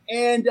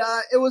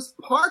it was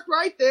parked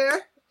right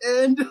there,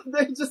 and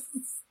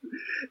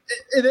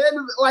and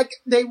then like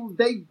they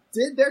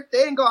did their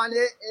thing on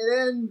it, and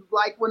then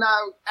like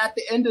at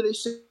the end of the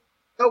show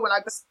when I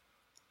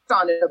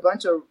got on it, a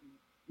bunch of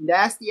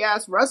nasty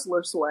ass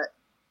wrestler sweat.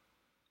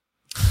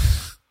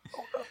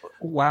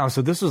 Wow,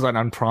 so this was an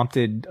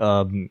unprompted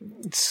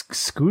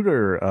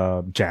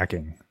scooter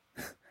jacking.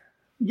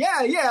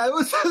 Yeah, it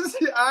was.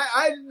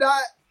 I did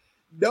not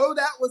know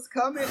that was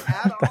coming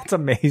at all. That's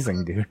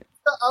amazing, dude.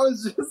 I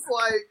was just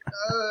like,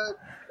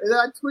 and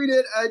I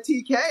tweeted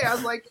TK. I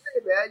was like, "Hey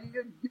man,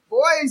 you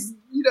boys,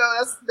 you know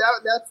that's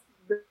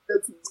the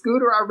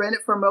scooter I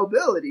rented for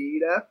mobility,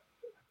 you know."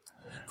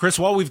 Chris,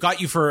 while we've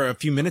got you for a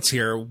few minutes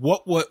here,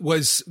 what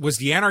was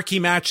the Anarchy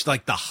match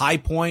like the high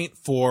point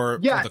for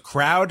the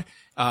crowd?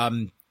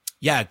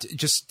 Yeah,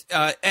 just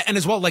and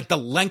as well, like the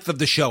length of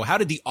the show. How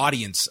did the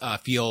audience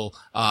feel?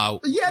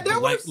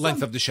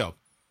 Length of the show.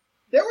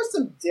 There were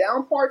some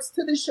down parts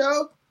to the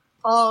show.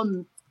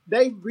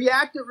 They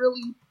reacted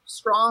really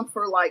strong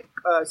for like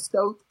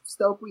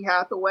Stokely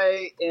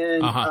Hathaway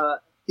and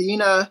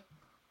Athena.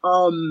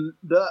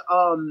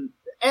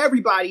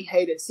 Everybody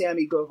hated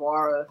Sammy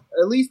Guevara,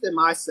 at least in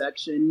my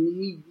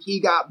section.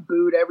 He got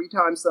booed every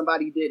time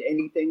somebody did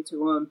anything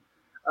to him.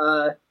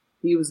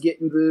 He was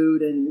getting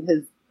booed, and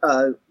his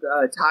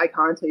Ty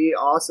Conti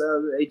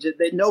also.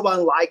 No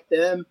one liked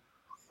them.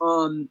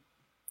 And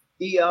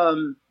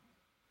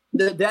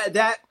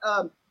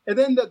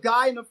then the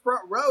guy in the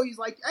front row, he's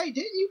like, "Hey,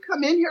 didn't you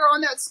come in here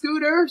on that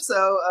scooter?"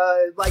 So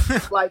like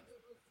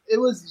it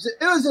was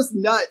just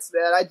nuts,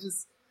 man. I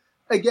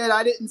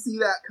didn't see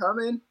that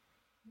coming.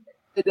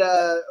 And,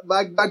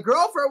 my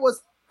girlfriend was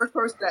the first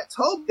person that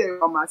told me they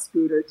were on my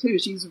scooter too.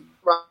 She's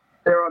right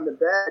there on the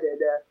bed,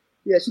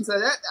 and she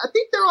said, "I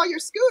think they're on your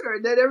scooter."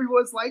 And then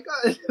everyone's like,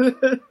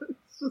 it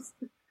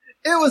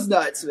was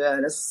nuts,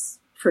 man. That's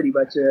pretty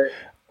much it.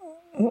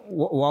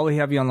 While we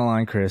have you on the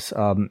line, Chris,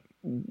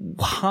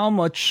 how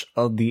much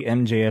of the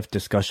MJF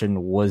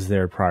discussion was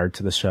there prior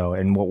to the show,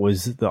 and what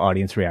was the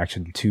audience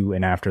reaction to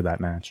and after that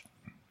match?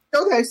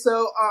 Okay,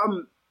 so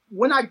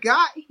when I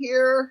got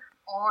here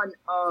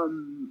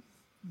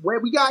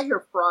when we got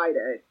here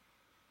Friday,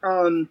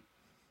 and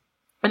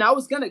I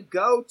was gonna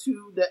go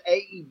to the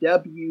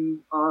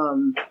AEW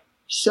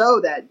show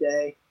that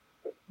day,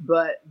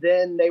 but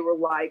then they were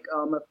like,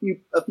 a few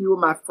of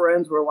my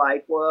friends were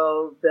like,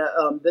 well,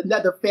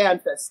 the Fan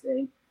Fest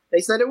thing.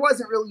 They said it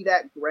wasn't really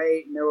that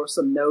great, and there were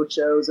some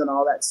no-shows and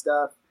all that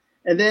stuff.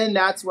 And then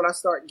that's when I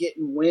start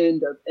getting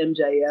wind of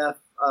MJF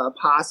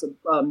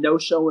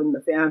no-showing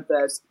the Fan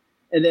Fest,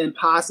 and then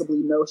possibly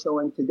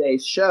no-showing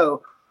today's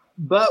show.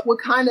 But what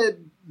kind of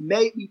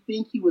made me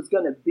think he was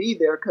going to be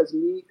there, because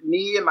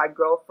me and my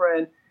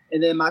girlfriend,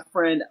 and then my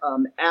friend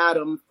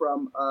Adam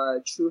from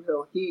True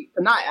Hill Heat,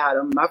 not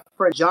Adam, my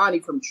friend Johnny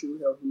from True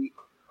Hill Heat,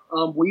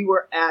 we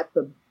were at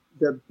the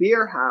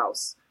beer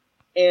house,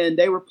 and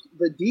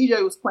the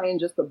DJ was playing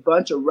just a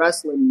bunch of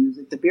wrestling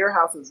music. The beer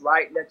house is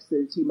right next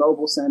to the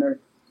T-Mobile Center,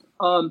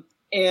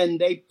 and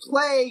they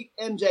played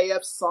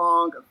MJF's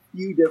song a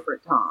few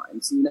different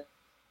times. You know,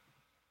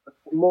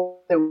 more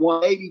than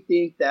one made me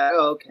think that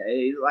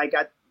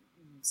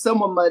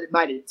someone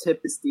might have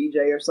tipped this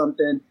DJ or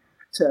something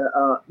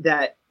to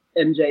that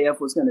MJF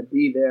was going to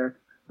be there.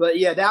 But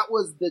yeah, that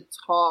was the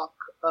talk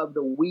of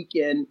the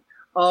weekend.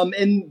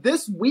 And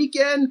this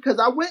weekend, because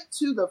I went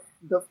to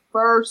the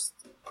first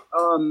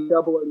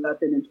Double or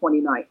Nothing in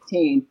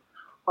 2019,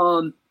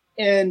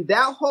 and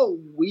that whole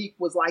week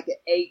was like an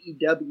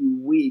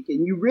AEW week,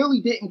 and you really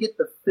didn't get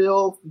the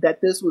feel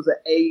that this was an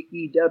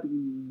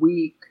AEW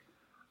week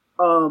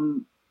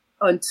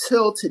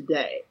until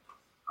today.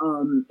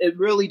 It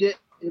really didn't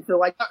feel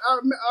like. I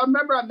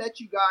remember I met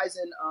you guys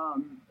in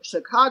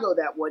Chicago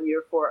that one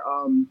year for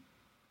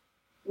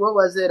what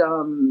was it?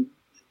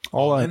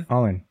 All in,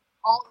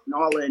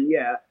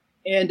 yeah.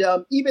 And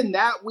even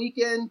that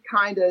weekend,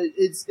 kind of,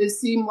 it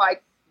seemed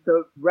like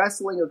the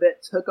wrestling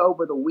event took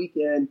over the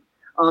weekend.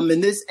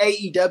 In this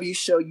AEW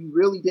show, you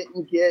really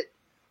didn't get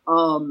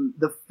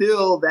the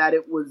feel that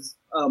it was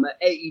an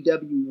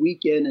AEW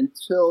weekend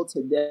until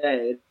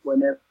today,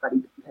 when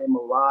everybody became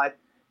alive.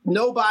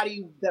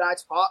 Nobody that I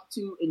talked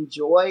to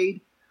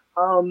enjoyed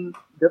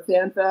the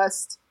Fan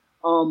Fest,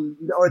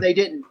 or they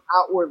didn't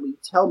outwardly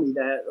tell me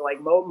that.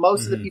 Like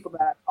most of the people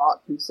that I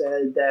talked to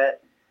said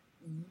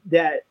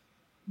that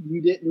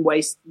you didn't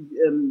waste.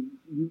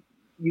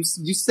 You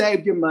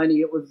saved your money.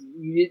 You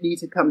didn't need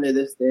to come to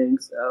this thing.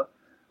 So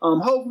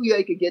hopefully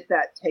they could get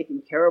that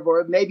taken care of,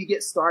 or maybe get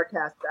StarCast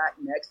back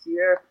next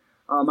year.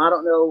 I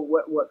don't know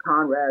what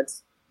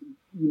Conrad's,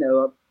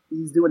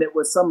 he's doing it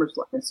with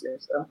SummerSlam this year.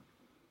 So.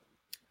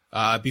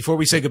 Before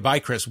we say goodbye,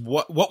 Chris,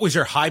 what was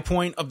your high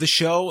point of the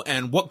show,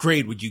 and what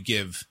grade would you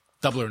give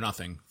Double or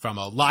Nothing from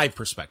a live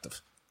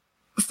perspective?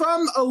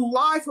 From a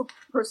live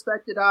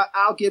perspective,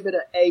 I'll give it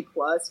an A+,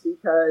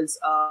 because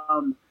I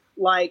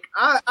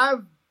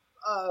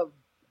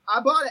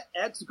bought an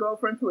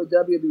ex-girlfriend to a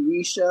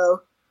WWE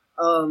show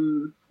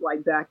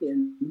back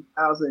in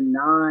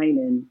 2009,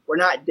 and we're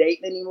not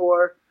dating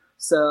anymore.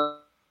 So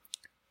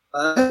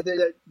it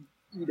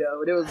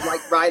was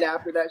like right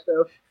after that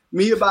show.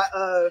 Me about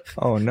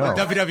oh no,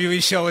 the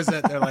WWE show is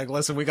that they're like,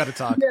 listen, we got to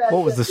talk. Yeah,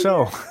 what was the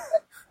show?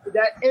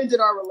 That ended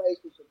our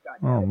relationship.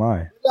 Oh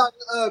my!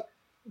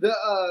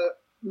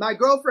 My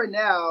girlfriend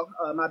now,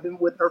 I've been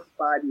with her for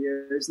 5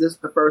 years. This is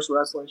the first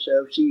wrestling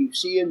show.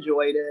 She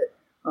enjoyed it.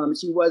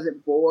 She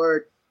wasn't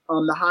bored.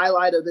 The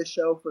highlight of the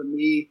show for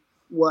me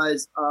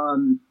was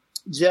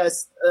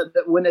just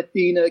when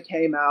Athena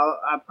came out.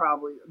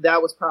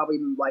 That was probably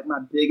like my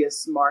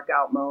biggest mark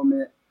out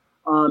moment.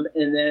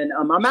 And then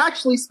I'm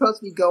actually supposed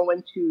to be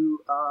going to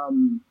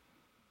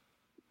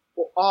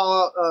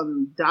all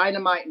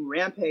Dynamite and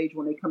Rampage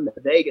when they come to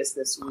Vegas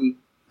this week,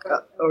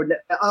 or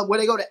when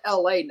they go to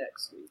LA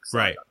next week.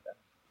 Right.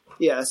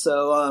 Yeah.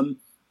 So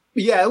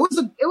Yeah, it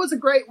was a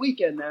great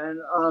weekend,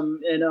 man.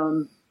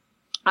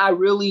 I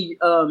really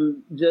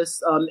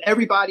just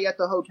everybody at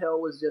the hotel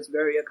was just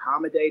very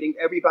accommodating.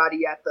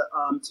 Everybody at the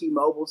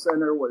T-Mobile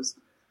Center was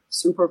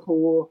super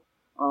cool.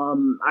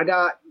 I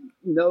got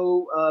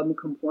no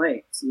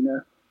complaints, you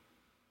know.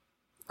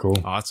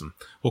 Cool. Awesome.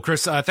 Well,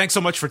 Chris, thanks so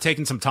much for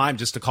taking some time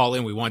just to call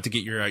in. We want to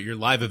get your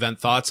live event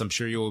thoughts. I'm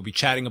sure you will be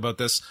chatting about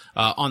this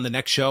on the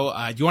next show.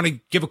 Do you want to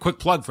give a quick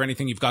plug for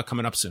anything you've got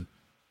coming up soon?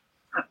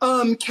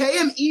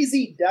 KM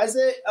Easy does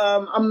it.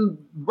 I'm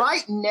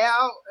right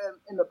now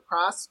in the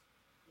process.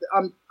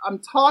 I'm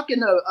talking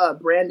to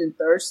Brandon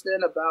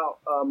Thurston about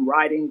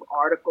writing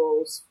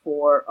articles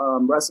for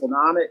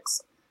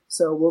WrestleNomics.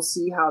 So we'll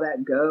see how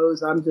that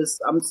goes.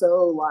 I'm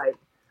so like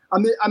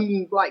I'm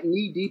like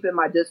knee deep in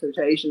my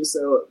dissertation.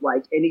 So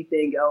like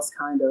anything else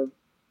kind of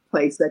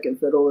plays second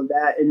fiddle to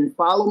that. And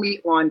follow me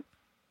on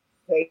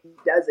He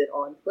Does It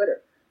on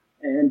Twitter.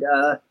 And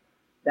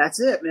that's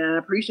it, man. I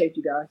appreciate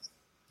you guys.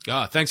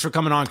 Thanks for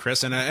coming on,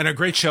 Chris, and a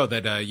great show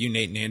that you,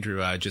 Nate, and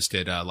Andrew just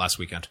did last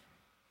weekend.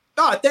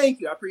 Oh, thank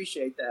you. I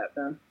appreciate that,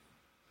 man.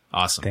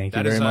 Awesome. Thank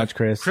you very much,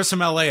 Chris. Chris from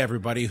LA,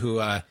 everybody,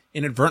 who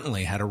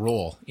inadvertently had a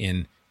role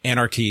in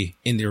Anarchy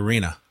in the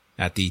Arena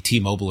at the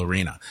T-Mobile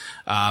Arena.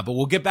 But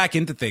we'll get back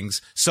into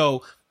things.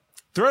 So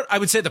throughout, I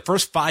would say the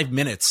first 5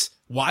 minutes,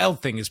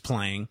 Wild Thing is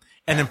playing.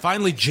 And then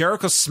finally,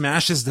 Jericho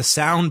smashes the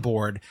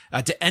soundboard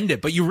to end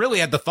it. But you really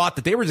had the thought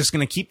that they were just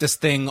going to keep this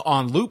thing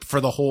on loop for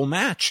the whole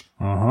match.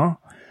 Uh-huh.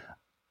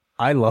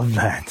 I love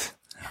that.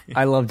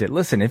 I loved it.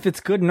 Listen, if it's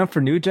good enough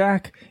for New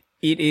Jack,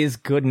 it is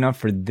good enough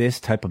for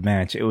this type of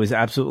match. It was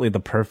absolutely the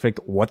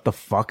perfect what the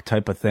fuck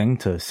type of thing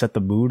to set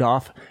the mood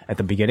off at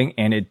the beginning,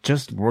 and it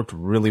just worked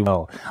really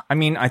well. I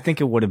mean, I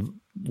think it would have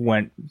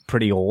went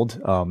pretty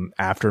old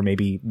after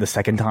maybe the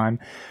second time,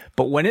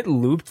 but when it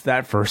looped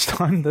that first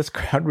time, this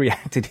crowd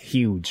reacted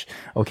huge.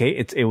 Okay,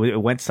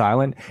 it went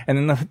silent,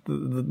 and then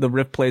the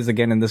riff plays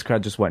again, and this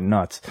crowd just went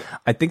nuts.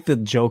 I think the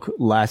joke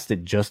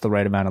lasted just the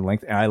right amount of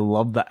length, and I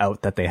love the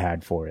out that they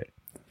had for it.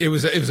 It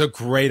was a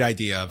great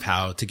idea of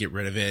how to get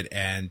rid of it,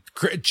 and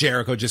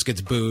Jericho just gets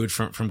booed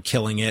from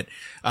killing it.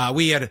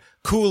 We had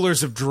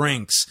coolers of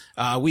drinks.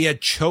 We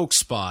had choke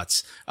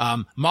spots.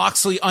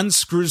 Moxley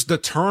unscrews the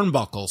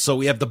turnbuckle, so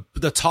we have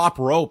the top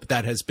rope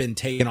that has been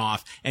taken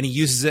off, and he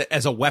uses it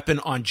as a weapon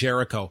on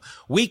Jericho.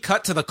 We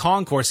cut to the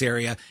concourse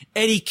area.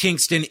 Eddie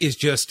Kingston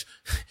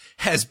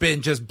has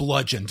been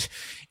bludgeoned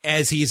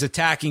as he's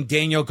attacking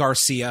Daniel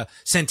Garcia.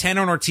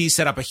 Santana and Ortiz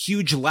set up a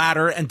huge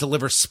ladder and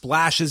deliver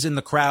splashes in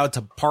the crowd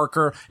to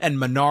Parker and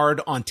Menard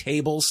on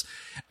tables.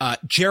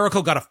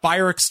 Jericho got a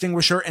fire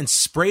extinguisher and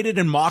sprayed it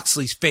in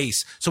Moxley's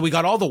face. So we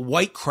got all the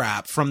white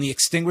crap from the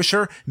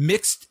extinguisher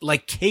mixed,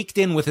 like caked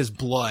in with his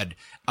blood.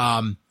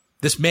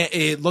 This man,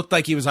 it looked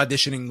like he was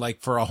auditioning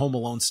like for a Home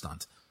Alone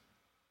stunt.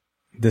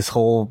 This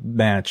whole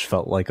match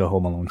felt like a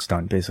Home Alone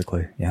stunt,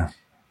 basically. Yeah.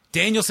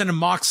 Danielson and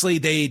Moxley,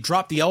 they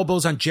dropped the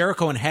elbows on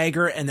Jericho and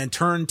Hager and then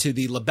turned to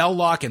the label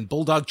lock and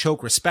bulldog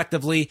choke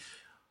respectively.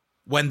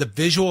 When the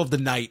visual of the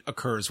night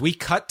occurs, we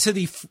cut to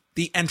the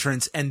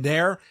entrance, and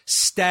there,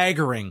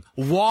 staggering,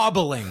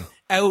 wobbling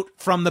out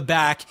from the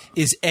back,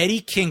 is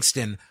Eddie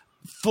Kingston,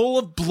 full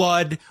of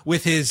blood,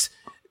 with his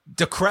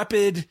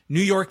decrepit New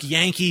York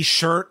Yankees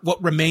shirt,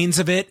 what remains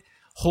of it,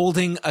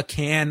 holding a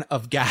can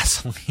of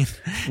gasoline.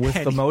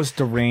 With the most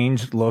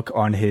deranged look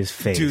on his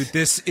face. Dude,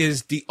 this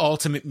is the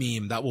ultimate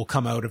meme that will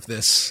come out of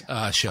this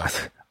show.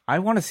 I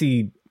want to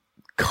see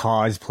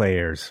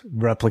cosplayers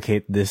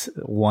replicate this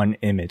one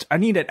image. I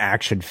need an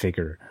action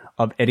figure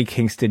of Eddie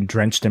Kingston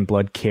drenched in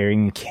blood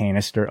carrying a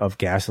canister of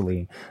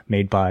gasoline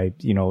made by,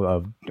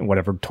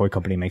 whatever toy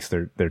company makes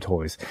their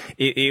toys.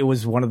 It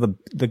was one of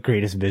the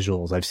greatest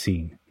visuals I've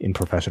seen in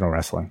professional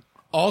wrestling.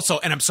 Also,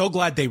 and I'm so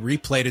glad they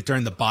replayed it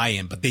during the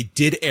buy-in, but they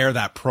did air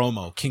that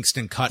promo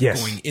Kingston cut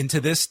going into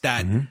this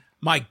that,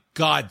 my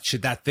God,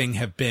 should that thing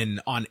have been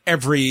on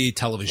every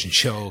television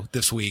show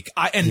this week.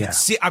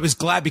 I was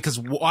glad because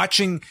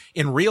watching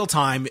in real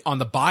time on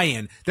the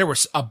buy-in, there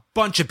was a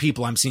bunch of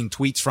people I'm seeing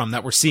tweets from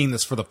that were seeing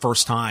this for the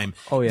first time.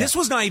 Oh, yeah. This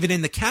was not even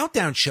in the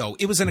Countdown show.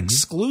 It was an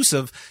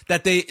exclusive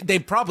that they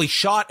probably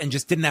shot and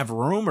just didn't have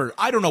room, or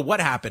I don't know what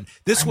happened.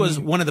 This was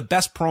one of the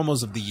best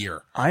promos of the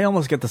year. I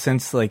almost get the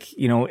sense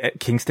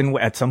Kingston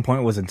at some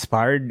point was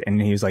inspired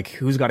and he was like,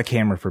 who's got a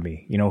camera for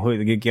me?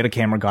 Get a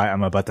camera guy.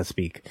 I'm about to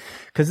speak.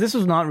 Cause this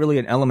was not really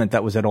an element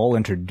that was at all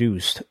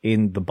introduced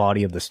in the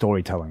body of the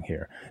storytelling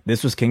here.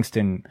 This was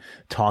Kingston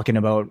talking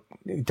about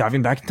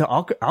diving back into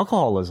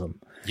alcoholism.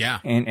 Yeah.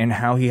 And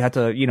how he had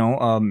to,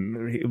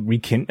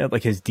 rekindle,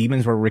 like his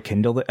demons were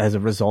rekindled as a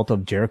result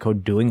of Jericho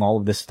doing all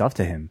of this stuff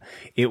to him.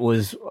 It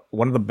was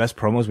one of the best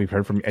promos we've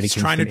heard from Eddie Kingston.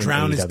 He's trying to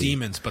drown his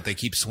demons, but they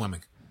keep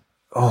swimming.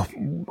 Oh,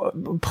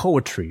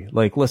 poetry.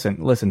 Like,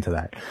 listen to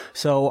that.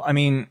 So, I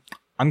mean,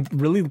 I'm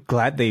really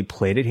glad they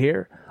played it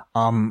here.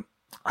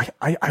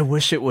 I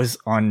wish it was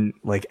on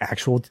like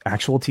actual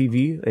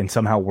TV and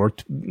somehow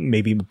worked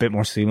maybe a bit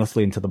more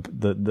seamlessly into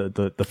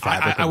the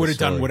fabric. I would have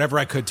done whatever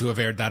I could to have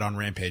aired that on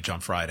Rampage on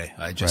Friday.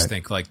 I just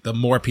think like the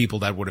more people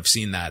that would have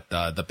seen that,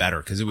 the better,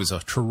 because it was a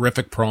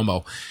terrific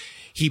promo.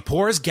 He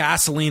pours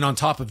gasoline on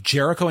top of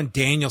Jericho and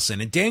Danielson,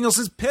 and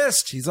Danielson's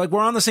pissed. He's like,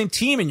 we're on the same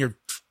team and you're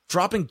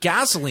dropping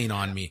gasoline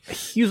on me.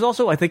 He was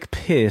also, I think,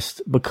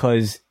 pissed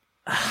because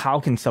how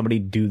can somebody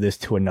do this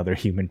to another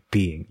human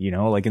being? You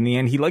know, like in the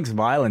end, he likes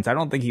violence. I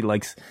don't think he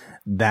likes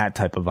that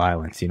type of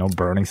violence, you know,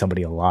 burning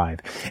somebody alive.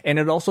 And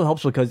it also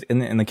helps because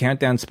in the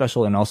countdown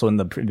special and also in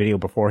the video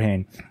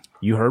beforehand,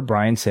 you heard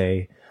Brian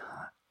say,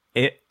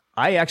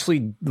 I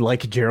actually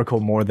like Jericho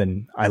more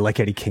than I like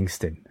Eddie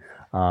Kingston.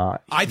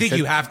 I think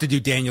you have to do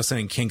Danielson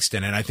and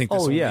Kingston, and I think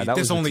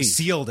this only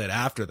sealed it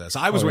after this.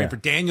 I was waiting for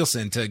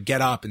Danielson to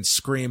get up and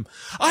scream,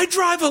 I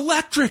drive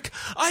electric!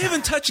 I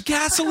haven't touched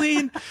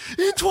gasoline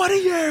in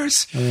 20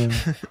 years!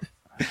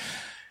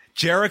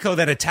 Jericho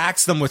then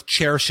attacks them with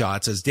chair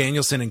shots as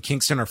Danielson and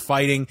Kingston are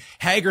fighting.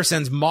 Hager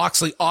sends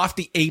Moxley off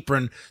the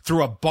apron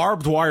through a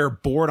barbed wire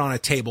board on a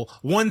table.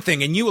 One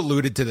thing, and you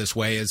alluded to this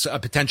way as a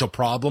potential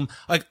problem,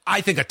 like I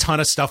think a ton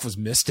of stuff was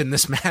missed in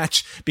this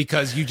match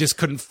because you just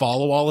couldn't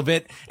follow all of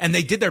it. And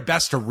they did their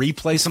best to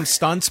replay some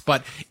stunts,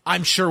 but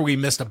I'm sure we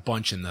missed a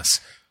bunch in this.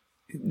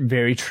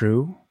 Very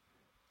true.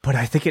 But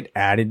I think it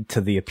added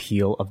to the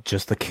appeal of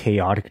just the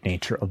chaotic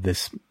nature of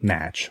this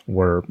match,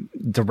 where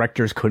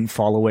directors couldn't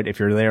follow it. If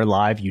you're there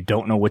live, you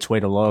don't know which way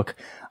to look.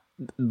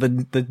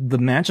 The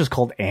match is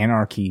called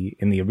Anarchy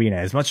in the Arena.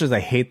 As much as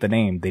I hate the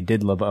name, they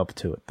did live up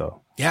to it,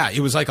 though. Yeah, it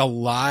was like a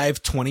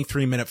live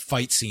 23-minute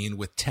fight scene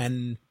with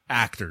 10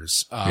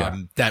 actors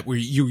that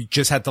you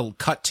just had to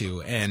cut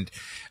to, and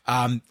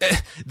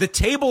the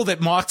table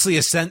that Moxley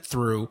is sent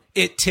through,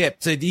 it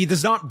tipped. He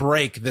does not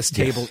break this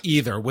table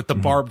either with the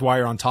barbed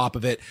wire on top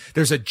of it.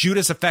 There's a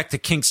Judas effect to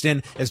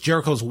Kingston as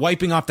Jericho's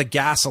wiping off the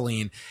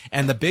gasoline,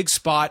 and the big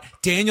spot,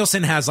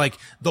 Danielson has like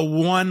the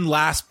one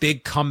last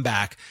big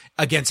comeback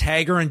against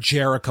Hager and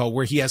Jericho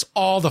where he has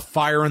all the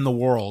fire in the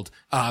world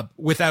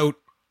without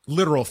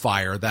literal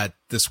fire. That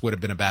this would have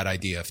been a bad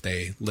idea if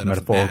they lit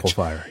up the match.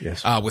 Fire,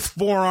 yes. With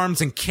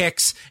forearms and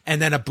kicks,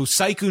 and then a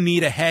Busaiku knee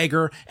to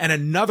Hager, and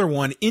another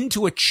one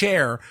into a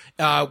chair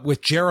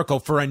with Jericho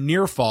for a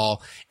near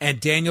fall. And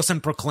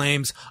Danielson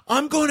proclaims,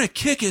 I'm going to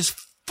kick his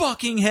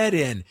fucking head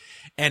in.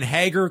 And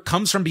Hager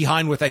comes from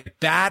behind with a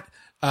bat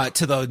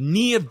to the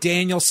knee of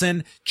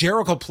Danielson.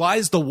 Jericho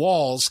plies the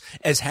walls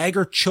as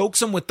Hager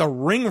chokes him with the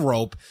ring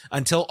rope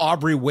until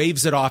Aubrey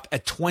waves it off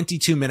at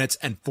 22 minutes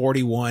and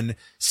 41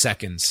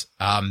 seconds.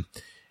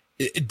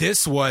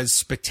 This was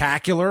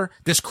spectacular.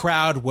 This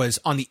crowd was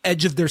on the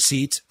edge of their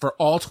seats for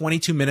all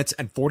 22 minutes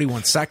and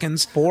 41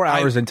 seconds. 4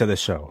 hours into the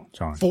show,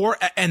 John.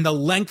 And the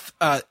length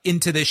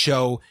into this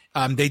show,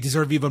 they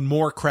deserve even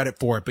more credit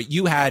for it. But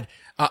you had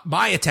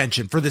my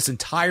attention for this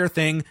entire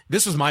thing.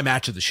 This was my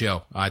match of the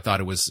show. I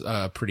thought it was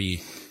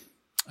pretty.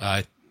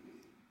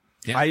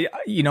 Yeah.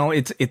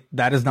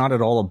 That is not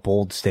at all a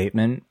bold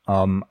statement.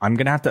 I'm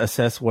going to have to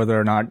assess whether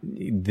or not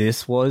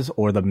this was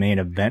or the main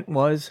event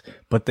was,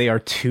 but they are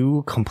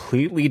two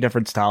completely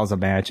different styles of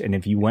match. And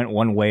if you went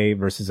one way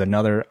versus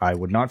another, I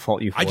would not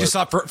fault you for it. I just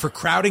thought for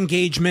crowd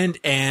engagement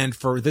and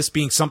for this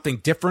being something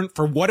different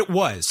for what it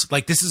was,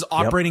 like this is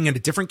operating in a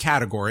different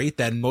category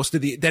than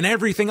than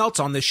everything else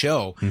on this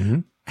show.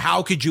 Mm-hmm.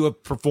 How could you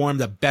have performed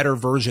a better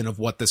version of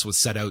what this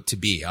was set out to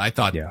be? I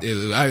thought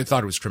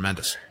it was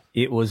tremendous.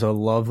 It was a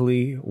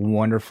lovely,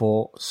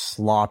 wonderful,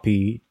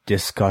 sloppy,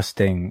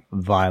 disgusting,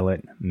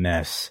 violent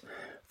mess.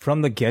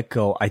 From the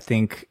get-go, I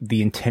think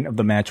the intent of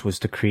the match was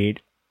to create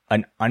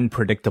an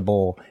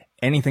unpredictable,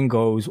 anything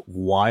goes,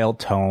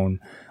 wild tone.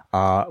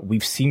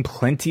 We've seen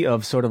plenty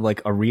of sort of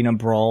like arena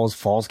brawls,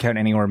 falls count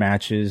anywhere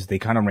matches. They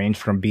kind of range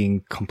from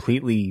being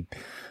completely,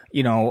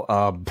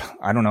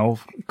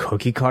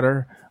 cookie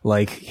cutter.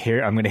 Like,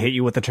 here, I'm going to hit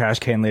you with the trash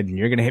can lid and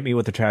you're going to hit me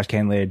with the trash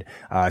can lid.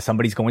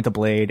 Somebody's going to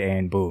blade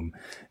and boom.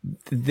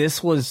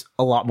 This was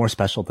a lot more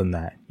special than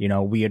that. You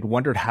know, we had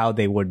wondered how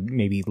they would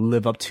maybe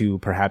live up to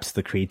perhaps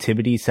the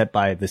creativity set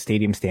by the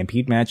Stadium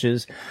Stampede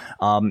matches.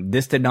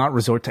 This did not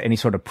resort to any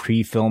sort of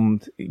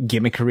pre-filmed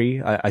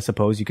gimmickry, I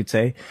suppose you could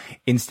say.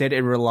 Instead,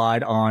 it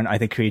relied on, I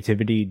think,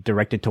 creativity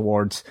directed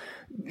towards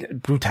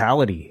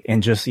brutality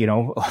and just,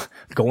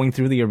 going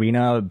through the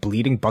arena,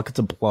 bleeding buckets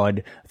of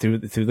blood through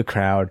the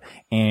crowd,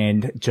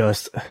 and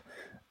just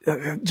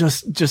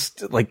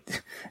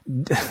like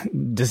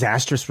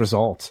disastrous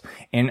results.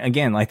 And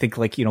again, I think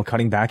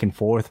cutting back and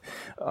forth,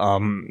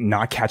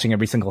 not catching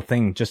every single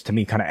thing just to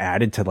me kind of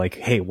added to like,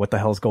 hey, what the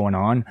hell's going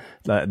on?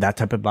 That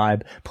type of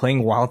vibe.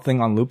 Playing Wild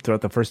Thing on loop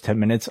throughout the first 10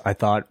 minutes, I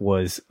thought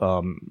was,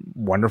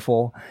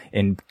 wonderful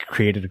and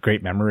created a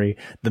great memory.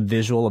 The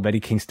visual of Eddie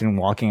Kingston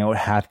walking out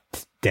half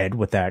dead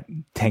with that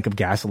tank of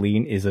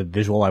gasoline is a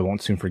visual I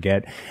won't soon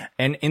forget.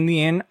 And in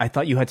the end, I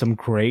thought you had some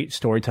great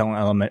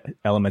storytelling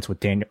elements with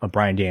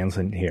Bryan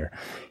Danielson here.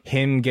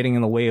 Him getting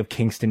in the way of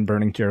Kingston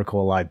burning Jericho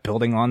alive,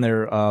 building on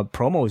their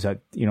promos that,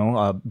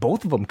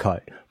 both of them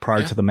cut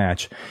prior to the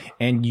match,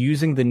 and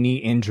using the knee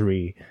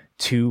injury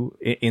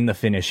in the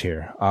finish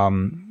here.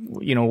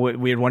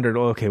 We had wondered,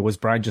 okay, was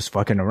Bryan just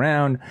fucking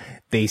around?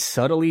 They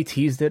subtly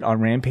teased it on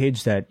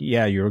Rampage that,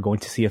 yeah, you were going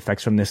to see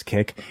effects from this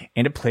kick,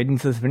 and it played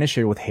into the finish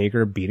here with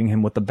Hager beating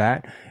him with the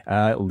bat,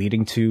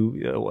 leading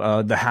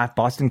to the half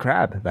Boston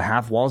Crab, the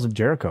half walls of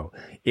Jericho.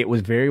 It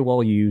was very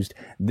well used.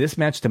 This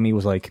match to me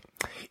was like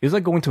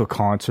going to a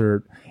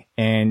concert.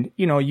 And,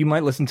 you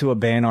might listen to a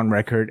band on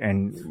record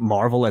and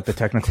marvel at the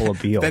technical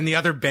appeal. Then the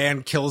other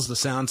band kills the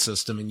sound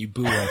system and you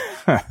boo them.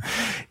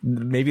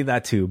 Maybe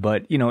that too.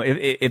 But,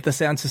 if the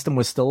sound system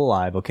was still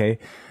alive, okay,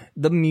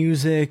 the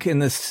music and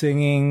the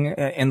singing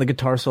and the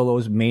guitar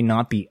solos may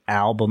not be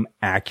album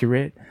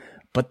accurate,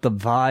 but the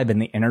vibe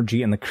and the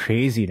energy and the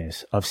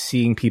craziness of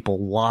seeing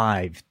people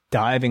live,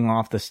 diving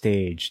off the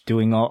stage,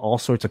 doing all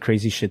sorts of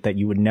crazy shit that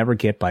you would never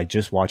get by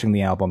just watching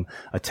the album,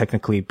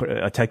 technically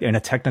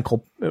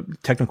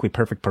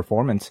perfect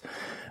performance,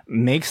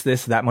 makes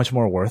this that much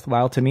more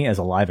worthwhile to me as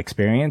a live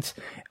experience.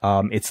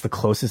 It's the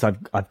closest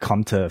I've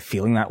come to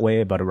feeling that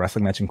way about a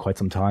wrestling match in quite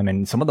some time,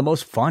 and some of the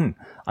most fun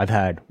I've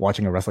had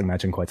watching a wrestling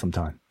match in quite some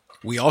time.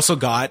 We also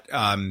got,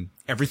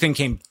 everything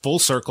came full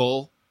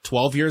circle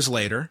 12 years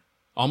later,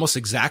 almost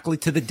exactly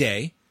to the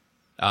day,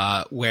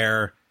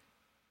 where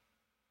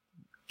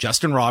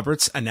Justin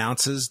Roberts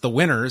announces the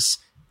winners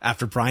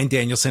after Bryan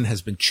Danielson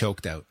has been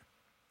choked out.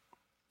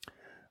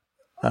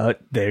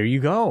 There you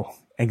go.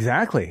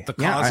 Exactly. The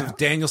cause of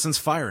Danielson's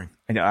firing.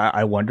 And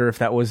I wonder if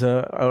that was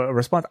a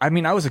response. I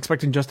mean, I was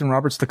expecting Justin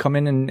Roberts to come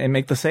in and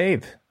make the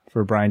save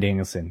for Bryan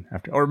Danielson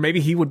or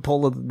maybe he would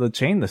pull the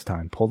chain this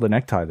time, pull the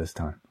necktie this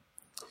time.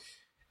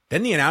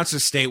 Then the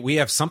announcers state we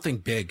have something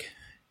big,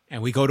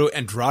 and we go to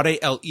Andrade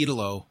El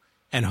Idolo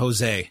and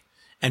Jose.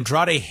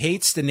 Andrade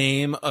hates the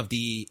name of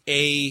the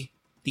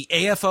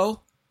AFO,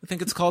 I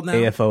think it's called now.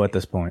 AFO at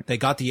this point. They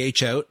got the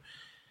H out.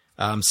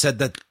 Said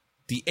that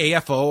the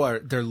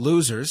AFO they're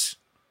losers.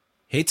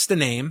 Hates the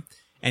name.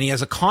 And he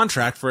has a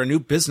contract for a new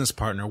business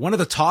partner, one of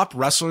the top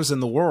wrestlers in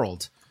the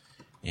world.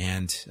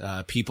 And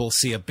people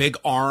see a big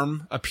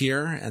arm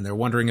appear, and they're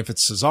wondering if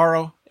it's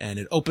Cesaro. And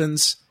it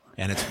opens,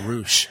 and it's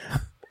Rush.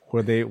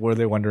 Were they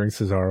wondering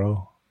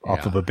Cesaro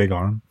off of a big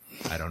arm?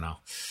 I don't know.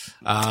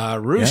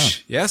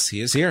 Rush, yes,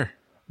 he is here.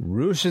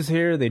 Rush is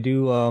here. They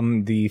do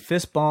the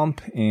fist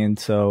bump, and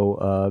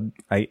so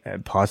I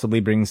possibly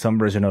bring some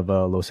version of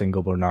Los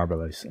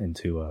Ingobernables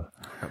into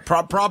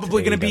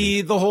probably going to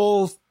be the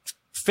whole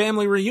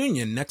family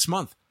reunion next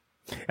month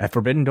at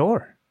Forbidden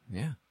Door.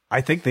 Yeah,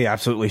 I think they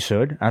absolutely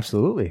should.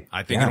 Absolutely,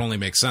 I think it only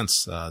makes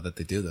sense that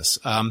they do this.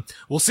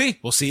 We'll see.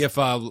 We'll see if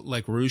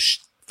Rush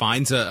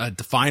finds a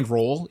defined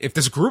role. If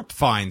this group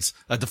finds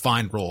a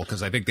defined role,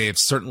 because I think they have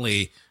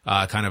certainly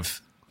kind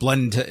of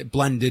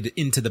blended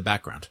into the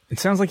background. It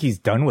sounds like he's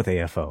done with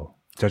AFO,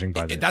 judging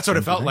by this. That's what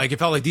it felt like. It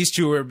felt like these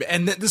two were,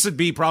 and this would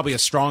be probably a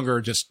stronger,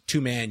 just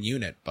 2-man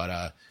unit.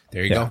 But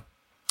there you go.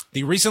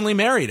 The recently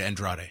married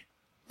Andrade.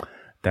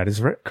 That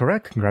is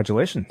correct.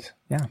 Congratulations.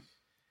 Yeah.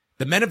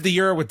 The Men of the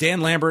Year with Dan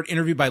Lambert,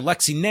 interviewed by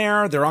Lexi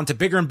Nair. They're on to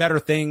bigger and better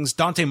things.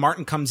 Dante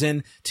Martin comes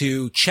in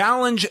to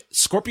challenge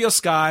Scorpio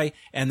Sky,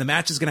 and the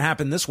match is going to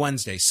happen this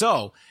Wednesday.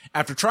 So,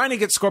 after trying to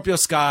get Scorpio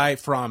Sky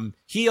from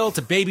heel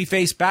to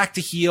babyface, back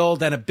to heel,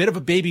 then a bit of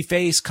a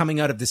babyface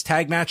coming out of this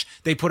tag match,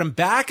 they put him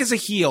back as a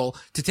heel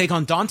to take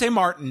on Dante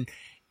Martin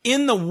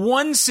in the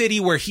one city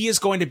where he is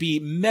going to be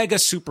mega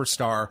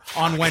superstar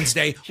on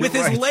Wednesday with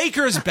his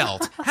Lakers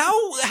belt.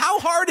 How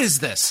hard is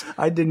this?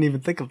 I didn't even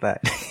think of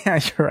that. Yeah,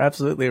 you're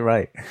absolutely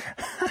right.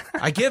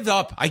 I gave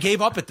up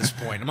at this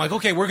point. I'm like,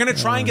 okay, we're going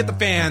to try and get the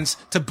fans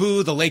to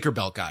boo the Laker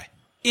belt guy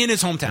in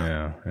his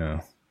hometown.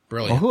 Yeah.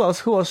 Brilliant. Well,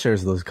 who else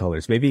shares those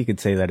colors? Maybe you could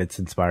say that it's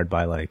inspired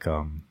by like,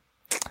 oh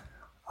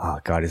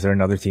God, is there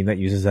another team that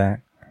uses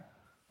that?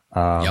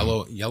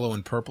 Yellow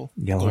and purple?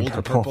 Gold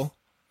and purple?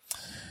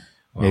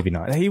 Well, maybe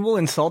not. He will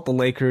insult the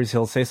Lakers.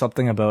 He'll say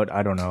something about,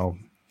 I don't know.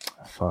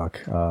 Fuck.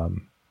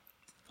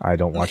 I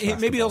don't watch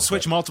basketball. Maybe he'll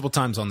switch multiple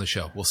times on the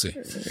show. We'll see.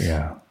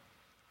 Yeah.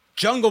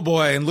 Jungle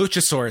Boy and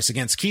Luchasaurus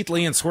against Keith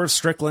Lee and Swerve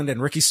Strickland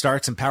and Ricky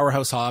Starks and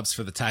Powerhouse Hobbs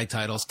for the tag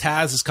titles.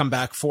 Taz has come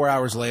back 4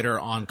 hours later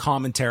on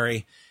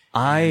commentary.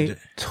 I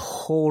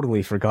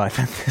totally forgot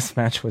that this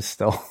match was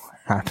still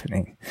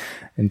happening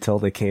until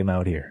they came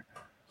out here.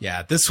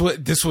 Yeah, this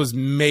was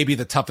maybe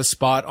the toughest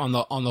spot on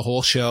the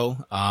whole show.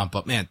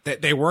 But man,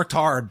 they worked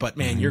hard. But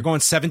man, you're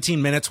going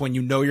 17 minutes when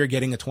you know you're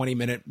getting a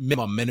 20-minute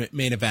minimum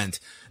main event.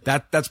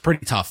 That's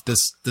pretty tough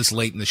this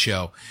late in the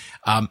show.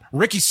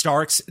 Ricky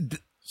Starks,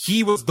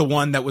 he was the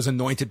one that was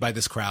anointed by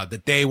this crowd,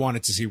 that they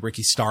wanted to see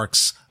Ricky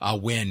Starks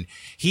win.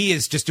 He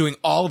is just doing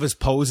all of his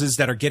poses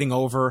that are getting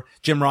over.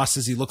 Jim Ross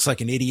says he looks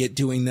like an idiot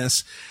doing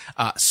this.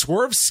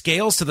 Swerve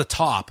scales to the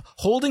top,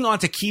 holding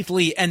onto Keith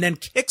Lee, and then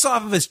kicks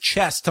off of his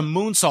chest to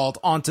moonsault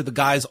onto the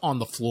guys on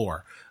the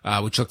floor,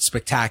 which looks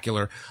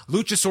spectacular.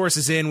 Luchasaurus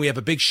is in. We have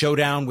a big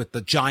showdown with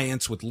the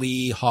Giants, with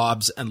Lee,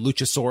 Hobbs, and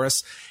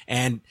Luchasaurus.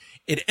 And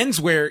it ends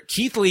where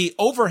Keith Lee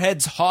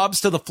overheads Hobbs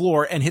to the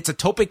floor and hits a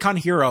Tope Con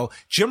Hero.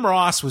 Jim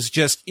Ross was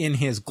just in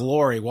his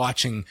glory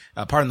watching,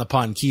 pardon the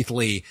pun, Keith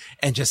Lee,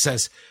 and just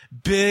says,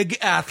 big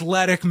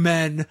athletic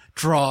men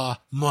draw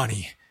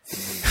money.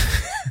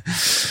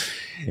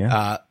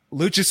 Yeah.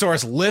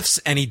 Luchasaurus lifts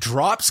and he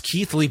drops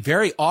Keith Lee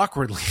very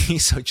awkwardly.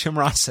 So Jim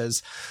Ross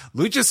says,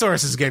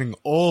 Luchasaurus is getting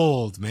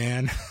old,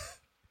 man.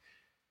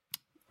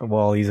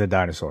 Well, he's a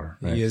dinosaur.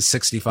 Right? He is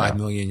 65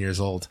 million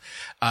years old.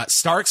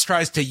 Starks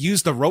tries to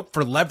use the rope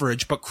for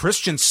leverage, but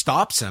Christian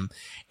stops him.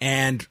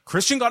 And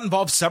Christian got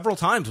involved several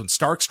times when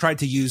Starks tried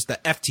to use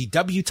the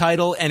FTW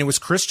title, and it was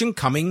Christian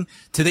coming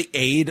to the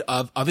aid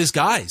of his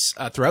guys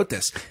throughout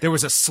this. There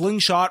was a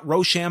slingshot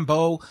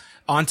Rochambeau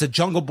onto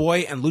Jungle Boy,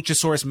 and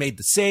Luchasaurus made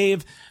the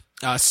save.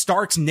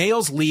 Starks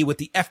nails Lee with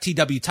the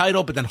FTW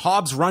title, but then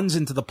Hobbs runs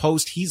into the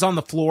post. He's on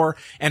the floor,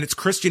 and it's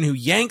Christian who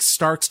yanks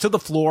Starks to the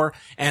floor,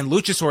 and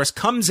Luchasaurus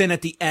comes in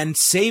at the end,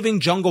 saving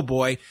Jungle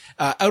Boy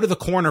out of the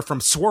corner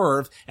from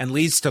Swerve, and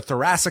leads to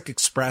Thoracic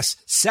Express.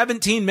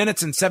 17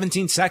 minutes and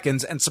 17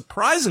 seconds, and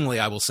surprisingly,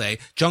 I will say,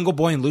 Jungle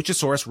Boy and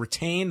Luchasaurus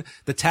retain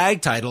the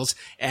tag titles,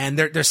 and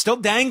they're still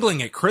dangling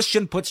it.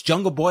 Christian puts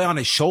Jungle Boy on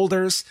his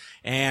shoulders,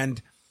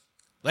 and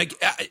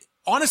like...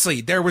 honestly,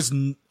 there was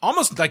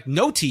almost like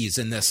no tease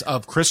in this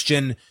of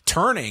Christian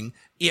turning,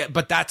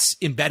 but that's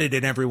embedded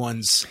in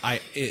everyone's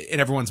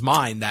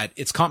mind that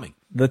it's coming.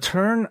 The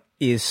turn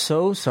is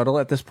so subtle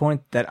at this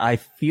point that I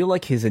feel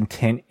like his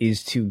intent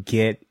is to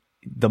get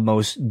the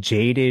most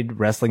jaded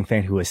wrestling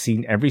fan who has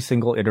seen every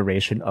single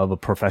iteration of a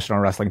professional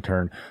wrestling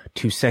turn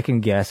to second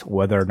guess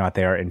whether or not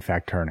they are in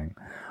fact turning.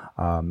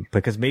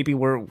 Because maybe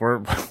we're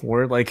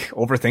like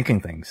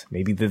overthinking things.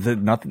 Maybe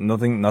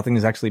nothing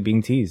is actually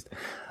being teased.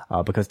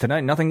 Because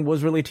tonight nothing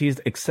was really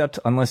teased except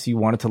unless you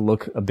wanted to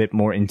look a bit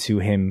more into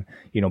him,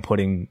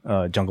 putting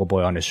Jungle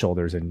Boy on his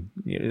shoulders and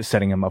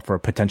setting him up for a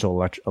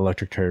potential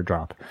electric chair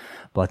drop.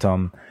 But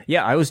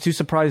yeah, I was too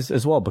surprised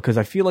as well because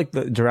I feel like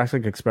the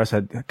Jurassic Express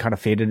had kind of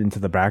faded into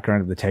the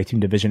background of the tag team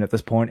division at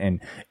this point,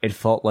 and it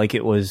felt like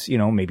it was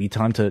maybe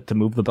time to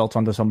move the belts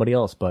onto somebody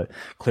else. But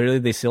clearly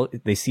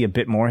they see a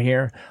bit more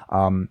here.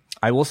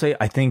 I will say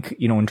I think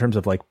in terms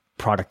of like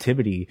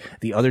productivity,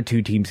 the other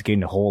two teams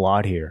gained a whole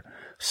lot here.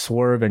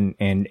 Swerve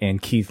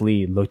and Keith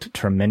Lee looked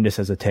tremendous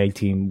as a tag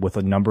team with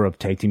a number of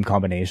tag team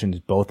combinations,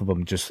 both of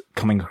them just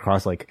coming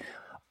across like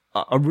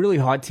a really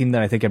hot team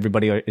that I think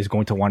everybody is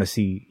going to want to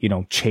see,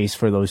 chase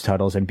for those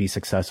titles and be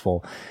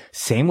successful.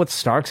 Same with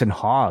Starks and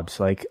Hobbs.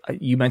 Like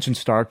you mentioned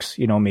Starks,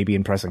 maybe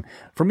impressing.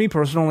 For me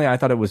personally, I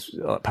thought it was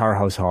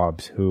Powerhouse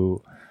Hobbs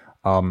who,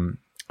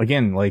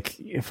 again, like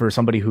for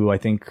somebody who I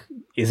think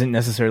isn't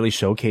necessarily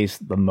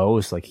showcased the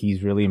most, like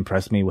he's really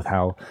impressed me with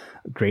how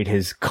great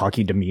his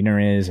cocky demeanor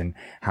is and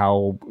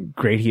how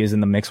great he is in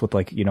the mix with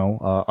like,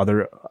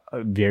 other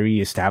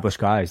very established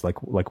guys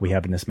like we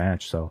have in this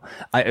match. So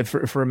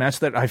for a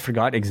match that I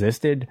forgot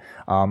existed,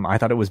 I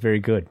thought it was very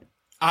good.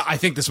 I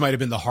think this might have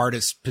been the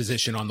hardest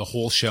position on the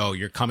whole show.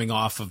 You're coming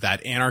off of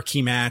that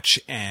Anarchy match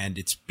and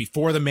it's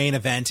before the main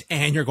event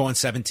and you're going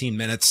 17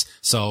 minutes.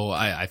 So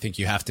I think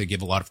you have to give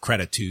a lot of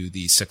credit to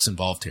the six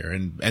involved here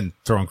and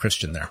throwing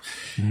Christian there.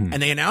 Mm-hmm.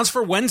 And they announced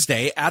for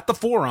Wednesday at the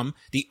Forum,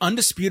 the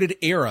Undisputed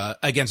Era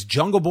against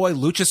Jungle Boy,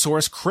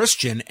 Luchasaurus,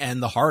 Christian,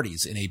 and the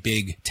Hardys in a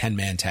big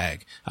 10-man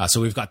tag.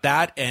 So we've got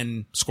that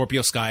and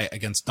Scorpio Sky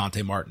against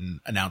Dante Martin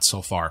announced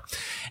so far.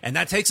 And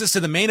that takes us to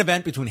the main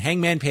event between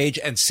Hangman Page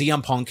and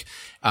CM Punk.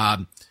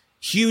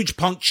 Huge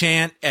Punk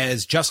chant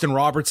as Justin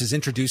Roberts is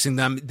introducing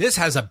them. This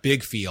has a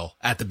big feel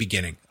at the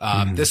beginning.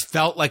 This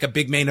felt like a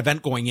big main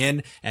event going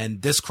in,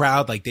 and this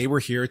crowd, like they were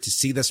here to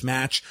see this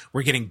match.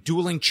 We're getting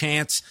dueling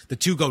chants. The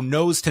two go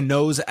nose to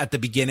nose at the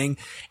beginning,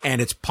 and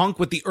it's Punk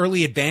with the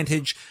early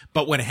advantage.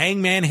 But when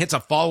Hangman hits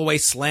a fall-away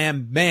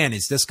slam, man,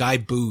 is this guy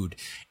booed.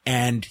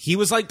 And he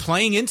was like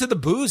playing into the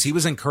boos. He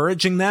was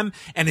encouraging them.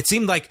 And it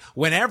seemed like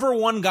whenever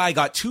one guy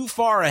got too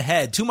far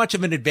ahead, too much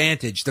of an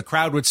advantage, the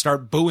crowd would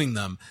start booing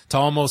them to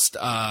almost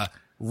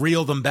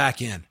reel them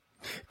back in.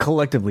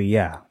 Collectively,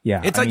 yeah.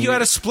 It's like you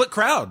had a split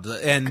crowd,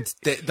 and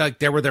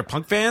there were their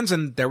Punk fans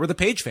and there were the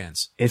Page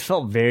fans. It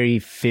felt very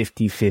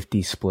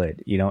 50-50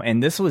 split,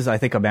 and this was, I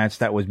think, a match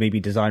that was maybe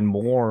designed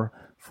more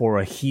for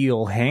a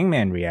heel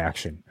Hangman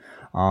reaction.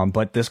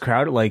 But this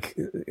crowd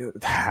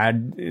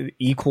had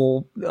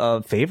equal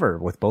favor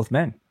with both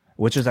men,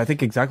 which is, I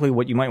think, exactly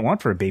what you might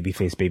want for a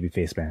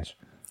babyface match.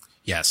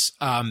 Yes.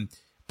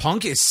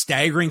 Punk is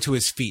staggering to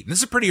his feet. And this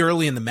is pretty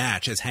early in the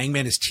match as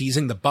Hangman is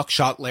teasing the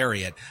buckshot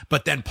lariat,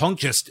 but then Punk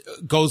just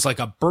goes like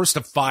a burst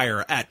of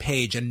fire at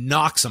Page and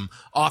knocks him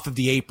off of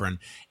the apron.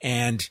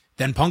 And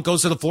then Punk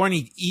goes to the floor and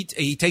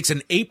he takes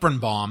an apron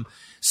bomb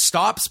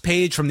stops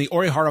Page from the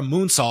Orihara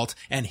moonsault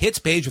and hits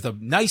Page with a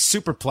nice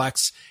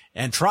superplex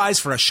and tries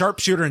for a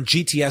sharpshooter and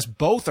GTS.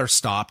 Both are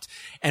stopped,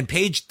 and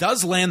Page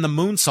does land the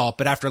moonsault,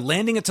 but after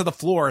landing it to the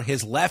floor,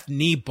 his left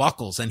knee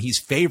buckles and he's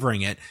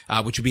favoring it,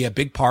 which would be a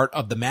big part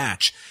of the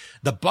match.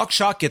 The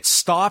buckshot gets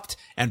stopped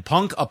and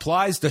Punk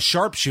applies the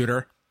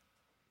sharpshooter.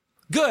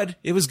 Good.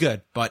 It was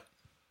good, but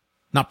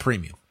not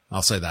premium.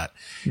 I'll say that.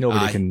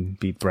 Nobody can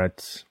beat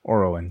Brett's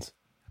or Owens.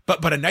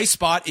 But a nice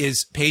spot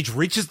is Page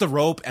reaches the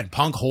rope and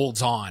Punk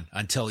holds on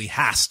until he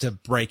has to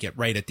break it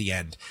right at the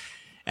end.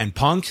 And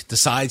Punk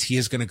decides he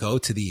is going to go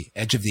to the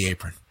edge of the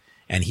apron.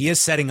 And he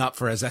is setting up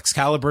for, as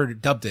Excalibur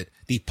dubbed it,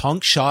 the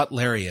Punk Shot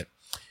Lariat.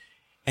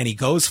 And he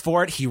goes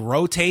for it. He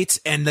rotates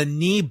and the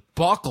knee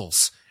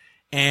buckles.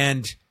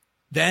 And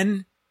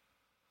then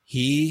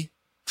he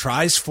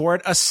tries for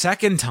it a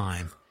second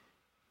time.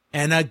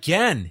 And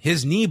again,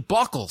 his knee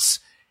buckles.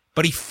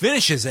 But he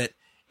finishes it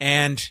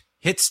and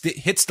hits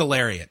the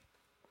lariat.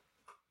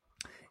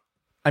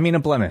 I mean, a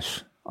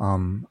blemish.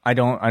 I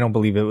don't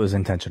believe it was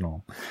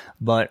intentional,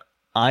 but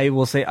I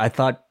will say I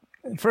thought,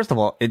 first of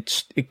all,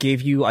 it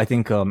gave you, I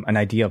think, an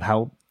idea of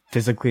how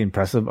physically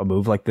impressive a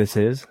move like this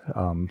is.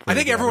 I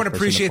think everyone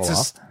appreciates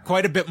this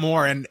quite a bit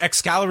more, and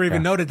Excalibur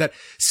even noted that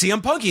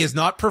CM Punk has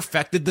not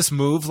perfected this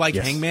move like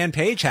Hangman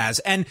Page has.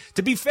 And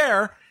to be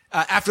fair,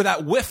 after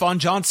that whiff on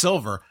John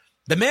Silver,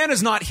 the man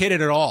has not hit it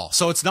at all.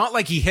 So it's not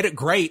like he hit it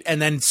great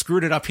and then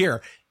screwed it up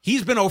here.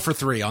 He's been 0 for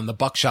 3 on the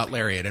buckshot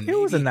lariat. And it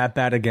wasn't that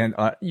bad again.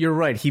 You're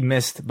right. He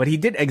missed, but he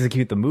did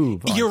execute the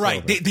move. You're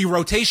right. The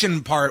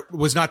rotation part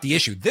was not the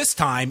issue. This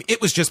time,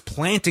 it was just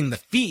planting the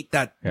feet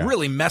that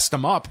really messed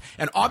him up.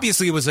 And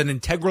obviously, it was an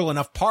integral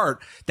enough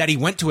part that he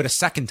went to it a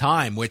second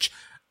time, which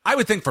I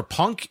would think for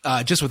Punk,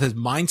 just with his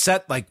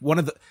mindset,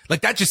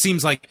 that just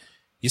seems like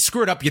you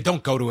screw it up, you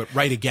don't go to it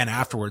right again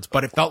afterwards.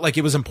 But it felt like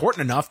it was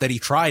important enough that he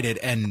tried it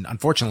and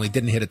unfortunately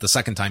didn't hit it the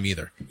second time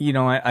either. You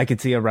know, I could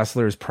see a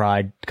wrestler's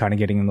pride kind of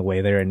getting in the way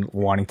there and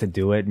wanting to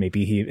do it.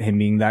 Maybe him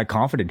being that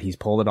confident. He's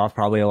pulled it off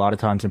probably a lot of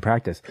times in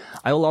practice.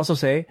 I will also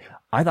say,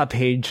 I thought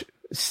Page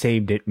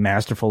saved it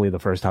masterfully the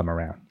first time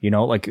around. You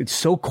know, like it's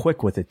so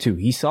quick with it too.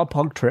 He saw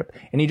Punk trip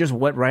and he just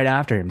went right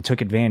after him,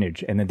 took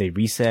advantage, and then they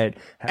reset.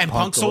 And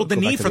Punk sold the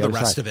knee for the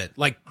rest of it.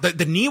 Like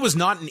the knee was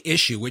not an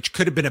issue, which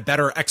could have been a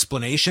better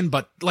explanation,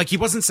 but like he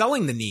wasn't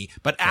selling the knee.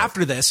 But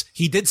after this,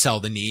 he did sell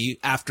the knee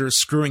after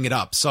screwing it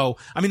up. So,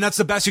 I mean, that's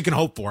the best you can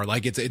hope for.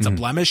 Like it's a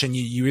blemish and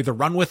you either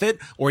run with it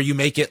or you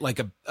make it like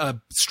a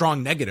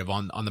strong negative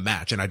on the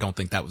match. And I don't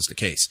think that was the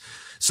case.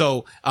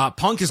 So,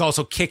 Punk is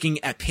also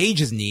kicking at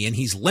Page's knee and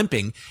he's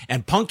limping,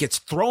 and Punk gets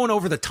thrown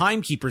over the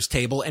timekeeper's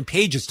table, and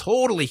Page is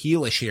totally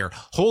heelish here,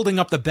 holding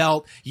up the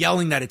belt,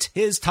 yelling that it's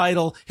his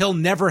title, he'll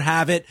never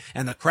have it,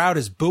 and the crowd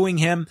is booing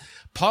him.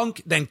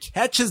 Punk then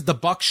catches the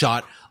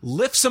buckshot,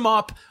 lifts him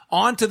up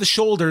onto the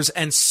shoulders,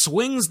 and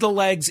swings the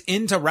legs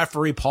into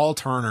referee Paul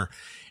Turner.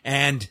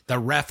 And the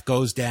ref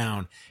goes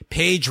down.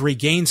 Page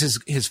regains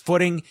his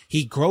footing.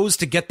 He goes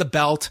to get the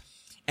belt.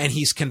 And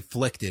he's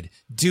conflicted.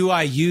 Do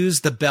I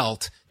use the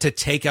belt to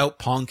take out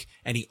Punk?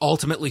 And he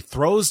ultimately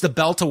throws the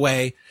belt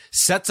away,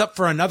 sets up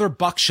for another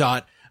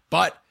buckshot,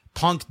 but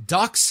Punk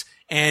ducks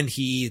and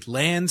he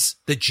lands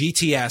the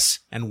GTS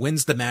and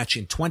wins the match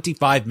in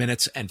 25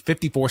 minutes and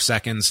 54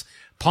 seconds.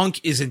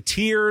 Punk is in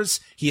tears.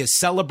 He is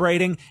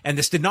celebrating, and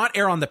this did not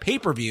air on the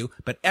pay-per-view,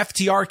 but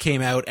FTR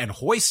came out and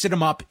hoisted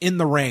him up in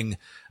the ring,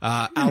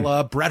 a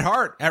la Bret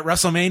Hart at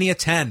WrestleMania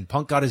 10.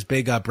 Punk got his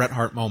big Bret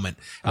Hart moment,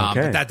 but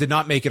that did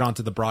not make it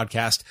onto the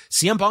broadcast.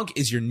 CM Punk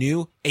is your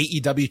new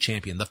AEW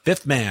champion, the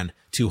 5th man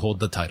to hold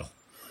the title.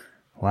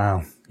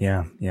 Wow.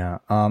 Yeah.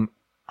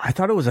 I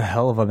thought it was a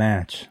hell of a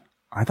match.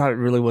 I thought it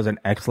really was an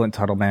excellent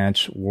title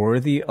match,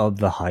 worthy of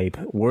the hype,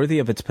 worthy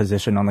of its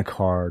position on the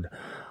card.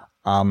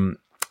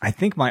 I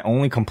think my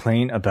only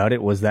complaint about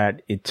it was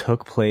that it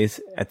took place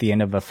at the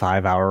end of a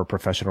 5-hour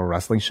professional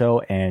wrestling show,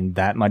 and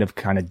that might have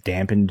kind of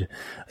dampened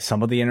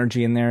some of the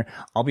energy in there.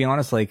 I'll be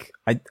honest, like,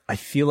 I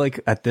feel like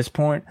at this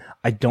point,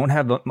 I don't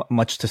have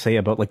much to say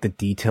about like the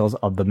details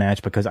of the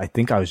match, because I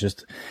think I was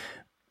just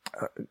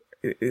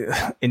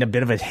in a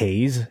bit of a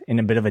haze, in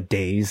a bit of a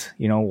daze,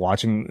 you know,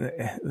 watching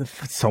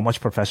so much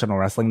professional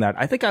wrestling that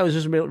I think I was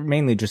just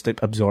mainly just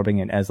absorbing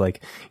it as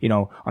like, you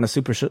know, on a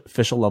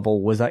superficial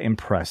level. Was I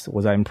impressed?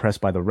 Was I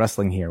impressed by the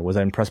wrestling here? Was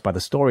I impressed by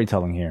the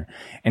storytelling here?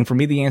 And for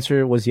me, the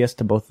answer was yes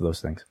to both of those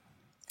things.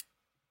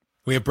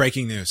 We have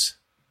breaking news.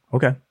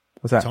 Okay.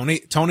 What's that?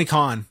 Tony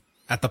Khan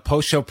at the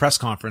post-show press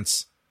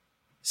conference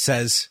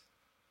says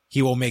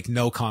he will make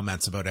no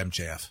comments about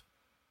MJF.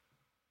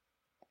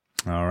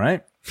 All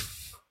right.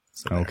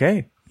 So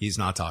okay. He's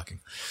not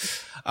talking.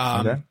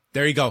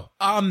 There you go.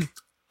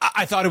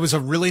 I thought it was a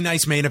really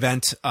nice main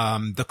event.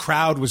 The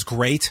crowd was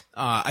great.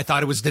 I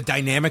thought it was the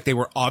dynamic they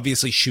were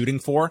obviously shooting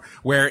for,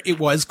 where it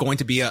was going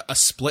to be a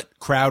split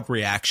crowd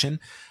reaction.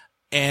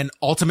 And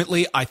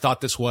ultimately, I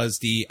thought this was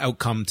the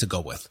outcome to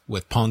go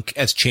with Punk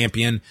as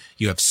champion.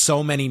 You have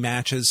so many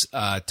matches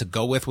to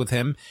go with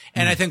him.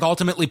 And I think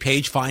ultimately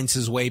Page finds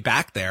his way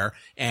back there.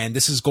 And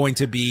this is going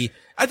to be,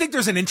 I think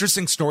there's an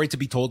interesting story to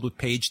be told with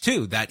Page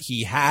too, that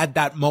he had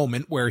that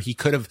moment where he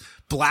could have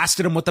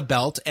blasted him with the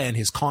belt and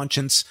his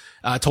conscience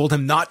told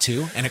him not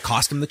to, and it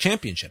cost him the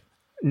championship.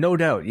 No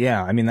doubt.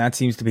 Yeah. I mean, that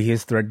seems to be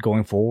his thread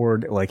going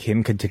forward. Like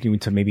him continuing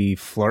to maybe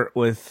flirt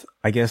with,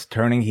 I guess,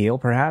 turning heel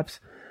perhaps.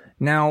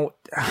 Now,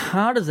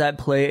 how does that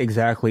play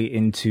exactly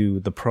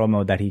into the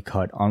promo that he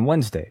cut on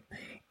Wednesday?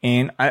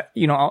 And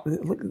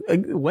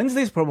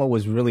Wednesday's promo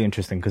was really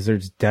interesting because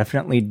there's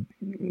definitely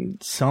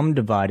some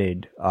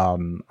divided,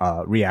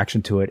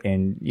 reaction to it.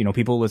 And,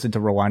 people who listen to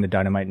Rewind to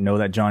Dynamite know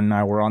that John and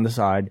I were on the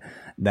side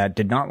that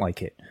did not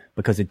like it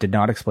because it did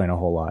not explain a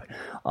whole lot.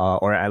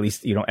 Or at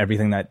least,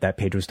 everything that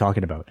Page was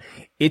talking about.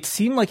 It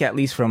seemed like, at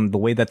least from the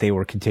way that they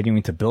were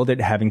continuing to build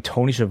it, having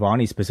Tony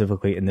Schiavone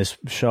specifically in this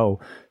show,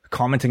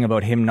 commenting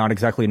about him not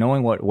exactly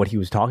knowing what he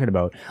was talking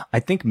about.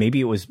 I think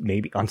maybe it was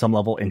on some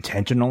level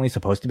intentionally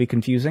supposed to be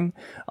confusing,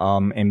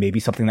 and maybe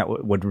something that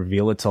would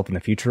reveal itself in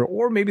the future,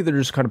 or maybe they're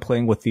just kind of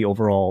playing with the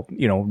overall,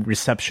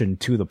 reception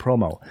to the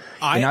promo.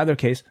 In either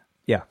case,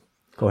 yeah,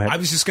 go ahead. I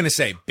was just going to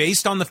say,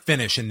 based on the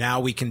finish, and now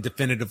we can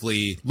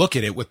definitively look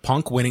at it with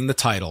Punk winning the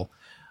title,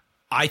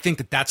 I think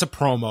that that's a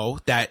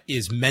promo that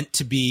is meant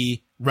to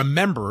be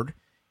remembered,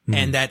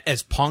 and that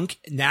as Punk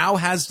now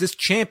has this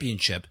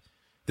championship,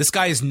 this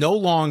guy is no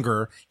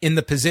longer in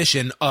the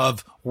position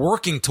of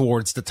working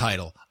towards the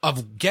title,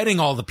 of getting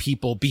all the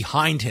people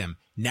behind him.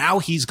 Now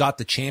he's got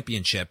the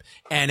championship.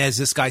 And as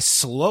this guy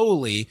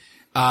slowly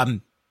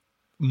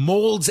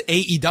molds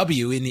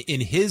AEW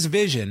in his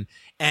vision,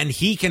 and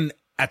he can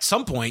at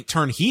some point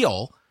turn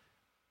heel,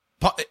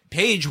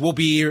 Page will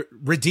be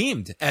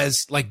redeemed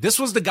as like, this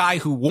was the guy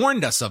who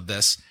warned us of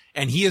this,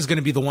 and he is going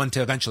to be the one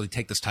to eventually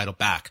take this title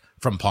back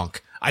from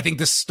Punk. I think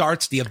this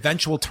starts the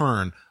eventual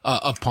turn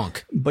of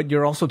Punk. But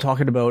you're also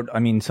talking about,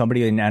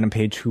 somebody in Adam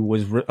Page who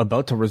was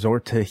about to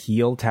resort to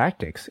heel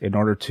tactics in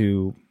order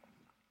to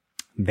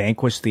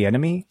vanquish the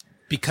enemy.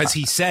 Because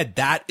he said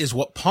that is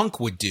what Punk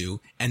would do,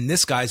 and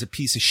this guy's a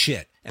piece of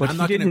shit.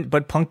 And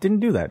but Punk didn't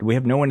do that. We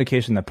have no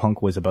indication that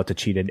Punk was about to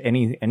cheat at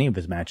any of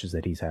his matches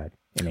that he's had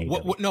in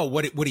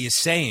AEW. What he is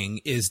saying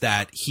is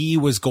that he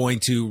was going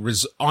to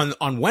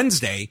on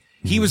Wednesday,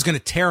 he was going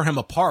to tear him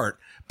apart.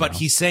 But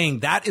he's saying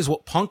that is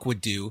what Punk would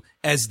do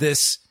as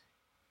this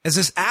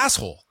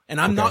asshole.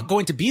 And I'm not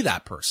going to be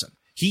that person.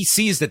 He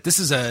sees that this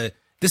is a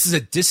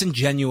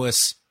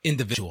disingenuous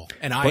individual,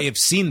 and I have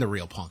seen the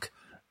real Punk.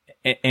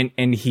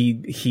 And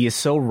he is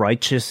so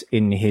righteous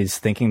in his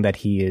thinking that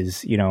he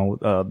is,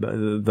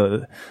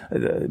 the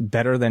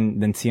better than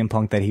CM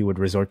Punk, that he would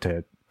resort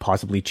to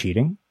possibly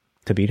cheating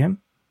to beat him.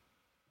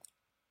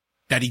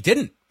 That he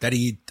didn't. That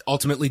he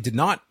ultimately did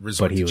not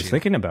resort to cheating. But he was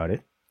thinking about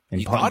it. And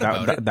he Punk, thought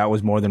about it. That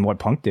was more than what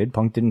Punk did.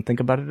 Punk didn't think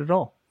about it at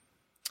all.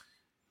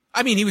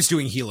 I mean, he was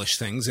doing heelish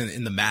things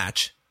in the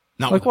match.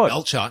 Not like with a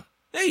belt shot.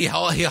 Hey, he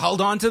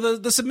held on to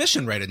the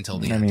submission right until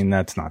the end. I mean,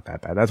 that's not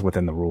that bad. That's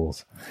within the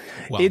rules.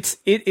 Well, it's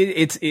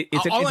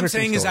all I'm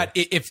saying is that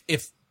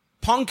if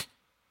Punk,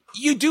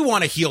 you do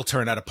want a heel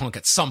turn out of Punk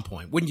at some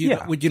point, wouldn't you?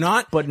 Yeah, would you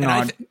not? But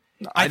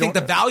I think the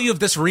value of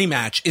this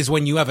rematch is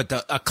when you have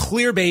a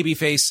clear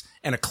babyface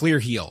and a clear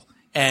heel.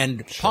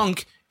 And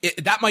Punk,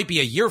 that might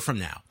be a year from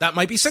now. That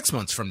might be 6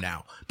 months from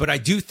now. But I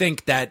do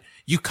think that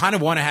you kind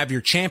of want to have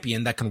your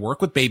champion that can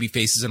work with baby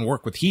faces and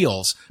work with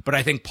heels. But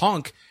I think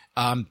Punk,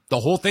 the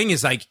whole thing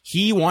is like,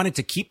 he wanted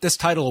to keep this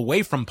title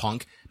away from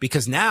Punk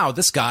because now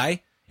this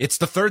guy, it's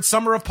the third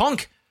summer of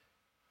Punk.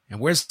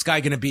 And where's this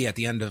guy going to be at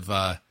the end of,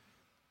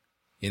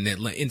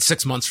 in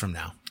 6 months from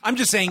now? I'm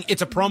just saying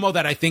it's a promo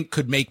that I think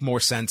could make more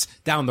sense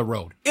down the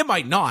road. It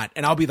might not,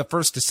 and I'll be the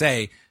first to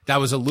say that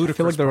was a ludicrous. I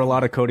feel like there were a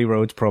lot of Cody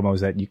Rhodes promos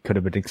that you could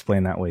have been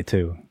explained that way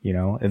too.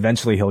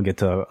 Eventually he'll get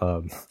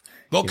to.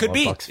 Well, could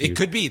be. It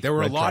could be. There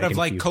were a lot of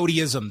like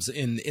Codyisms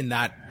in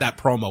that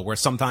promo where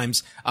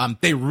sometimes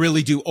they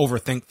really do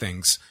overthink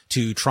things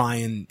to try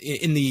and,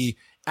 in the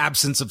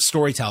absence of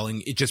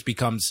storytelling, it just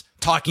becomes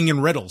talking in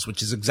riddles,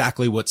 which is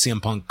exactly what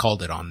CM Punk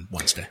called it on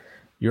Wednesday.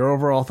 Your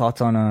overall thoughts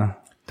on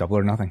Double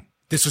or Nothing?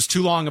 This was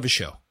too long of a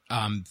show.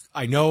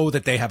 I know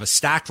that they have a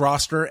stacked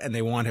roster and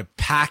they want to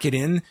pack it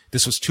in.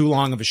 This was too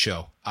long of a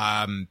show.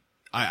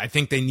 I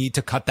think they need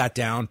to cut that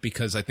down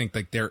because I think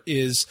like there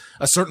is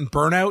a certain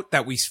burnout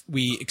that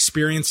we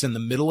experienced in the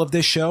middle of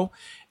this show.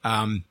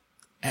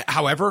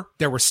 However,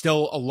 there were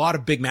still a lot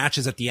of big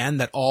matches at the end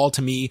that all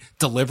to me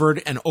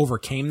delivered and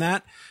overcame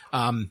that.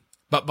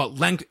 But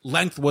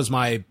length was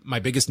my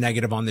biggest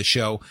negative on this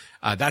show.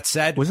 That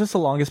said, was this the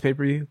longest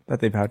pay-per-view that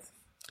they've had?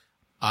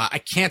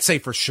 I can't say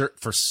for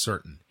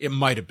certain. It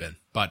might have been,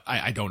 but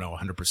I don't know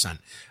 100%.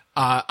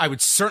 I would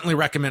certainly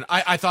recommend.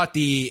 I thought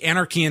the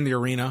Anarchy in the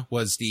Arena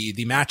was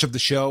the match of the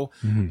show.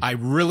 Mm-hmm. I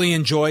really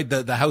enjoyed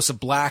the House of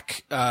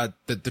Black,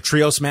 the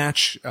trios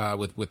match,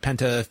 with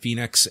Penta,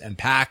 Phoenix, and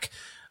Pac.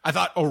 I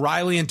thought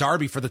O'Reilly and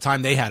Darby, for the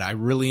time they had, I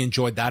really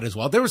enjoyed that as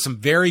well. There was some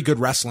very good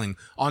wrestling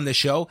on this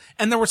show,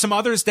 and there were some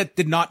others that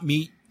did not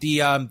meet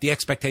the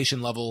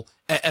expectation level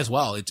as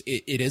well. It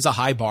is a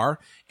high bar,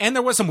 and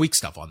there was some weak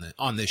stuff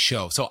on this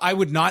show. So I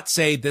would not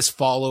say this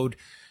followed.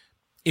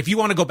 If you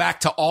want to go back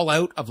to All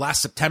Out of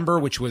last September,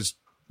 which was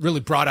really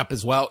brought up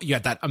as well, you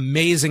had that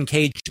amazing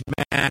cage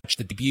match,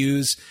 the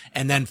debuts,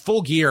 and then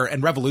Full Gear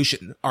and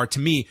Revolution are, to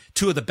me,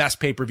 two of the best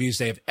pay-per-views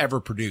they have ever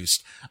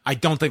produced. I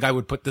don't think I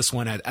would put this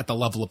one at the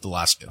level of the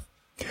last two.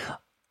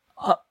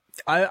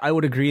 I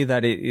would agree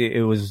that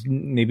it was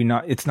maybe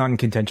not, it's not in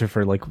contention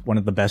for like one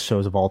of the best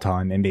shows of all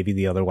time, and maybe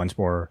the other ones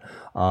were.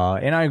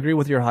 And I agree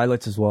with your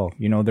highlights as well.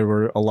 You know, there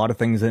were a lot of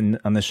things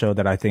on the show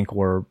that I think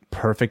were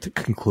perfect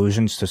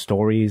conclusions to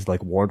stories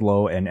like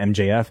Wardlow and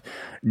MJF.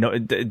 No,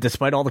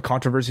 despite all the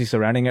controversy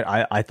surrounding it,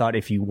 I thought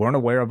if you weren't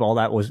aware of all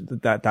that was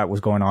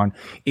going on,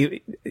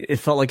 it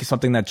felt like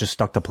something that just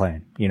stuck to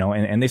plan, you know,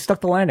 and they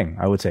stuck the landing,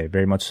 I would say,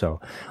 very much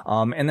so.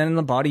 And then in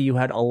the body, you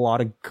had a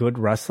lot of good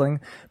wrestling,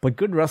 but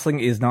good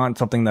wrestling is not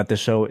something that this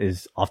show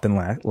is often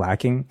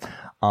lacking.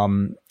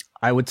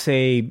 I would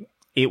say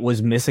it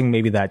was missing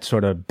maybe that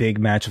sort of big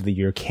match of the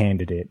year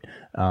candidate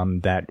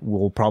that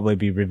we'll probably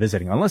be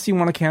revisiting, unless you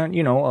want to count,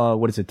 you know,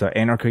 what is it,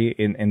 Anarchy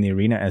in the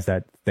Arena as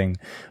that thing.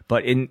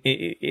 But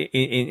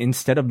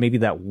instead of maybe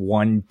that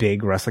one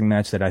big wrestling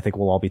match that I think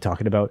we'll all be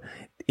talking about,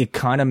 it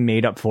kind of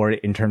made up for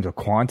it in terms of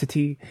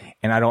quantity,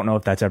 and I don't know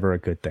if that's ever a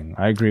good thing.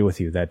 I agree with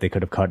you that they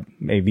could have cut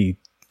maybe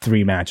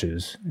 3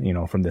 matches, you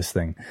know, from this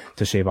thing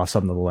to shave off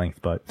some of the length.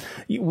 But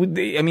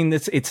I mean,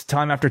 it's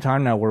time after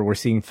time now where we're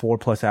seeing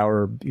 4+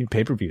 hour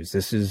pay-per-views.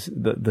 This is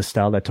the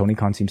style that Tony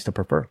Khan seems to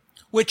prefer.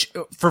 Which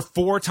for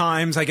 4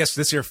 times, I guess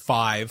this year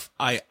 5,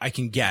 I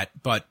can get,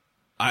 but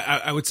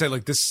I would say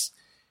like this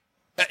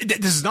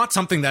is not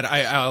something that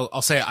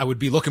I'll say I would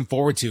be looking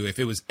forward to if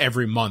it was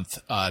every month,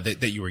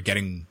 that you were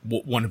getting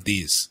one of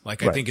these.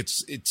 Like, I think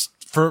it's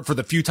for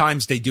the few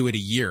times they do it a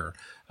year.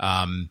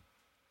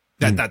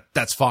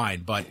 That's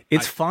fine, but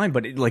it's fine.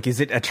 But like, is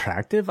it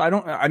attractive?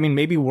 I mean,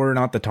 maybe we're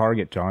not the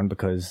target, John,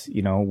 because,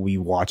 you know, we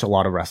watch a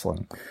lot of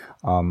wrestling.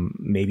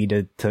 Maybe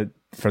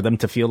for them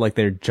to feel like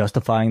they're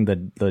justifying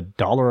the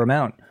dollar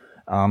amount.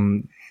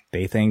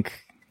 They think,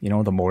 you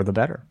know, the more the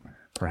better,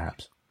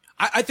 perhaps.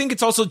 I think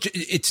it's also,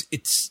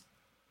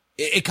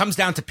 it comes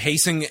down to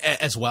pacing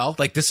as well.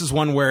 Like, this is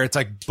one where it's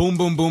like boom,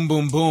 boom, boom,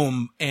 boom,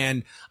 boom.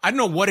 And I don't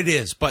know what it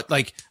is, but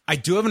like, I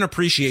do have an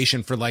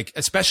appreciation for, like,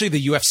 especially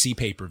the UFC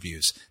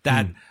pay-per-views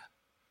that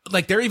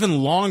like, they're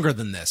even longer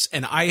than this.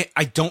 And I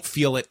don't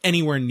feel it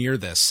anywhere near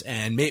this.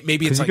 And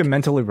maybe it's like, you can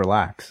mentally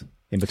relax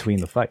in between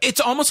the fight. It's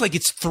almost like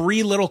it's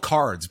 3 little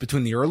cards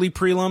between the early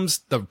prelims,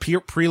 the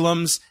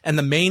prelims, and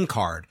the main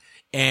card.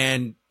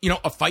 And, you know,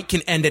 a fight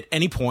can end at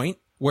any point.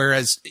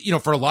 Whereas, you know,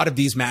 for a lot of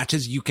these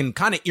matches, you can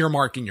kind of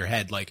earmark in your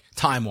head, like,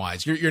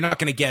 time-wise. You're not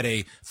going to get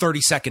a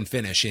 30-second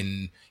finish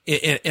in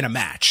a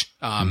match.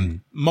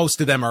 Most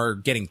of them are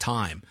getting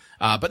time.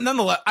 But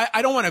nonetheless,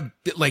 I don't want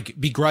to,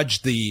 like,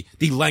 begrudge the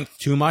length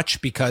too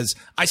much, because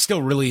I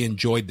still really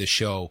enjoyed the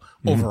show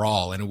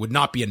overall, and it would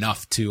not be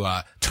enough to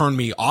turn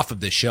me off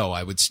of this show.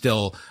 I would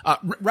still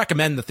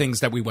recommend the things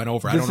that we went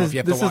over. I don't know if you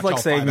have to watch all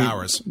 5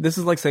 hours. This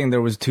is like saying there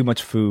was too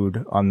much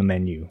food on the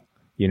menu.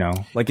 You know,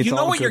 like, it's, you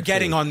know, what you're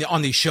getting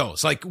on these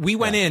shows. Like, we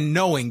went in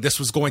knowing this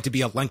was going to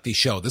be a lengthy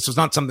show. This was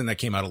not something that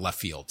came out of left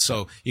field.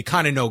 So you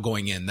kind of know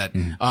going in that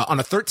on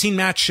a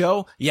 13-match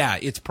show,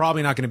 it's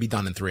probably not going to be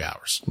done in 3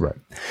 hours. Right.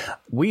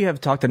 We have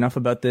talked enough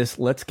about this.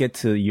 Let's get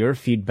to your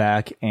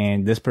feedback.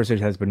 And this person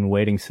has been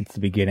waiting since the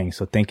beginning,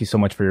 so thank you so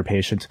much for your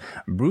patience.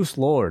 Bruce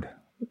Lord,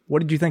 what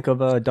did you think of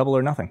Double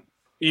or Nothing?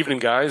 Evening,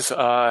 guys.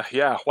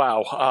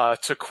 Wow.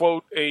 To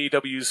quote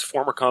AEW's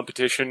former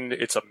competition,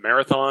 it's a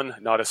marathon,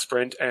 not a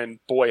sprint. And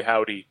boy,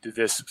 howdy, did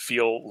this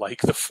feel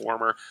like the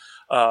former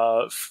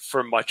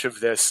for much of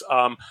this.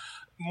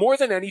 More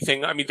than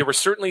anything, I mean, there were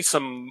certainly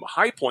some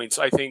high points,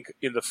 I think,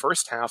 in the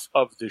first half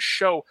of the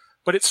show,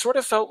 but it sort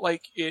of felt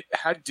like it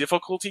had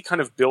difficulty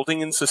kind of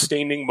building and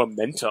sustaining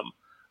momentum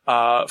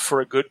for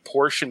a good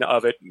portion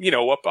of it, you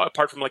know,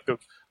 apart from like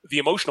the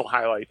emotional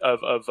highlight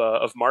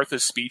of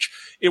Martha's speech.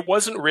 It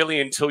wasn't really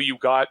until you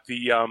got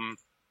the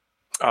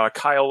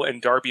Kyle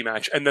and Darby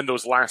match, and then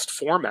those last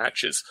 4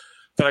 matches,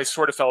 that I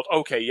sort of felt,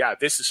 okay, yeah,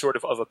 this is sort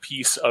of a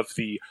piece of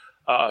the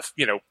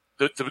you know,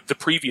 the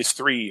previous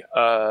 3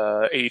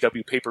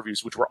 AEW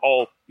pay-per-views, which were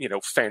all, you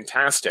know,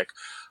 fantastic.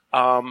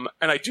 And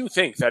I do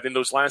think that in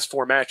those last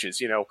 4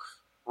 matches, you know,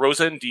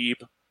 Rosa and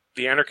Deeb,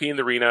 the Anarchy in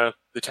the Arena,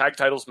 the tag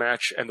titles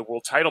match, and the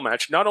world title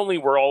match, not only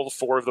were all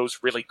 4 of those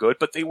really good,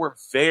 but they were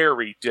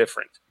very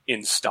different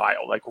in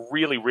style, like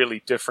really,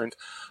 really different,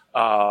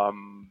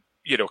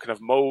 you know, kind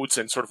of modes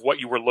and sort of what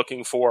you were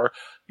looking for.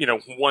 You know,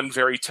 one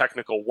very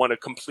technical, one a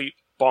complete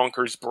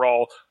bonkers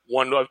brawl,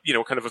 one, you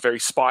know, kind of a very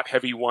spot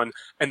heavy one,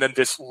 and then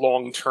this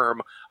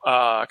long-term,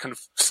 kind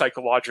of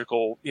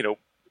psychological, you know,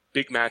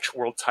 big match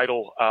world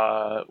title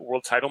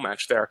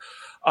match there.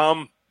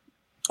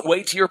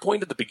 Wade, to your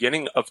point at the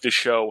beginning of the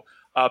show,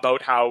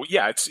 about how,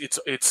 yeah,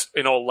 it's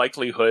in all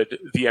likelihood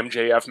the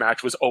MJF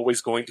match was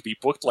always going to be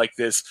booked like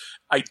this.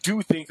 I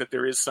do think that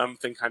there is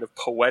something kind of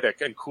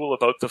poetic and cool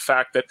about the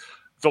fact that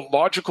the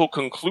logical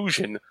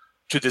conclusion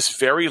to this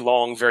very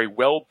long, very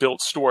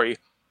well-built story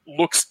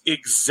looks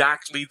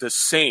exactly the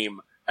same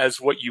as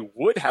what you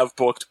would have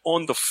booked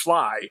on the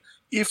fly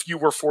if you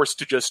were forced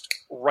to just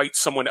write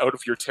someone out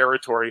of your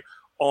territory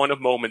on a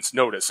moment's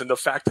notice. And the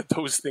fact that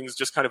those things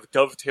just kind of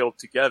dovetailed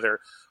together,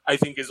 I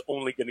think is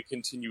only going to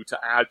continue to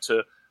add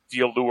to the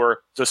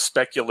allure, the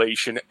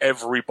speculation,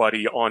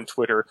 everybody on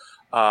Twitter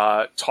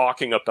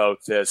talking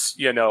about this,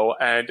 you know,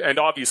 and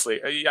obviously,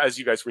 as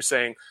you guys were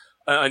saying,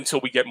 until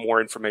we get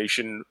more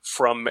information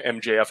from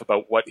MJF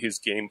about what his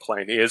game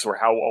plan is or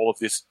how all of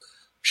this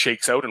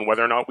shakes out and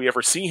whether or not we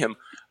ever see him,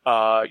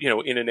 you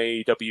know, in an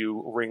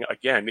AEW ring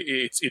again,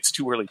 it's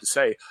too early to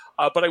say.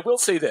 But I will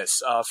say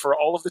this, for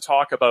all of the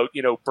talk about,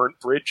 you know, burnt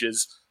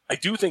bridges, I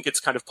do think it's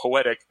kind of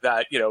poetic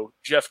that, you know,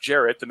 Jeff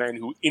Jarrett, the man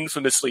who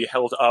infamously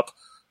held up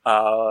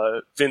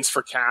Vince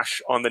for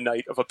cash on the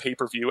night of a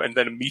pay-per-view and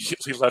then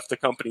immediately left the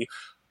company,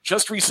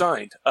 just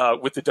re-signed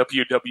with the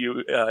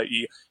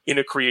WWE in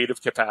a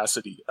creative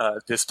capacity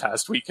this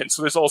past weekend.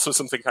 So there's also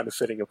something kind of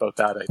fitting about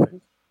that, I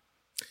think.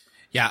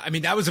 Yeah, I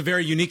mean, that was a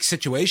very unique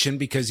situation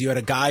because you had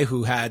a guy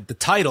who had the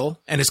title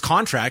and his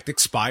contract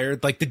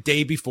expired like the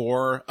day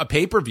before a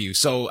pay-per-view.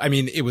 So, I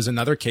mean, it was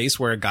another case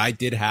where a guy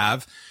did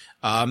have,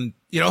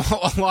 you know,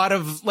 a lot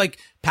of like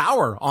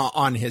power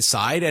on his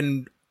side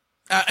and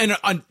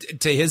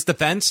to his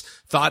defense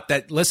thought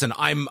that, listen,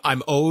 I'm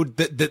owed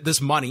this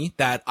money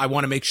that I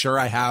want to make sure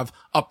I have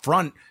up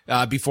front,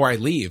 before I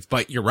leave.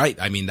 But you're right.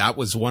 I mean, that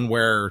was one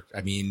where,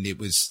 I mean,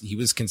 he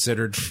was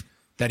considered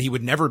that he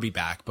would never be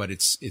back, but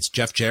it's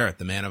Jeff Jarrett,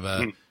 the man of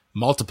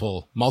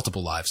multiple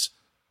lives.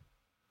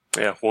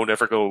 Yeah, won't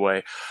ever go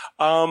away.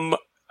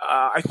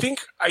 I think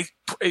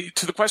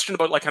to the question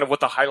about like kind of what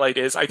the highlight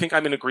is, I think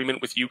I'm in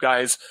agreement with you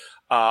guys.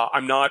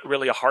 I'm not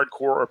really a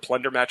hardcore or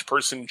plunder match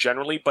person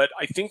generally, but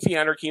I think the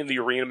Anarchy in the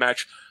Arena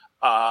match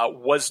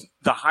was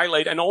the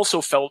highlight, and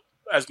also felt,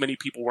 as many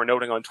people were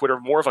noting on Twitter,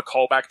 more of a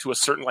callback to a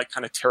certain like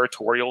kind of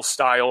territorial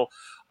style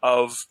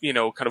of, you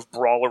know, kind of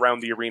brawl around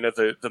the arena,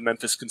 the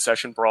Memphis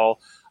concession brawl,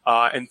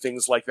 and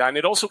things like that. And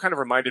it also kind of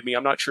reminded me,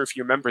 I'm not sure if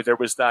you remember, there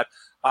was that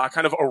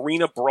kind of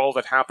arena brawl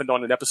that happened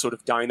on an episode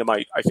of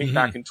Dynamite, I think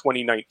back in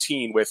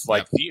 2019 with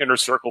like the Inner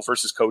Circle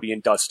versus Cody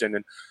and Dustin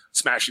and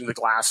smashing the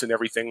glass and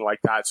everything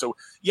like that. So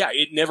yeah,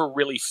 it never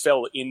really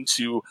fell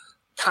into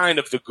kind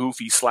of the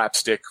goofy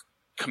slapstick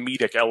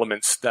comedic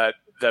elements that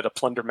a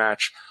plunder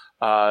match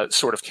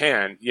sort of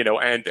can, you know,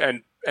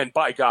 and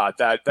by God,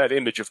 that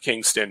image of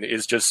Kingston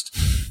is just,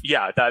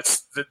 yeah,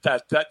 that's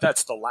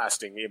the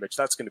lasting image.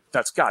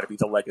 That's got to be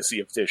the legacy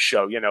of this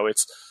show. You know,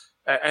 it's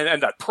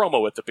and that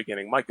promo at the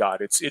beginning. My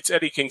God, it's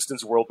Eddie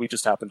Kingston's world. We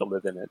just happen to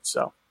live in it.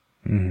 So,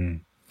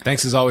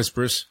 Thanks as always,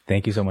 Bruce.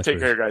 Thank you so much. Take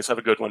care, guys. Have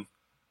a good one.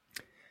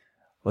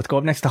 Let's go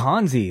up next to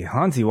Hansi.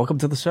 Hansi, welcome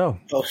to the show.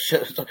 Oh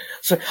shit!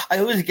 So I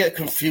always get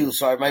confused.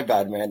 Sorry, my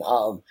bad, man.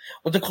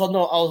 What's it called?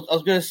 No, I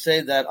was gonna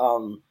say that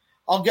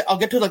I'll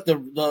get to like the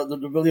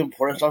really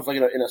important stuff like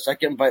in a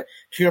second. But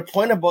to your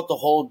point about the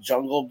whole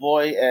Jungle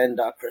Boy and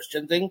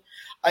Christian thing,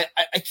 I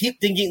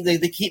keep thinking they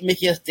keep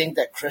making us think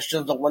that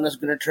Christian's the one that's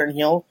going to turn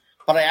heel.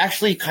 But I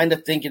actually kind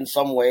of think in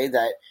some way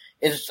that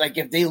it's like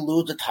if they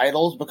lose the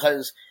titles,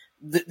 because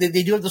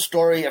they do have the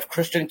story of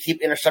Christian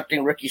keep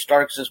intercepting Ricky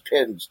Starks'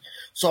 pins.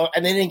 So,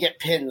 and they didn't get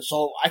pinned.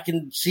 So I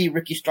can see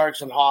Ricky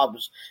Starks and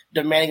Hobbs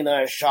demanding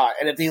another shot.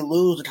 And if they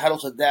lose the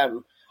titles to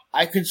them,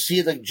 I could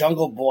see the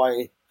Jungle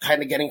Boy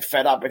kind of getting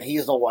fed up, and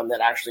he's the one that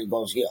actually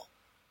goes heel.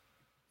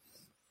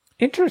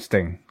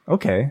 Interesting.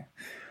 Okay.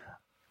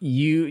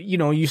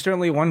 You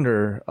certainly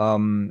wonder,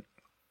 how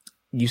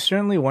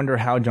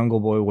Jungle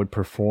Boy would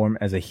perform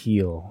as a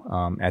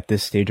heel, at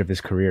this stage of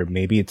his career.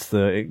 Maybe it's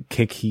the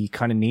kick he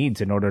kind of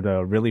needs in order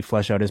to really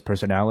flesh out his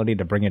personality,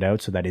 to bring it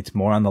out so that it's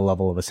more on the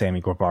level of a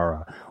Sammy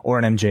Guevara or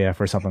an MJF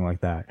or something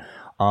like that.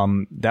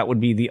 That would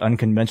be the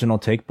unconventional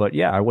take, but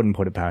yeah, I wouldn't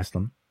put it past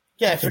them.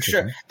 Yeah, for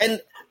sure. And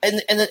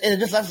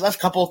just last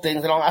couple of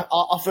things, and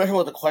I'll finish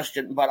with a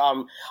question. But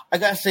I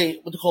gotta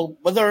say,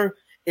 whether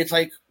it's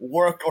like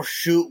work or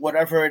shoot,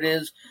 whatever it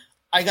is,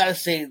 I gotta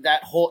say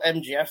that whole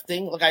MJF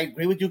thing. Like, I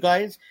agree with you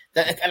guys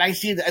and I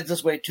see it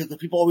this way too, because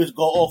people always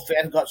go, "Oh,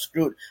 fans got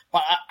screwed."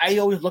 But I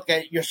always look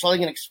at you're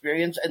selling an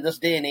experience in this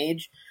day and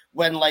age,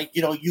 when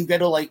you get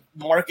to like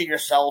market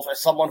yourself as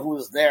someone who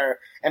is there,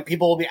 and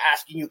people will be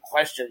asking you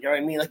questions. You know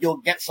what I mean? Like, you'll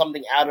get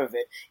something out of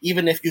it,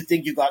 even if you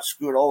think you got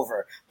screwed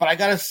over. But I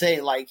gotta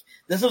say, like,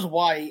 this is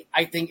why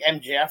I think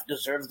MJF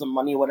deserves the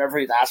money, whatever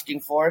he's asking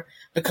for,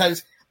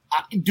 because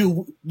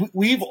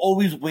we've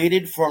always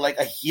waited for like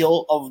a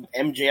heel of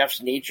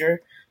MJF's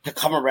nature to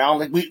come around.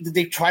 Like,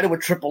 they tried it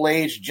with Triple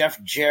H,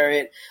 Jeff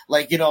Jarrett,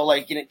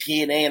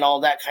 TNA and all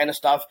that kind of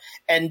stuff.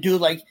 And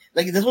like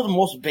this was the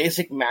most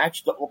basic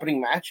match, the opening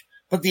match,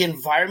 but the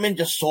environment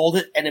just sold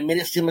it, and it made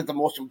it seem like the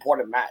most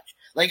important match.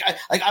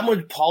 I'm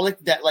with Pollock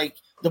that like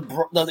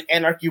the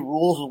Anarchy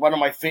Rules was one of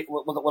my favorite,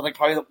 was like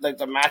probably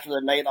the match of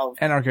the night of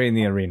Anarchy in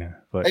the Arena,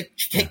 but like,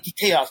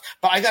 chaos.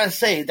 But I gotta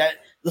say that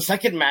the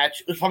second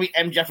match was probably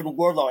MJF and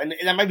Wardlow, and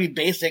that might be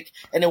basic,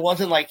 and it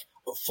wasn't like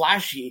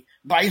flashy,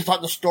 but I just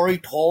thought the story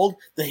told,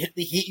 the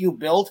heat you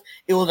built,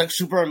 it was like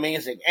super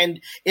amazing. And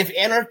if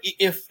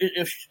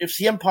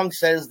CM Punk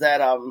says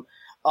that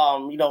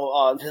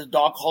his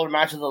dog collar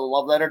match is a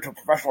love letter to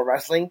professional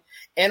wrestling,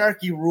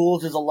 Anarchy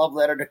Rules is a love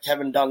letter to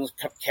Kevin Dunn's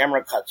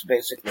camera cuts,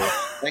 basically.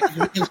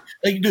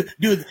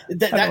 Dude,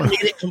 that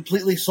made it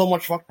completely so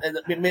much fun.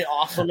 It made it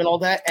awesome and all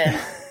that. And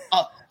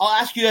I'll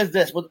ask you guys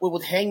this: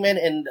 with Hangman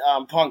and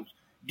Punk,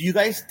 do you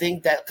guys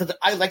think that? Because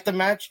I like the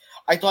match,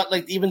 I thought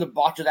like even the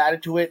botches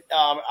added to it.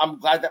 I'm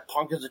glad that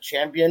Punk is a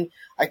champion.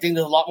 I think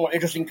there's a lot more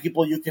interesting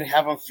people you can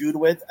have him feud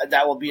with.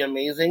 That will be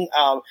amazing.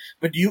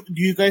 But do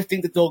you guys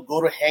think that they'll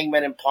go to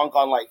Hangman and Punk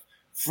on like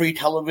free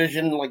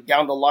television like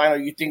down the line, or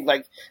you think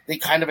like they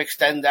kind of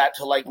extend that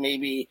to like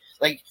maybe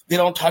like they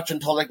don't touch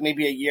until like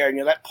maybe a year, and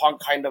you let Punk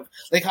kind of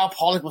like how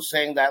Pollock was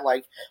saying that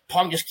like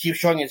Punk just keeps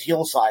showing his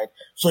heel side.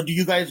 So do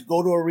you guys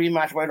go to a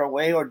rematch right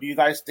away, or do you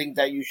guys think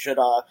that you should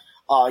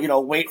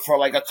wait for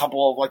like a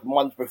couple of like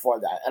months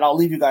before that? And I'll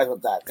leave you guys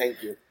with that.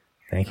 Thank you.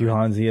 Thank you,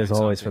 Hansi, as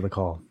always, for the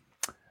call.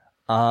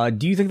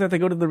 Do you think that they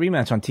go to the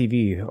rematch on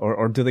TV,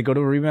 or do they go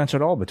to a rematch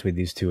at all between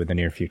these two in the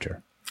near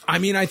future? I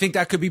mean, I think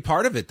that could be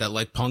part of it, that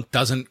like Punk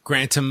doesn't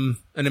grant him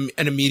an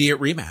immediate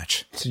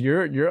rematch. So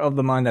you're of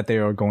the mind that they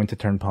are going to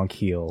turn Punk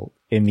heel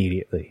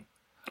immediately?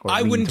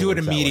 I wouldn't do it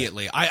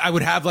immediately. I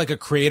would have like a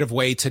creative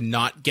way to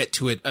not get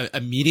to it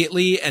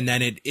immediately, and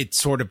then it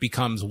sort of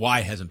becomes, why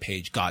hasn't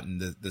Page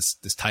gotten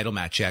this title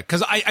match yet?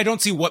 Because I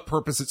don't see what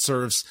purpose it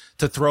serves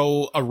to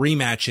throw a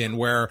rematch in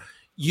where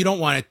you're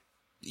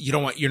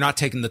not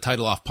taking the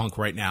title off Punk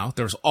right now.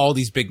 There's all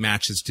these big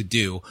matches to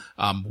do.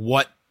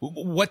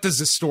 What does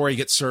this story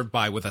get served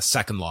by with a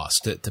second loss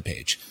to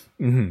Page?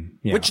 Mm-hmm.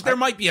 Yeah. Which there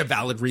might be a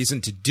valid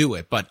reason to do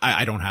it, but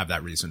I don't have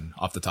that reason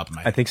off the top of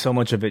my head. I think so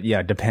much of it,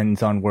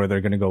 depends on where they're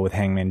going to go with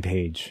Hangman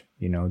Page.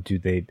 You know,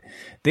 they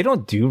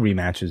don't do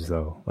rematches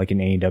though, like in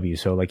AEW.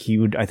 So like he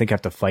would, I think,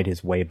 have to fight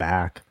his way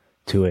back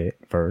to it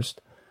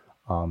first.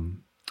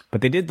 But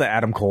they did the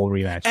Adam Cole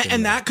rematch.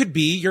 And that could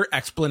be your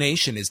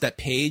explanation, is that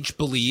Page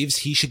believes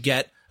he should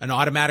get an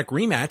automatic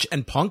rematch,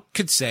 and Punk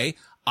could say,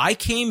 I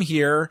came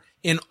here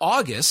in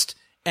August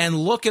and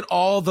look at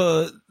all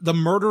the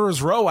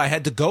murderer's row I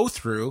had to go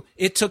through.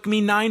 It took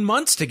me 9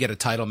 months to get a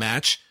title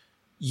match.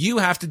 You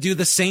have to do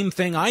the same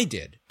thing I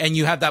did. And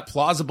you have that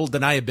plausible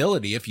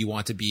deniability if you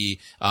want to be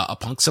a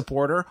Punk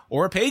supporter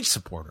or a Page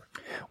supporter.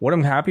 What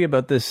I'm happy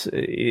about this,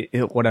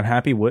 what I'm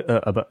happy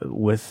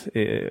with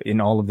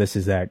in all of this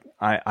is that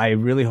I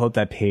really hope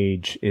that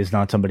Page is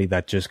not somebody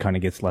that just kind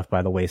of gets left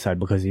by the wayside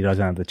because he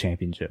doesn't have the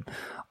championship.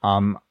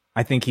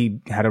 I think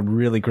he had a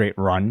really great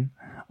run.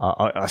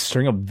 A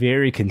string of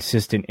very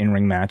consistent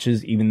in-ring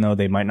matches, even though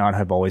they might not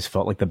have always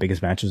felt like the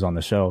biggest matches on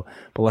the show.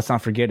 But let's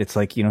not forget, it's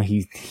like,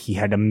 he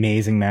had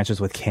amazing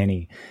matches with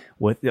Kenny,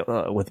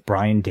 with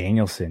Bryan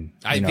Danielson.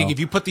 I think if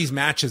you put these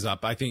matches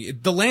up, I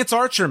think the Lance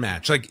Archer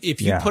match, like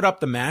if you put up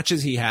the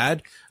matches he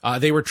had,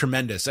 they were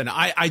tremendous. And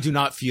I do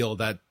not feel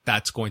that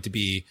that's going to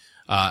be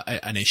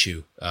an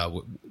issue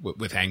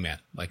with Hangman.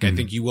 Like, I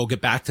think you will get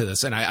back to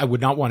this, and I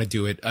would not want to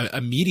do it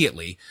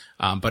immediately.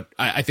 But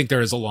I think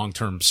there is a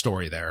long-term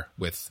story there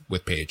with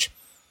Page.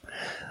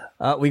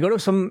 We go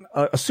to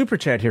a super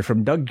chat here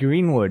from Doug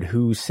Greenwood,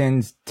 who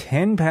sends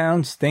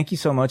 £10. Thank you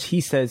so much.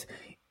 He says,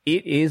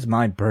 "It is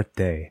my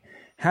birthday."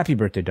 Happy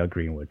birthday, Doug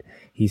Greenwood.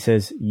 He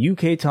says,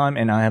 UK time,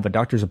 and I have a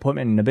doctor's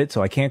appointment in a bit,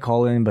 so I can't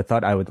call in, but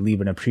thought I would leave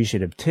an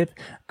appreciative tip.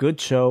 Good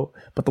show,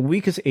 but the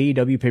weakest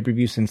AEW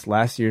pay-per-view since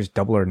last year's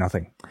Double or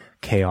Nothing.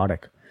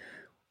 Chaotic.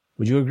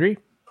 Would you agree?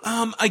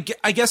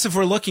 I guess if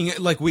we're looking at,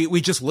 like,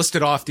 we just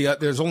listed off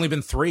there's only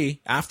been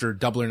 3 after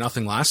Double or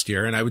Nothing last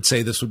year, and I would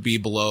say this would be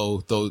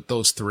below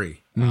those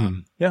 3.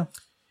 Yeah.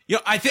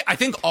 I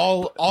think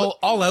all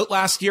out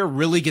last year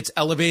really gets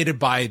elevated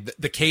by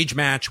the cage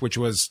match, which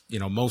was,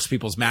 most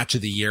people's match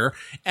of the year,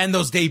 and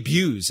those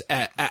debuts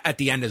at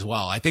the end as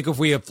well. I think if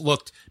we have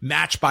looked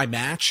match by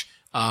match,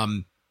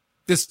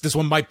 this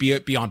one might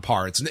be on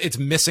par. It's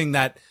missing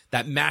that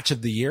match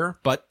of the year,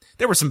 but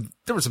there were some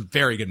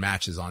very good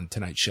matches on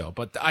tonight's show,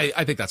 but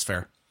I think that's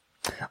fair.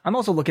 I'm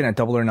also looking at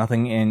Double or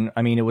Nothing, and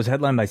I mean, it was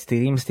headlined by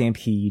Stadium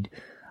Stampede.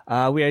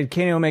 We had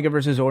Kenny Omega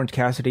versus Orange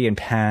Cassidy and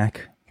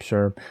Pac.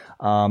 Sure.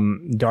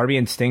 Darby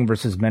and Sting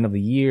versus Men of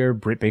the Year,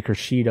 Britt Baker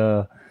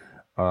Shida,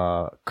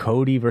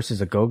 Cody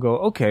versus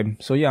Ogogo. Okay.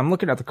 So yeah, I'm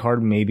looking at the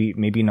card, maybe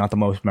not the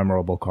most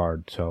memorable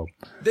card. So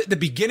the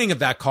beginning of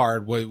that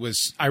card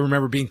was, I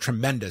remember being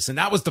tremendous. And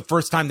that was the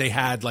first time they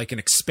had like an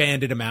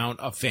expanded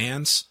amount of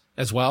fans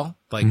as well.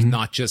 Like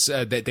not just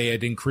that they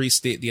had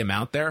increased the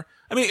amount there.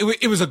 I mean,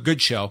 it was a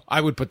good show.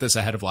 I would put this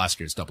ahead of last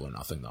year's Double or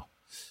Nothing though.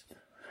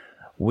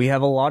 We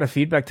have a lot of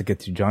feedback to get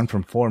to, John,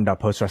 from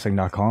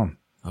forum.postwrestling.com.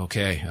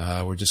 Okay,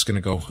 we're just going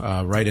to go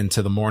right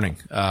into the morning.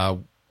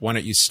 why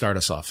don't you start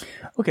us off?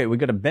 Okay, we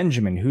got a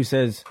Benjamin who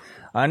says,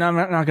 and I'm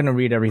not going to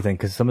read everything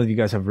because some of you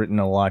guys have written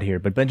a lot here,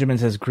 but Benjamin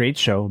says, great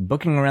show.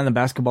 Booking around the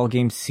basketball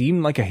game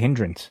seemed like a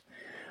hindrance.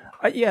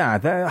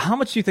 How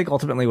much do you think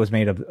ultimately was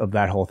made of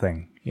that whole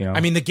thing? You know,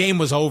 I mean, the game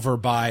was over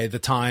by the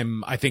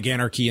time I think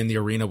Anarchy in the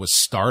Arena was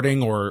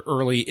starting or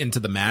early into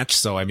the match.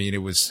 So, I mean,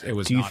 it was.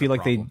 Do you feel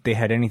like they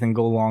had anything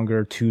go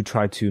longer to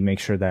try to make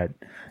sure that,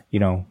 you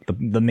know,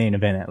 the main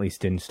event at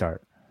least didn't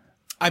start?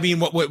 I mean,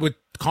 what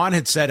Khan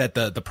had said at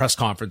the press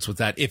conference was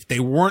that if they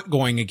weren't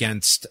going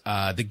against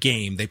the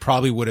game, they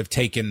probably would have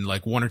taken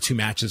like one or two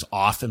matches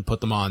off and put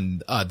them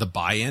on the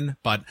buy-in.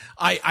 But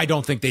I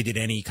don't think they did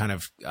any kind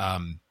of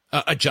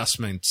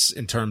adjustments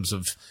in terms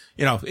of,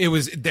 you know, it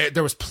was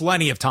there was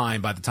plenty of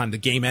time by the time the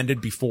game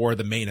ended before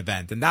the main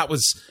event, and that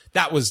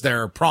was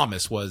their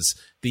promise, was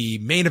the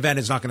main event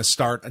is not going to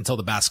start until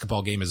the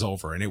basketball game is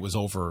over, and it was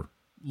over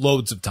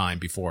loads of time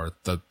before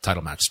the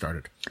title match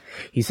started.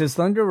 He says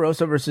Thunder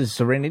Rosa versus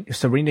Serena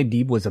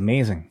Deeb was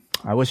amazing.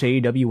 I wish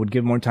AEW would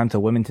give more time to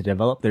women to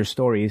develop their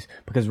stories,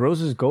 because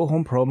Rosa's go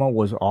home promo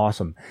was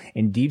awesome,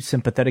 and Deeb's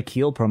sympathetic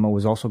heel promo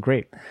was also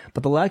great.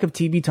 But the lack of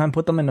TV time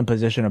put them in a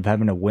position of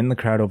having to win the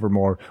crowd over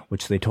more,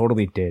 which they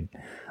totally did.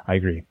 I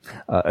agree.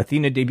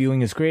 Athena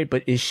debuting is great,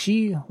 but is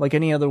she, like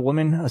any other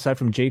woman, aside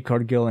from Jade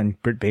Cargill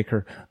and Britt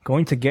Baker,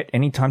 going to get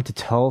any time to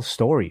tell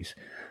stories?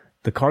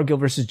 The Cargill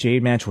versus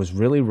Jade match was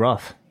really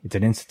rough. It's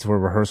an instance where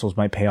rehearsals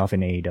might pay off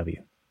in AEW.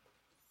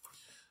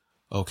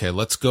 Okay,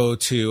 let's go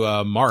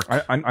to Mark.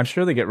 I'm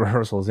sure they get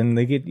rehearsals, and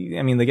they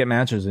get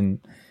matches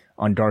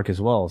on Dark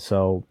as well.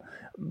 So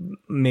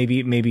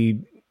maybe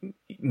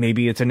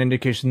it's an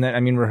indication that, I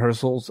mean,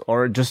 rehearsals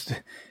are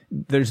just,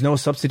 there's no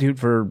substitute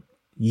for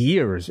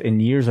years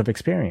and years of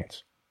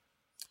experience.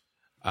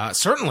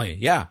 Certainly,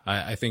 yeah.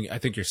 I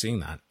think you're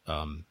seeing that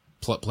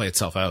play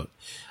itself out.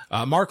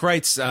 Mark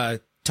writes,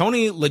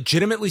 Tony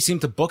legitimately seemed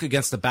to book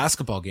against the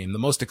basketball game. The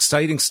most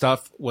exciting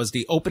stuff was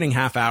the opening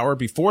half hour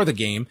before the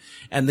game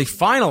and the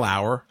final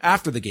hour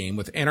after the game,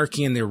 with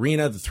Anarchy in the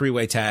Arena, the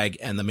three-way tag,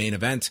 and the main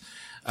event.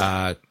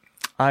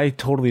 I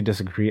totally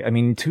disagree. I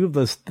mean, two of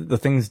the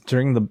things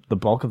during the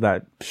bulk of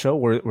that show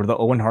were the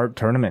Owen Hart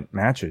tournament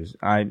matches.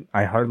 I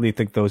hardly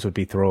think those would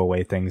be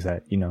throwaway things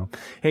that, you know,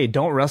 hey,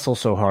 don't wrestle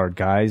so hard,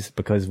 guys,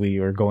 because we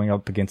are going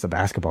up against a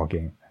basketball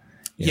game.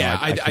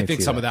 I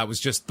think some of that was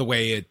just the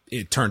way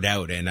it turned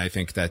out. And I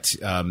think that,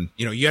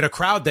 you know, you had a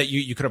crowd that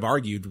you could have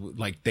argued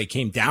like they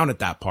came down at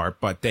that part,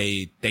 but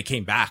they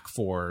came back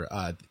for,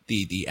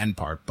 the end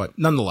part. But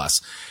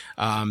nonetheless,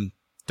 Darby.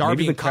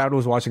 Maybe the crowd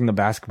was watching the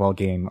basketball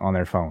game on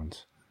their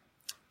phones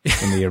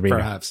in the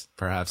arena.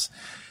 Perhaps.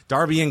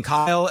 Darby and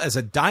Kyle as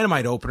a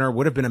Dynamite opener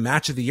would have been a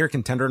match of the year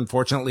contender.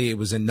 Unfortunately, it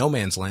was in no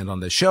man's land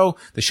on this show.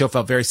 The show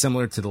felt very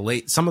similar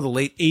to some of the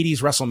late 80s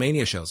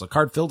WrestleMania shows, a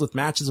card filled with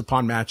matches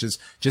upon matches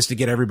just to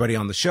get everybody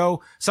on the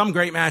show. Some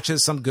great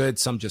matches, some good,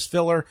 some just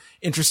filler.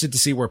 Interested to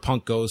see where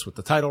Punk goes with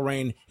the title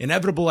reign.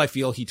 Inevitable, I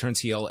feel, he turns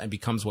heel and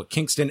becomes what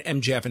Kingston,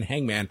 MJF, and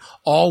Hangman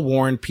all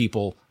warned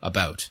people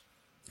about.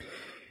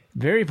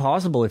 Very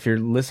possible if you're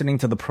listening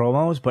to the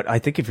promos, but I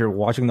think if you're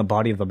watching the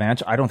body of the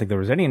match, I don't think there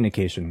was any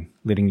indication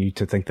leading you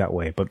to think that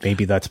way, but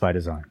maybe that's by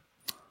design.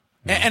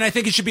 Yeah. And I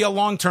think it should be a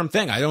long-term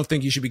thing. I don't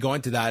think you should be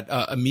going to that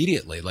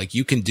immediately. Like,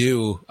 you can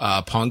do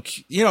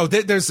Punk, you know,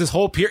 there's this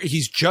whole period.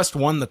 He's just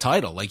won the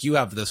title. Like, you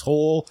have this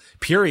whole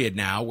period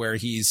now where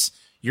he's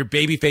your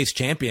babyface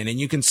champion,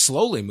 and you can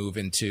slowly move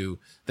into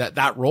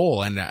that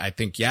role. And I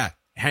think, yeah,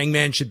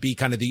 Hangman should be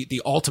kind of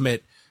the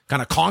ultimate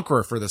kind of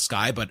conqueror for this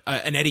guy, but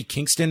an Eddie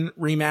Kingston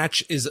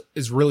rematch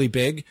is really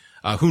big.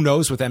 Who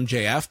knows with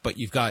MJF, but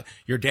you've got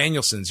your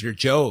Danielsons, your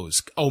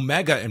Joes,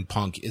 Omega and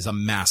Punk is a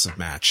massive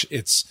match.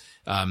 It's,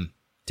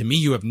 to me,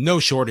 you have no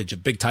shortage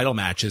of big title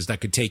matches that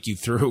could take you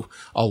through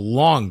a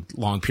long,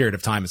 long period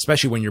of time,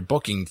 especially when you're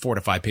booking 4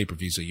 to 5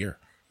 pay-per-views a year.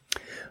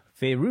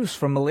 Fairuz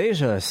from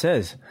Malaysia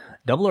says,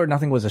 Double or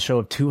Nothing was a show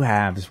of two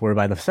halves,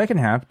 whereby the second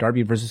half,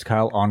 Darby versus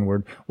Kyle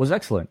onward, was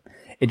excellent.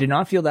 It did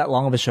not feel that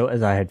long of a show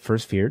as I had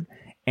first feared.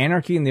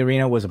 Anarchy in the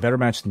Arena was a better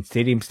match than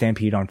Stadium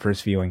Stampede on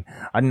first viewing.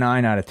 A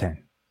 9 out of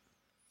 10.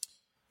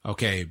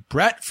 Okay,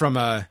 Brett from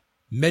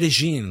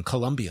Medellin,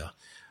 Colombia.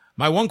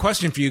 My one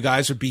question for you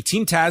guys would be,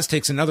 Team Taz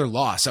takes another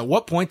loss. At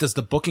what point does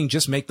the booking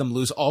just make them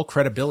lose all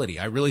credibility?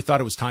 I really thought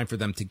it was time for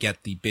them to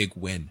get the big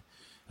win.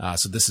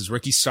 So this is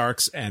Ricky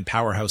Starks and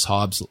Powerhouse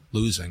Hobbs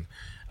losing.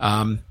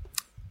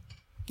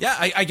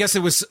 Yeah, I guess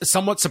it was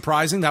somewhat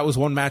surprising. That was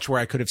one match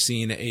where I could have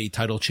seen a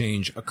title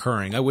change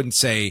occurring. I wouldn't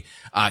say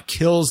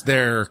kills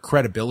their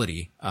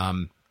credibility.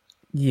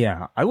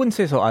 Yeah, I wouldn't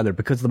say so either,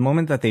 because the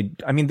moment that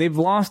they've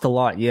lost a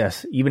lot,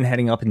 yes, even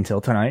heading up until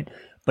tonight.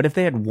 But if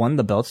they had won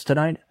the belts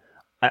tonight,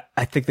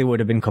 I think they would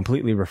have been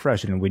completely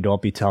refreshed, and we'd all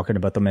be talking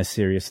about them as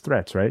serious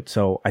threats, right?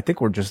 So I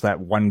think we're just that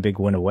one big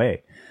win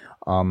away.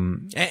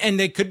 And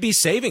they could be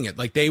saving it.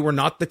 Like, they were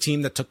not the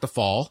team that took the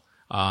fall.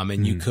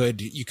 And you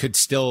could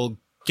still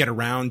get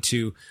around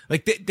to,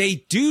 like,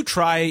 they do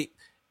try,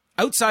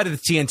 outside of the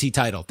TNT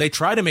title, they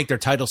try to make their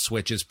title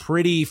switches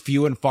pretty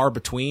few and far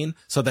between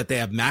so that they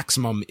have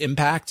maximum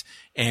impact.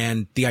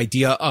 And the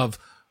idea of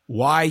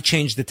why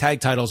change the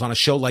tag titles on a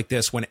show like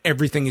this when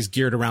everything is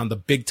geared around the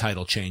big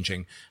title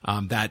changing?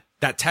 That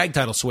tag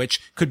title switch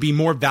could be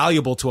more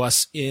valuable to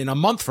us in a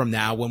month from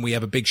now when we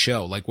have a big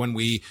show, like when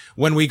we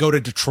go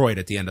to Detroit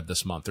at the end of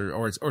this month,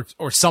 or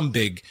some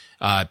big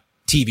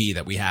TV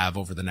that we have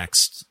over the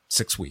next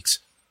 6 weeks.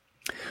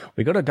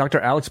 We go to Dr.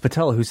 Alex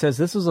Patel, who says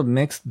this was a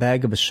mixed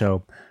bag of a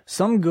show.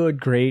 Some good,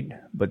 great,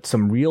 but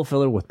some real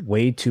filler with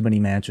way too many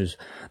matches.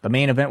 The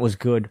main event was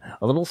good,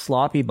 a little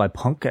sloppy by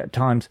Punk at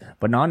times,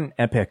 but not an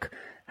epic.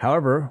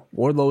 However,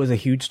 Wardlow is a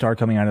huge star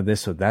coming out of this,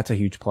 so that's a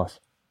huge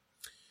plus.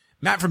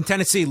 Matt from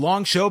Tennessee,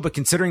 long show, but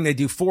considering they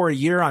do 4 a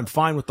year, I'm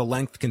fine with the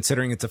length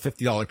considering it's a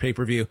 $50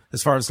 pay-per-view.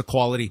 As far as the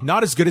quality,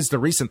 not as good as the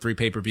recent 3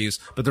 pay-per-views,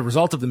 but the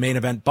result of the main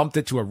event bumped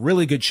it to a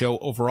really good show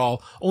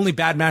overall. Only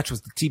bad match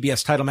was the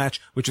TBS title match,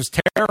 which was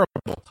terrible.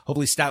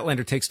 Hopefully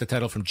Statlander takes the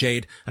title from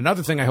Jade.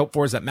 Another thing I hope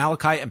for is that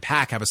Malachi and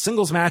Pac have a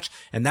singles match,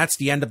 and that's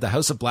the end of the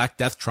House of Black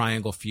Death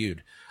Triangle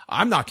feud.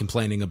 I'm not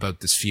complaining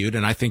about this feud,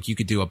 and I think you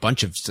could do a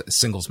bunch of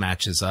singles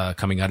matches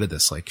coming out of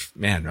this. Like,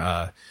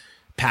 man,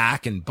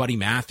 Pac and Buddy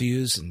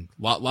Matthews and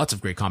lots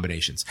of great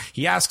combinations.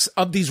 He asks,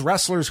 of these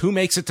wrestlers, who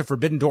makes it to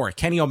Forbidden Door?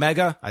 Kenny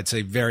Omega? I'd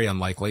say very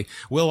unlikely.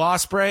 Will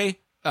Ospreay?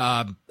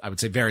 I would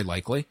say very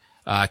likely.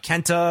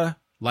 Kenta?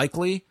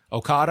 Likely.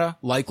 Okada?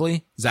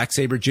 Likely. Zack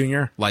Sabre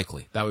Jr.?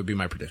 Likely. That would be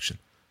my prediction.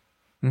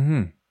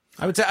 Mm-hmm.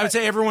 I would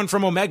say everyone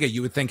from Omega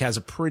you would think has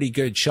a pretty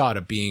good shot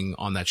of being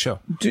on that show.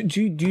 Do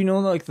you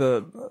know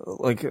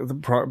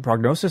the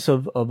prognosis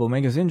of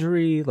Omega's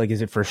injury? Like,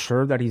 is it for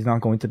sure that he's not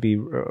going to be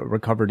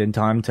recovered in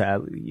time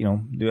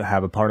to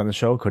have a part on the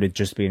show? Could it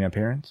just be an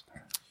appearance?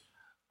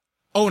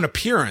 Oh, an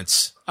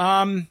appearance.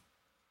 I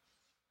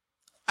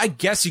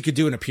guess you could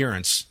do an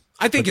appearance.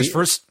 I think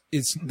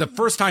the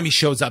first time he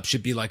shows up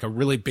should be like a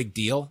really big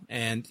deal,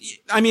 and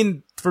I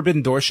mean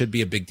Forbidden Door should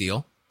be a big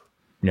deal.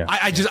 Yeah,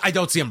 I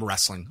don't see him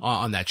wrestling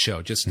on that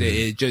show.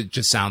 It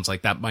just sounds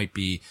like that might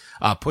be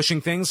pushing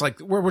things. Like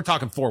we're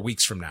talking 4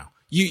 weeks from now.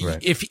 Right.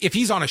 If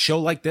he's on a show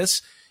like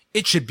this,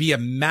 it should be a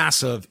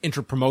massive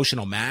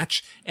interpromotional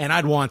match, and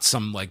I'd want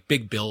some like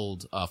big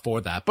build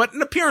for that. But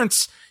an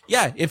appearance,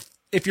 yeah,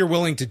 if you're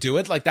willing to do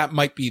it, like that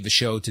might be the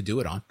show to do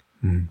it on.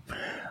 Mm.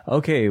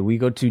 Okay, we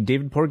go to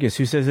David Porges,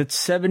 who says it's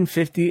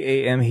 7:50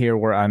 a.m. here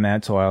where I'm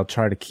at, so I'll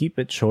try to keep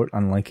it short,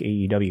 unlike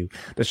AEW.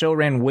 The show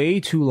ran way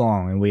too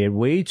long, and we had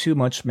way too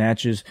much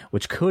matches,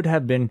 which could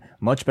have been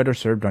much better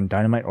served on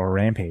Dynamite or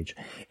Rampage.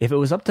 If it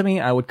was up to me,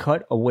 I would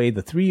cut away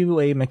the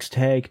 3-way mixed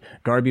tag,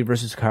 Darby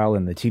versus Kyle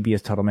in the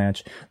TBS title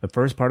match. The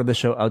first part of the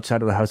show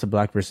outside of the House of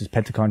Black versus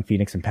Pentagon,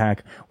 Phoenix, and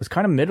Pac was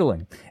kind of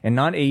middling, and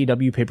not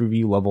AEW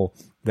pay-per-view level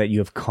that you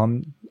have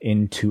come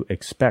in to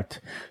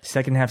expect.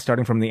 Second half,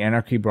 starting from the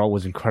Anarchy Brawl,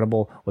 was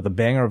incredible, with a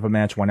banger of a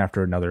match one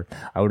after another.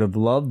 I would have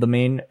loved the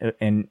main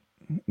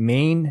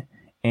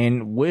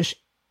and wish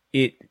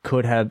it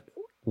could have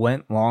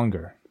went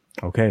longer.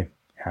 Okay,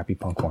 happy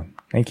Punk one.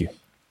 Thank you.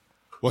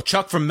 Well,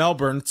 Chuck from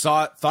Melbourne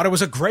thought it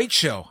was a great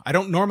show. I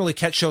don't normally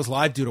catch shows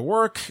live due to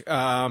work,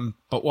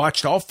 but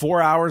watched all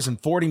 4 hours and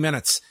 40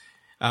 minutes.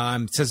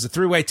 It says the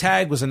 3-way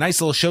tag was a nice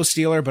little show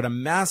stealer, but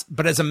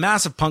as a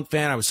massive Punk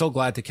fan, I was so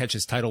glad to catch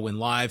his title win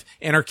live.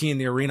 Anarchy in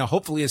the Arena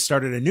hopefully has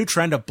started a new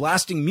trend of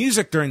blasting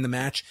music during the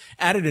match,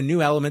 added a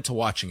new element to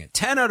watching it.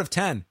 10 out of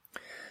 10.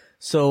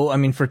 So, I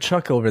mean, for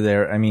Chuck over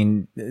there, I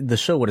mean, the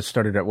show would have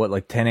started at what,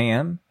 like 10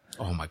 a.m.?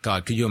 Oh my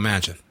God. Could you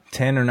imagine?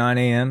 10 or 9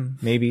 a.m.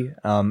 maybe.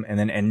 And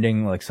then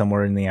ending like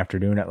somewhere in the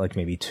afternoon at like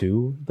maybe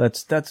 2.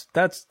 That's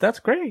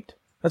great.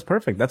 That's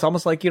perfect. That's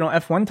almost like,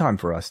 F1 time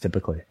for us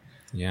typically.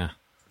 Yeah.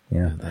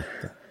 Yeah.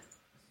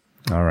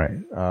 All right.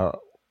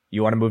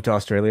 You want to move to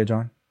Australia,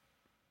 John?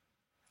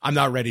 I'm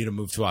not ready to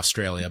move to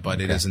Australia, but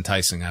okay. It is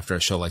enticing after a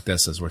show like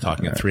this as we're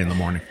talking at 3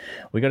 a.m.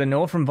 We got a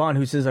Noah from Vaughn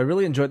who says, I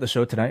really enjoyed the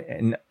show tonight.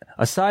 And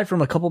aside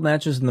from a couple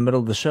matches in the middle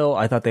of the show,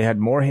 I thought they had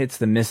more hits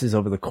than misses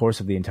over the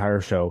course of the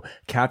entire show,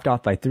 capped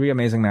off by 3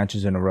 amazing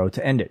matches in a row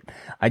to end it.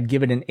 I'd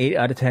give it an 8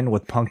 out of 10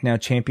 with Punk now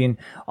champion.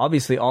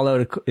 Obviously, All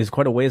Out is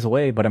quite a ways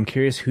away, but I'm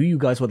curious who you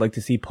guys would like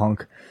to see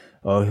Punk,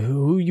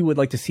 who you would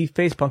like to see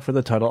face Punk for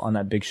the title on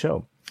that big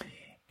show.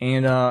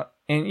 And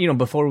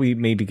before we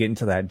maybe get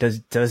into that,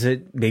 does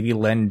it maybe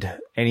lend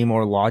any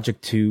more logic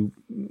to,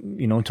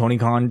 Tony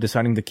Khan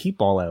deciding to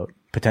keep All Out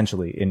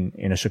potentially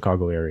in a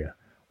Chicago area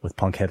with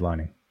Punk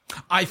headlining?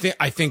 I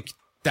think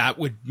that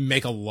would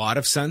make a lot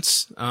of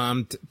sense,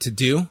 to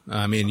do.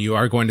 I mean, you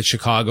are going to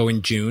Chicago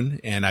in June,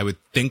 and I would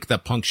think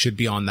that Punk should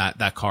be on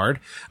that card.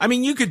 I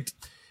mean, you could,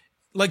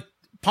 like,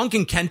 Punk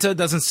and Kenta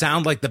doesn't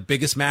sound like the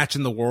biggest match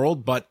in the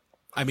world, but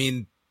I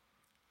mean,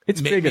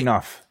 it's big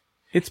enough.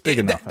 It's big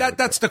enough.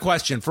 That's the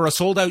question. For a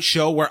sold out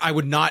show where I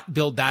would not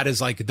build that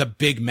as like the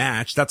big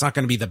match, that's not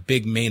going to be the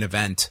big main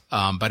event.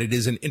 But it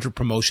is an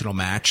interpromotional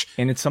match.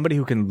 And it's somebody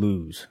who can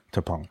lose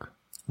to Punk.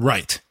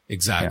 Right.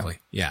 Exactly.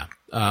 Yeah.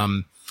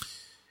 I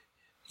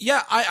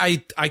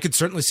could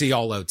certainly see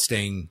All Out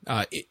staying,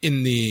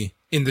 in the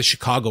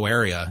Chicago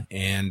area.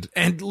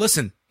 And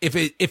listen,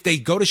 if they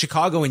go to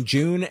Chicago in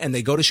June and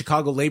they go to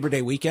Chicago Labor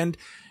Day weekend,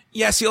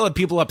 yes, you'll have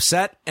people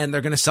upset, and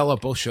they're going to sell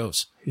out both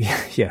shows.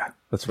 Yeah,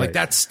 that's right. Like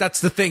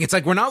that's the thing. It's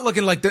like we're not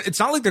looking like it's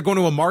not like they're going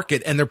to a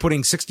market and they're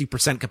putting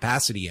 60%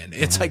 capacity in.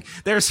 It's like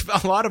there's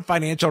a lot of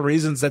financial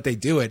reasons that they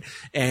do it,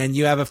 and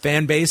you have a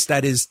fan base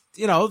that is,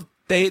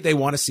 they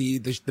want to see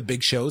the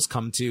big shows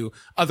come to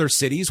other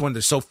cities when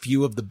there's so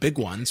few of the big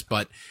ones.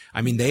 But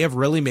I mean, they have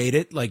really made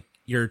it like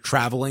your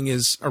traveling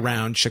is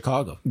around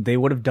Chicago. They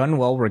would have done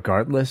well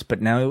regardless,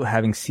 but now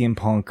having CM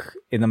Punk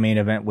in the main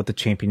event with the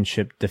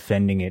championship,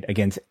 defending it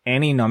against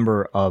any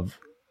number of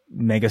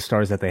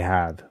megastars that they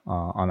have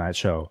on that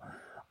show,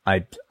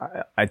 I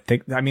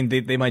think, I mean,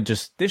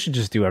 they should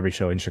just do every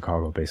show in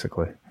Chicago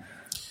basically,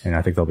 and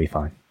I think they'll be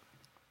fine.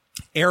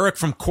 Eric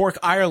from Cork,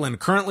 Ireland,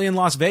 currently in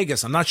Las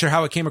Vegas. I'm not sure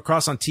how it came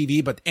across on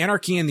TV, but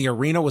Anarchy in the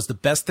Arena was the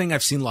best thing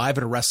I've seen live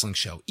at a wrestling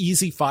show.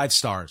 Easy 5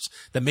 stars.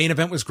 The main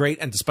event was great,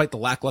 and despite the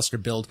lackluster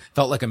build,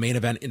 felt like a main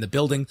event in the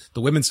building.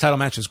 The women's title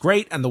match was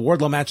great, and the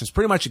Wardlow match was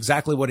pretty much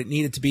exactly what it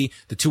needed to be.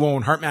 The 2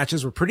 Owen Hart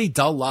matches were pretty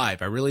dull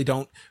live. I really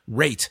don't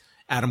rate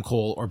Adam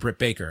Cole or Britt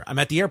Baker. I'm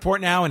at the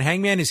airport now, and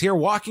Hangman is here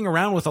walking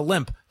around with a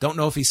limp. Don't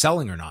know if he's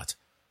selling or not.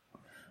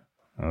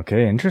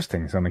 Okay,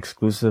 interesting. Some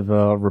exclusive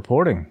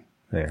reporting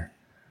there.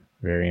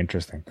 Very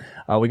interesting.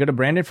 We got a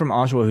Brandon from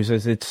Oshawa who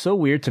says, it's so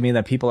weird to me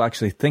that people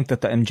actually think that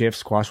the MJF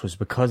squash was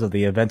because of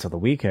the events of the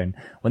weekend,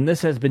 when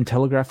this has been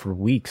telegraphed for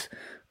weeks.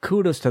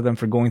 Kudos to them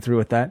for going through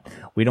with that.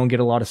 We don't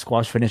get a lot of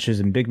squash finishes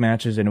in big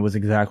matches, and it was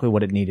exactly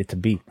what it needed to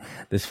be.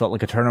 This felt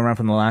like a turnaround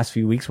from the last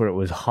few weeks where it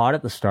was hot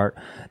at the start.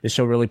 This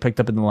show really picked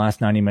up in the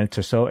last 90 minutes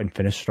or so and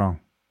finished strong.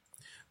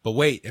 But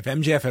wait, if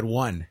MJF had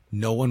won,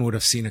 no one would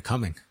have seen it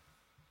coming.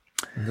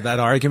 Remember that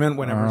argument?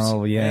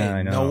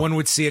 I know. No one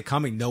would see it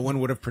coming. No one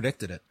would have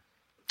predicted it.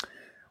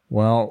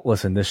 Well,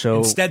 listen, the show...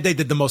 Instead, they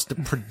did the most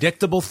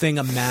predictable thing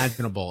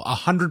imaginable.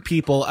 100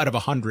 people out of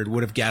 100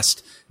 would have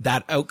guessed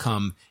that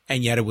outcome,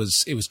 and yet it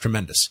was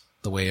tremendous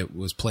the way it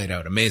was played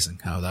out.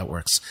 Amazing how that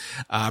works.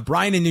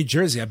 Brian in New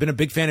Jersey. I've been a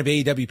big fan of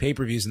AEW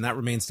pay-per-views, and that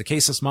remains the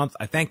case this month.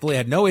 I thankfully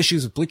had no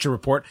issues with Bleacher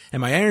Report, and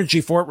my energy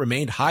for it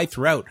remained high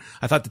throughout.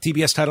 I thought the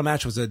TBS title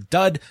match was a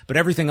dud, but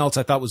everything else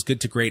I thought was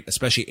good to great,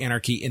 especially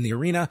Anarchy in the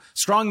Arena.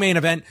 Strong main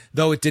event,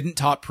 though it didn't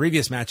top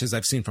previous matches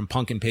I've seen from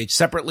Punk and Page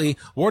separately.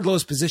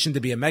 Wardlow's positioned to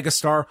be a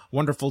megastar.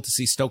 Wonderful to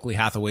see Stokely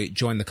Hathaway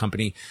join the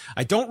company.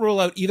 I don't rule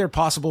out either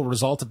possible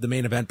result of the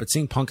main event, but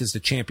seeing Punk as the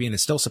champion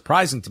is still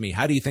surprising to me.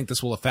 How do you think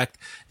this will affect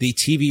the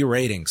TV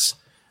ratings?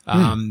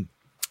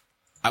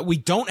 We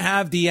don't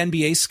have the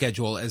NBA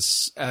schedule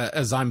as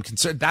I'm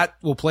concerned. That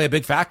will play a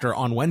big factor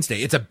on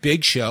Wednesday. It's a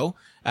big show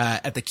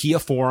at the Kia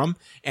Forum,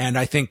 and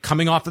I think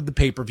coming off of the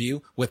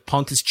pay-per-view with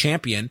Punk as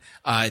champion,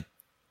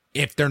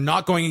 if they're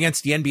not going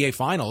against the NBA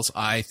Finals,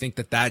 I think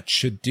that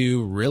should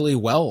do really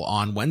well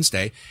on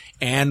Wednesday,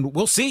 and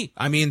we'll see.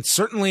 I mean,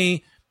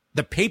 certainly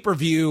the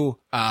pay-per-view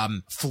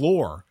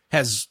floor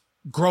has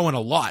grown a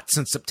lot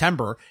since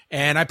September,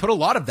 and I put a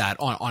lot of that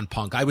on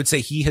Punk. I would say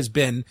he has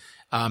been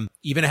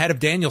even ahead of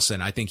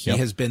Danielson. I think he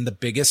has been the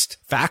biggest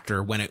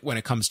factor when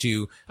it comes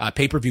to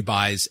pay-per-view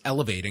buys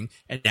elevating,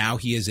 and now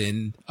he is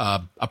in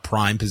a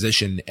prime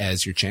position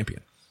as your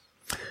champion.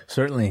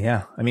 Certainly,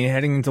 yeah. I mean,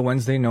 heading into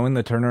Wednesday, knowing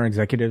the Turner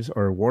executives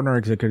or Warner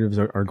executives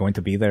are going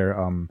to be there,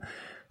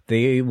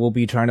 they will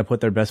be trying to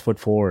put their best foot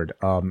forward,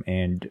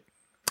 and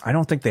I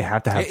don't think they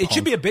have to have It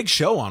should be a big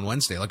show on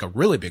Wednesday, like a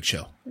really big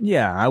show.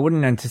 Yeah, I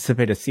wouldn't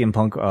anticipate a CM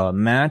Punk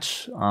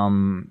match.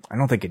 I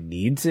don't think it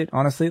needs it,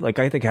 honestly. Like,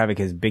 I think having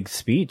his big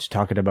speech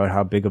talking about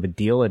how big of a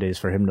deal it is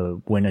for him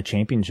to win a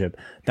championship,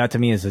 that to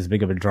me is as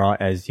big of a draw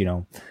as,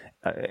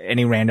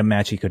 any random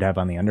match he could have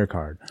on the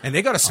undercard. And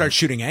they got to start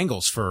shooting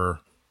angles for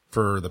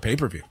the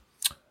pay-per-view.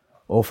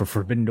 Oh, for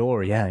Forbidden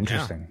Door. Yeah,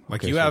 interesting. Yeah.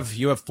 Like, okay,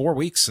 you have 4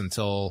 weeks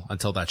until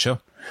that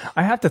show.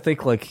 I have to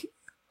think, like,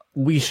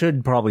 we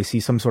should probably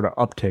see some sort of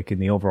uptick in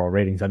the overall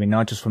ratings. I mean,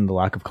 not just from the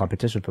lack of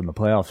competition from the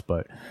playoffs,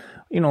 but,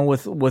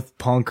 with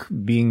Punk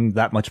being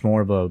that much more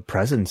of a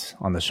presence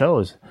on the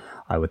shows,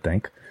 I would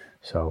think.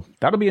 So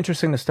that'll be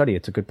interesting to study.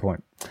 It's a good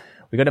point.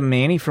 We got a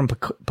Manny from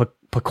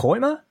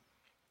Pacoima?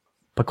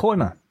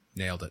 Pacoima.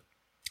 Nailed it.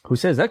 Who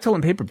says,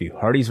 excellent pay-per-view.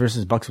 Hardys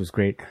versus Bucks was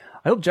great.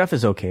 I hope Jeff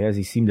is okay, as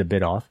he seemed a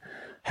bit off.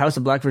 House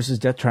of Black versus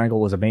Death Triangle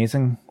was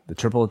amazing. The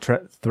triple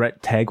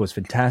threat tag was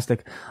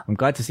fantastic. I'm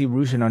glad to see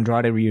Rush and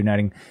Andrade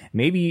reuniting.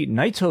 Maybe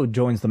Naito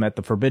joins them at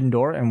the Forbidden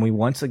Door, and we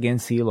once again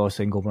see Los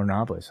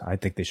Ingobernables. I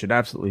think they should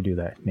absolutely do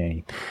that,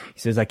 Manny. He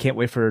says, I can't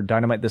wait for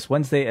Dynamite this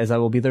Wednesday, as I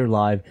will be there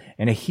live.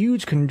 And a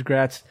huge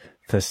congrats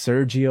to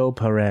Sergio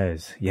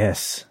Perez.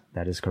 Yes,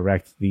 that is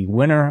correct. The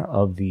winner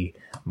of the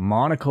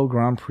Monaco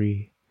Grand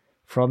Prix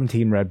from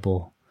Team Red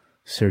Bull,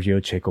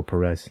 Sergio Checo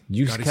Perez. Did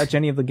you catch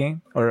any of the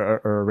game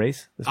or a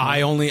race?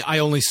 I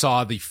only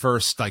saw the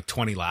first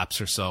 20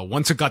 laps or so.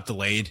 Once it got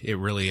delayed, it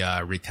really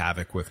wreaked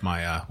havoc with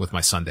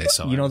my Sunday.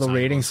 So the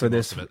ratings for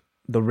this,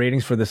 the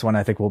ratings for this one,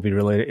 I think will be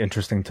really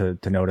interesting to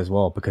note as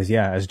well, because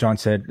as John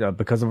said,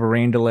 because of a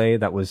rain delay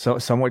that was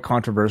somewhat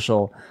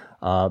controversial,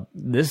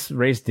 this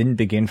race didn't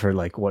begin for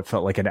what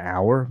felt like an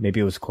hour. Maybe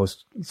it was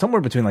close,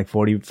 somewhere between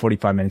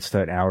 45 minutes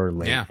to an hour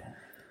late. Yeah.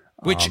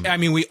 Which, I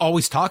mean, we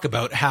always talk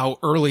about how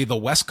early the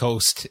West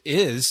Coast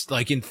is.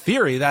 Like, in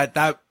theory,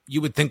 that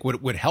you would think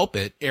would help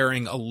it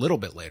airing a little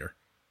bit later.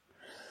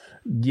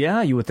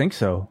 Yeah, you would think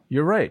so.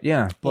 You're right.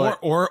 Yeah, but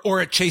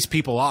or it chased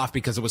people off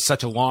because it was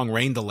such a long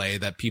rain delay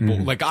that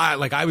people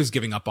I was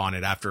giving up on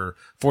it after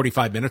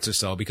 45 minutes or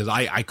so because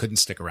I couldn't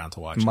stick around to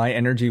watch. My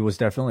energy was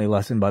definitely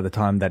lessened by the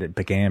time that it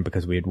began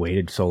because we had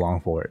waited so long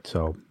for it.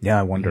 So yeah,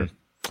 I wonder.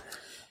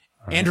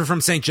 Mm-hmm. Andrew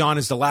from St. John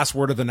is the last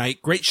word of the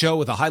night. Great show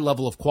with a high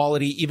level of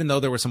quality, even though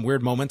there were some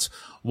weird moments.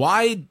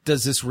 Why do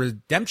this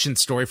redemption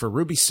story for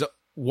Ruby,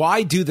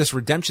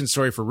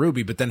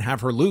 but then have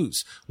her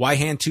lose? Why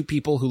hand two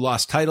people who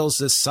lost titles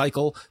this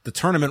cycle the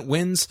tournament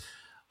wins?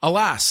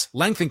 Alas,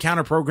 length and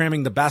counter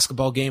programming the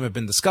basketball game have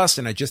been discussed,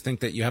 and I just think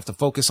that you have to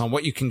focus on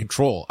what you can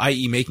control,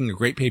 i.e. making a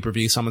great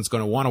pay-per-view someone's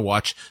going to want to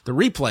watch the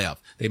replay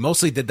of. They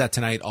mostly did that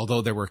tonight,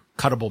 although there were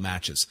cuttable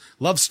matches.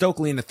 Love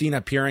Stokely and Athena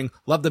appearing.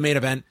 Love the main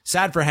event.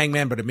 Sad for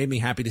Hangman, but it made me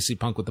happy to see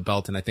Punk with the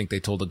belt, and I think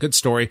they told a good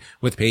story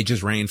with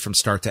Paige's reign from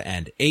start to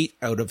end. 8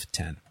 out of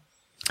 10.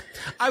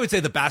 I would say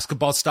the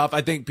basketball stuff,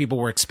 I think people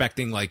were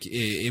expecting like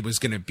it was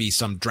going to be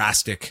some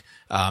drastic,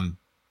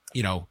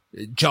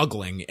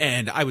 juggling.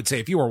 And I would say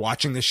if you were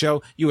watching the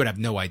show, you would have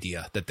no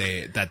idea that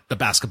the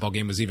basketball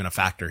game was even a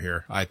factor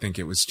here. I think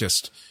it was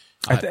just,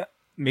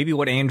 maybe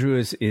what Andrew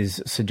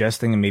is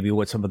suggesting, and maybe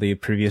what some of the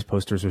previous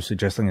posters are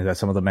suggesting, is that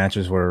some of the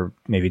matches were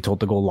maybe told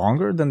to go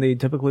longer than they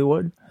typically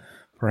would.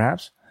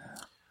 Perhaps.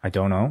 I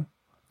don't know.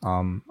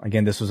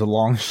 Again, this was a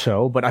long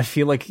show, but I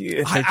feel like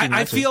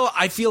I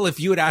feel if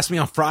you had asked me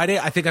on Friday,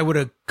 I think I would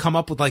have come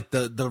up with like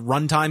the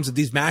run times of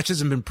these matches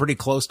and been pretty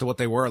close to what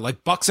they were.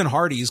 Like Bucks and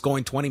Hardys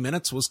going 20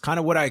 minutes was kind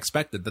of what I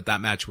expected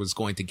that match was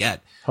going to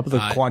get. How about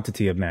the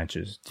quantity of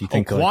matches? Do you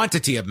think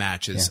quantity of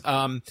matches?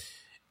 Yeah.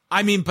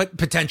 I mean, but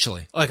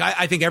potentially, like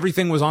I think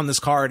everything was on this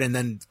card, and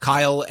then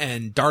Kyle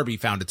and Darby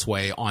found its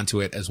way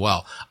onto it as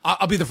well.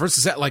 I'll be the first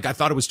to say, like, I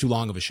thought it was too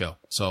long of a show.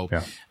 So,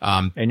 yeah.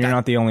 And you're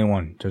not the only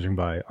one, judging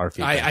by our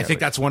feedback. I think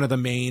that's one of the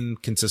main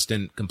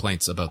consistent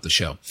complaints about the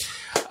show.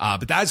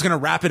 But that is going to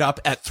wrap it up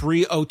at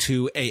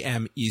 3:02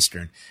 a.m.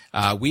 Eastern.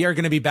 We are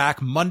going to be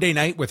back Monday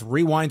night with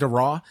Rewind to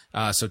Raw.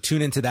 So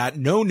tune into that.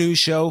 No news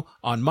show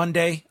on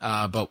Monday,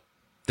 but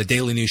the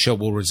daily news show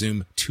will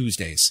resume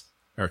Tuesday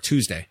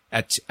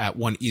at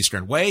 1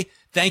 Eastern. Way,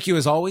 thank you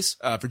as always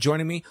for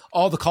joining me.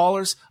 All the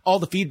callers, all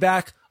the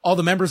feedback, all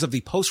the members of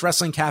the Post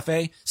Wrestling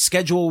Cafe.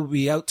 Schedule will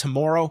be out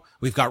tomorrow.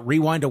 We've got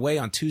Rewind Away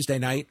on Tuesday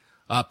night.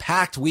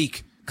 Packed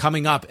week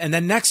coming up. And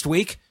then next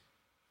week,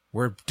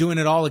 we're doing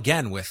it all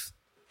again with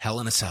Hell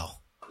in a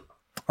Cell.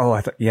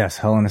 Oh, yes,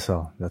 Hell in a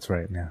Cell. That's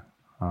right.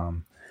 Yeah.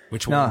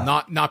 Which will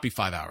not be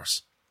 5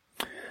 hours.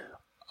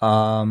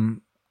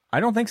 I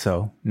don't think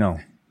so. No.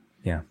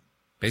 Yeah.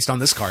 Based on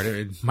this card,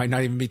 it might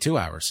not even be 2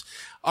 hours.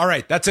 All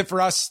right, that's it for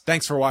us.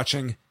 Thanks for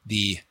watching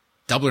the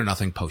Double or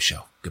Nothing post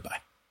show. Goodbye.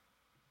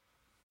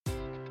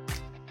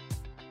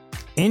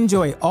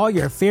 Enjoy all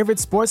your favorite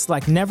sports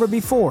like never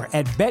before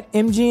at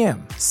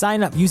BetMGM.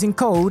 Sign up using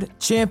code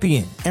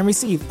CHAMPION and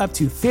receive up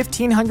to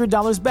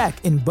 $1,500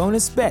 back in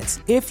bonus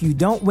bets if you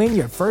don't win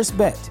your first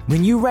bet.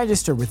 When you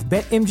register with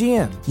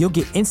BetMGM, you'll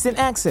get instant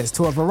access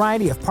to a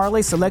variety of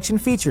parlay selection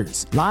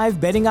features, live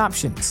betting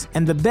options,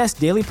 and the best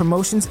daily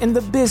promotions in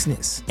the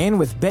business. And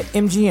with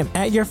BetMGM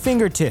at your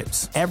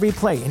fingertips, every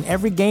play and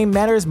every game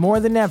matters more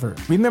than ever.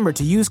 Remember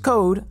to use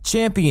code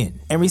CHAMPION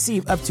and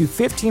receive up to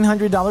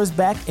 $1,500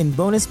 back in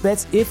bonus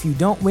bets if you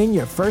don't win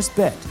your first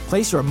bet.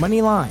 Place your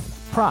money line,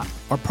 prop,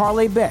 or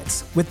parlay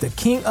bets with the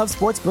king of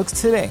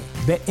sportsbooks today.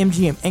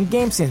 BetMGM and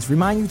GameSense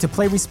remind you to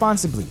play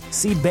responsibly.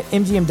 See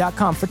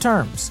BetMGM.com for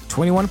terms.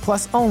 21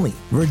 plus only.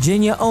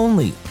 Virginia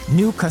only.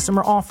 New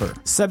customer offer.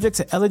 Subject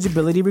to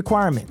eligibility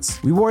requirements.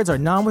 Rewards are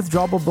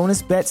non-withdrawable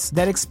bonus bets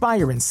that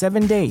expire in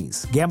 7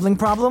 days. Gambling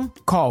problem?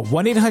 Call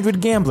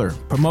 1-800-GAMBLER.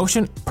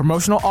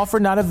 Promotional offer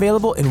not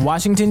available in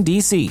Washington,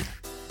 D.C.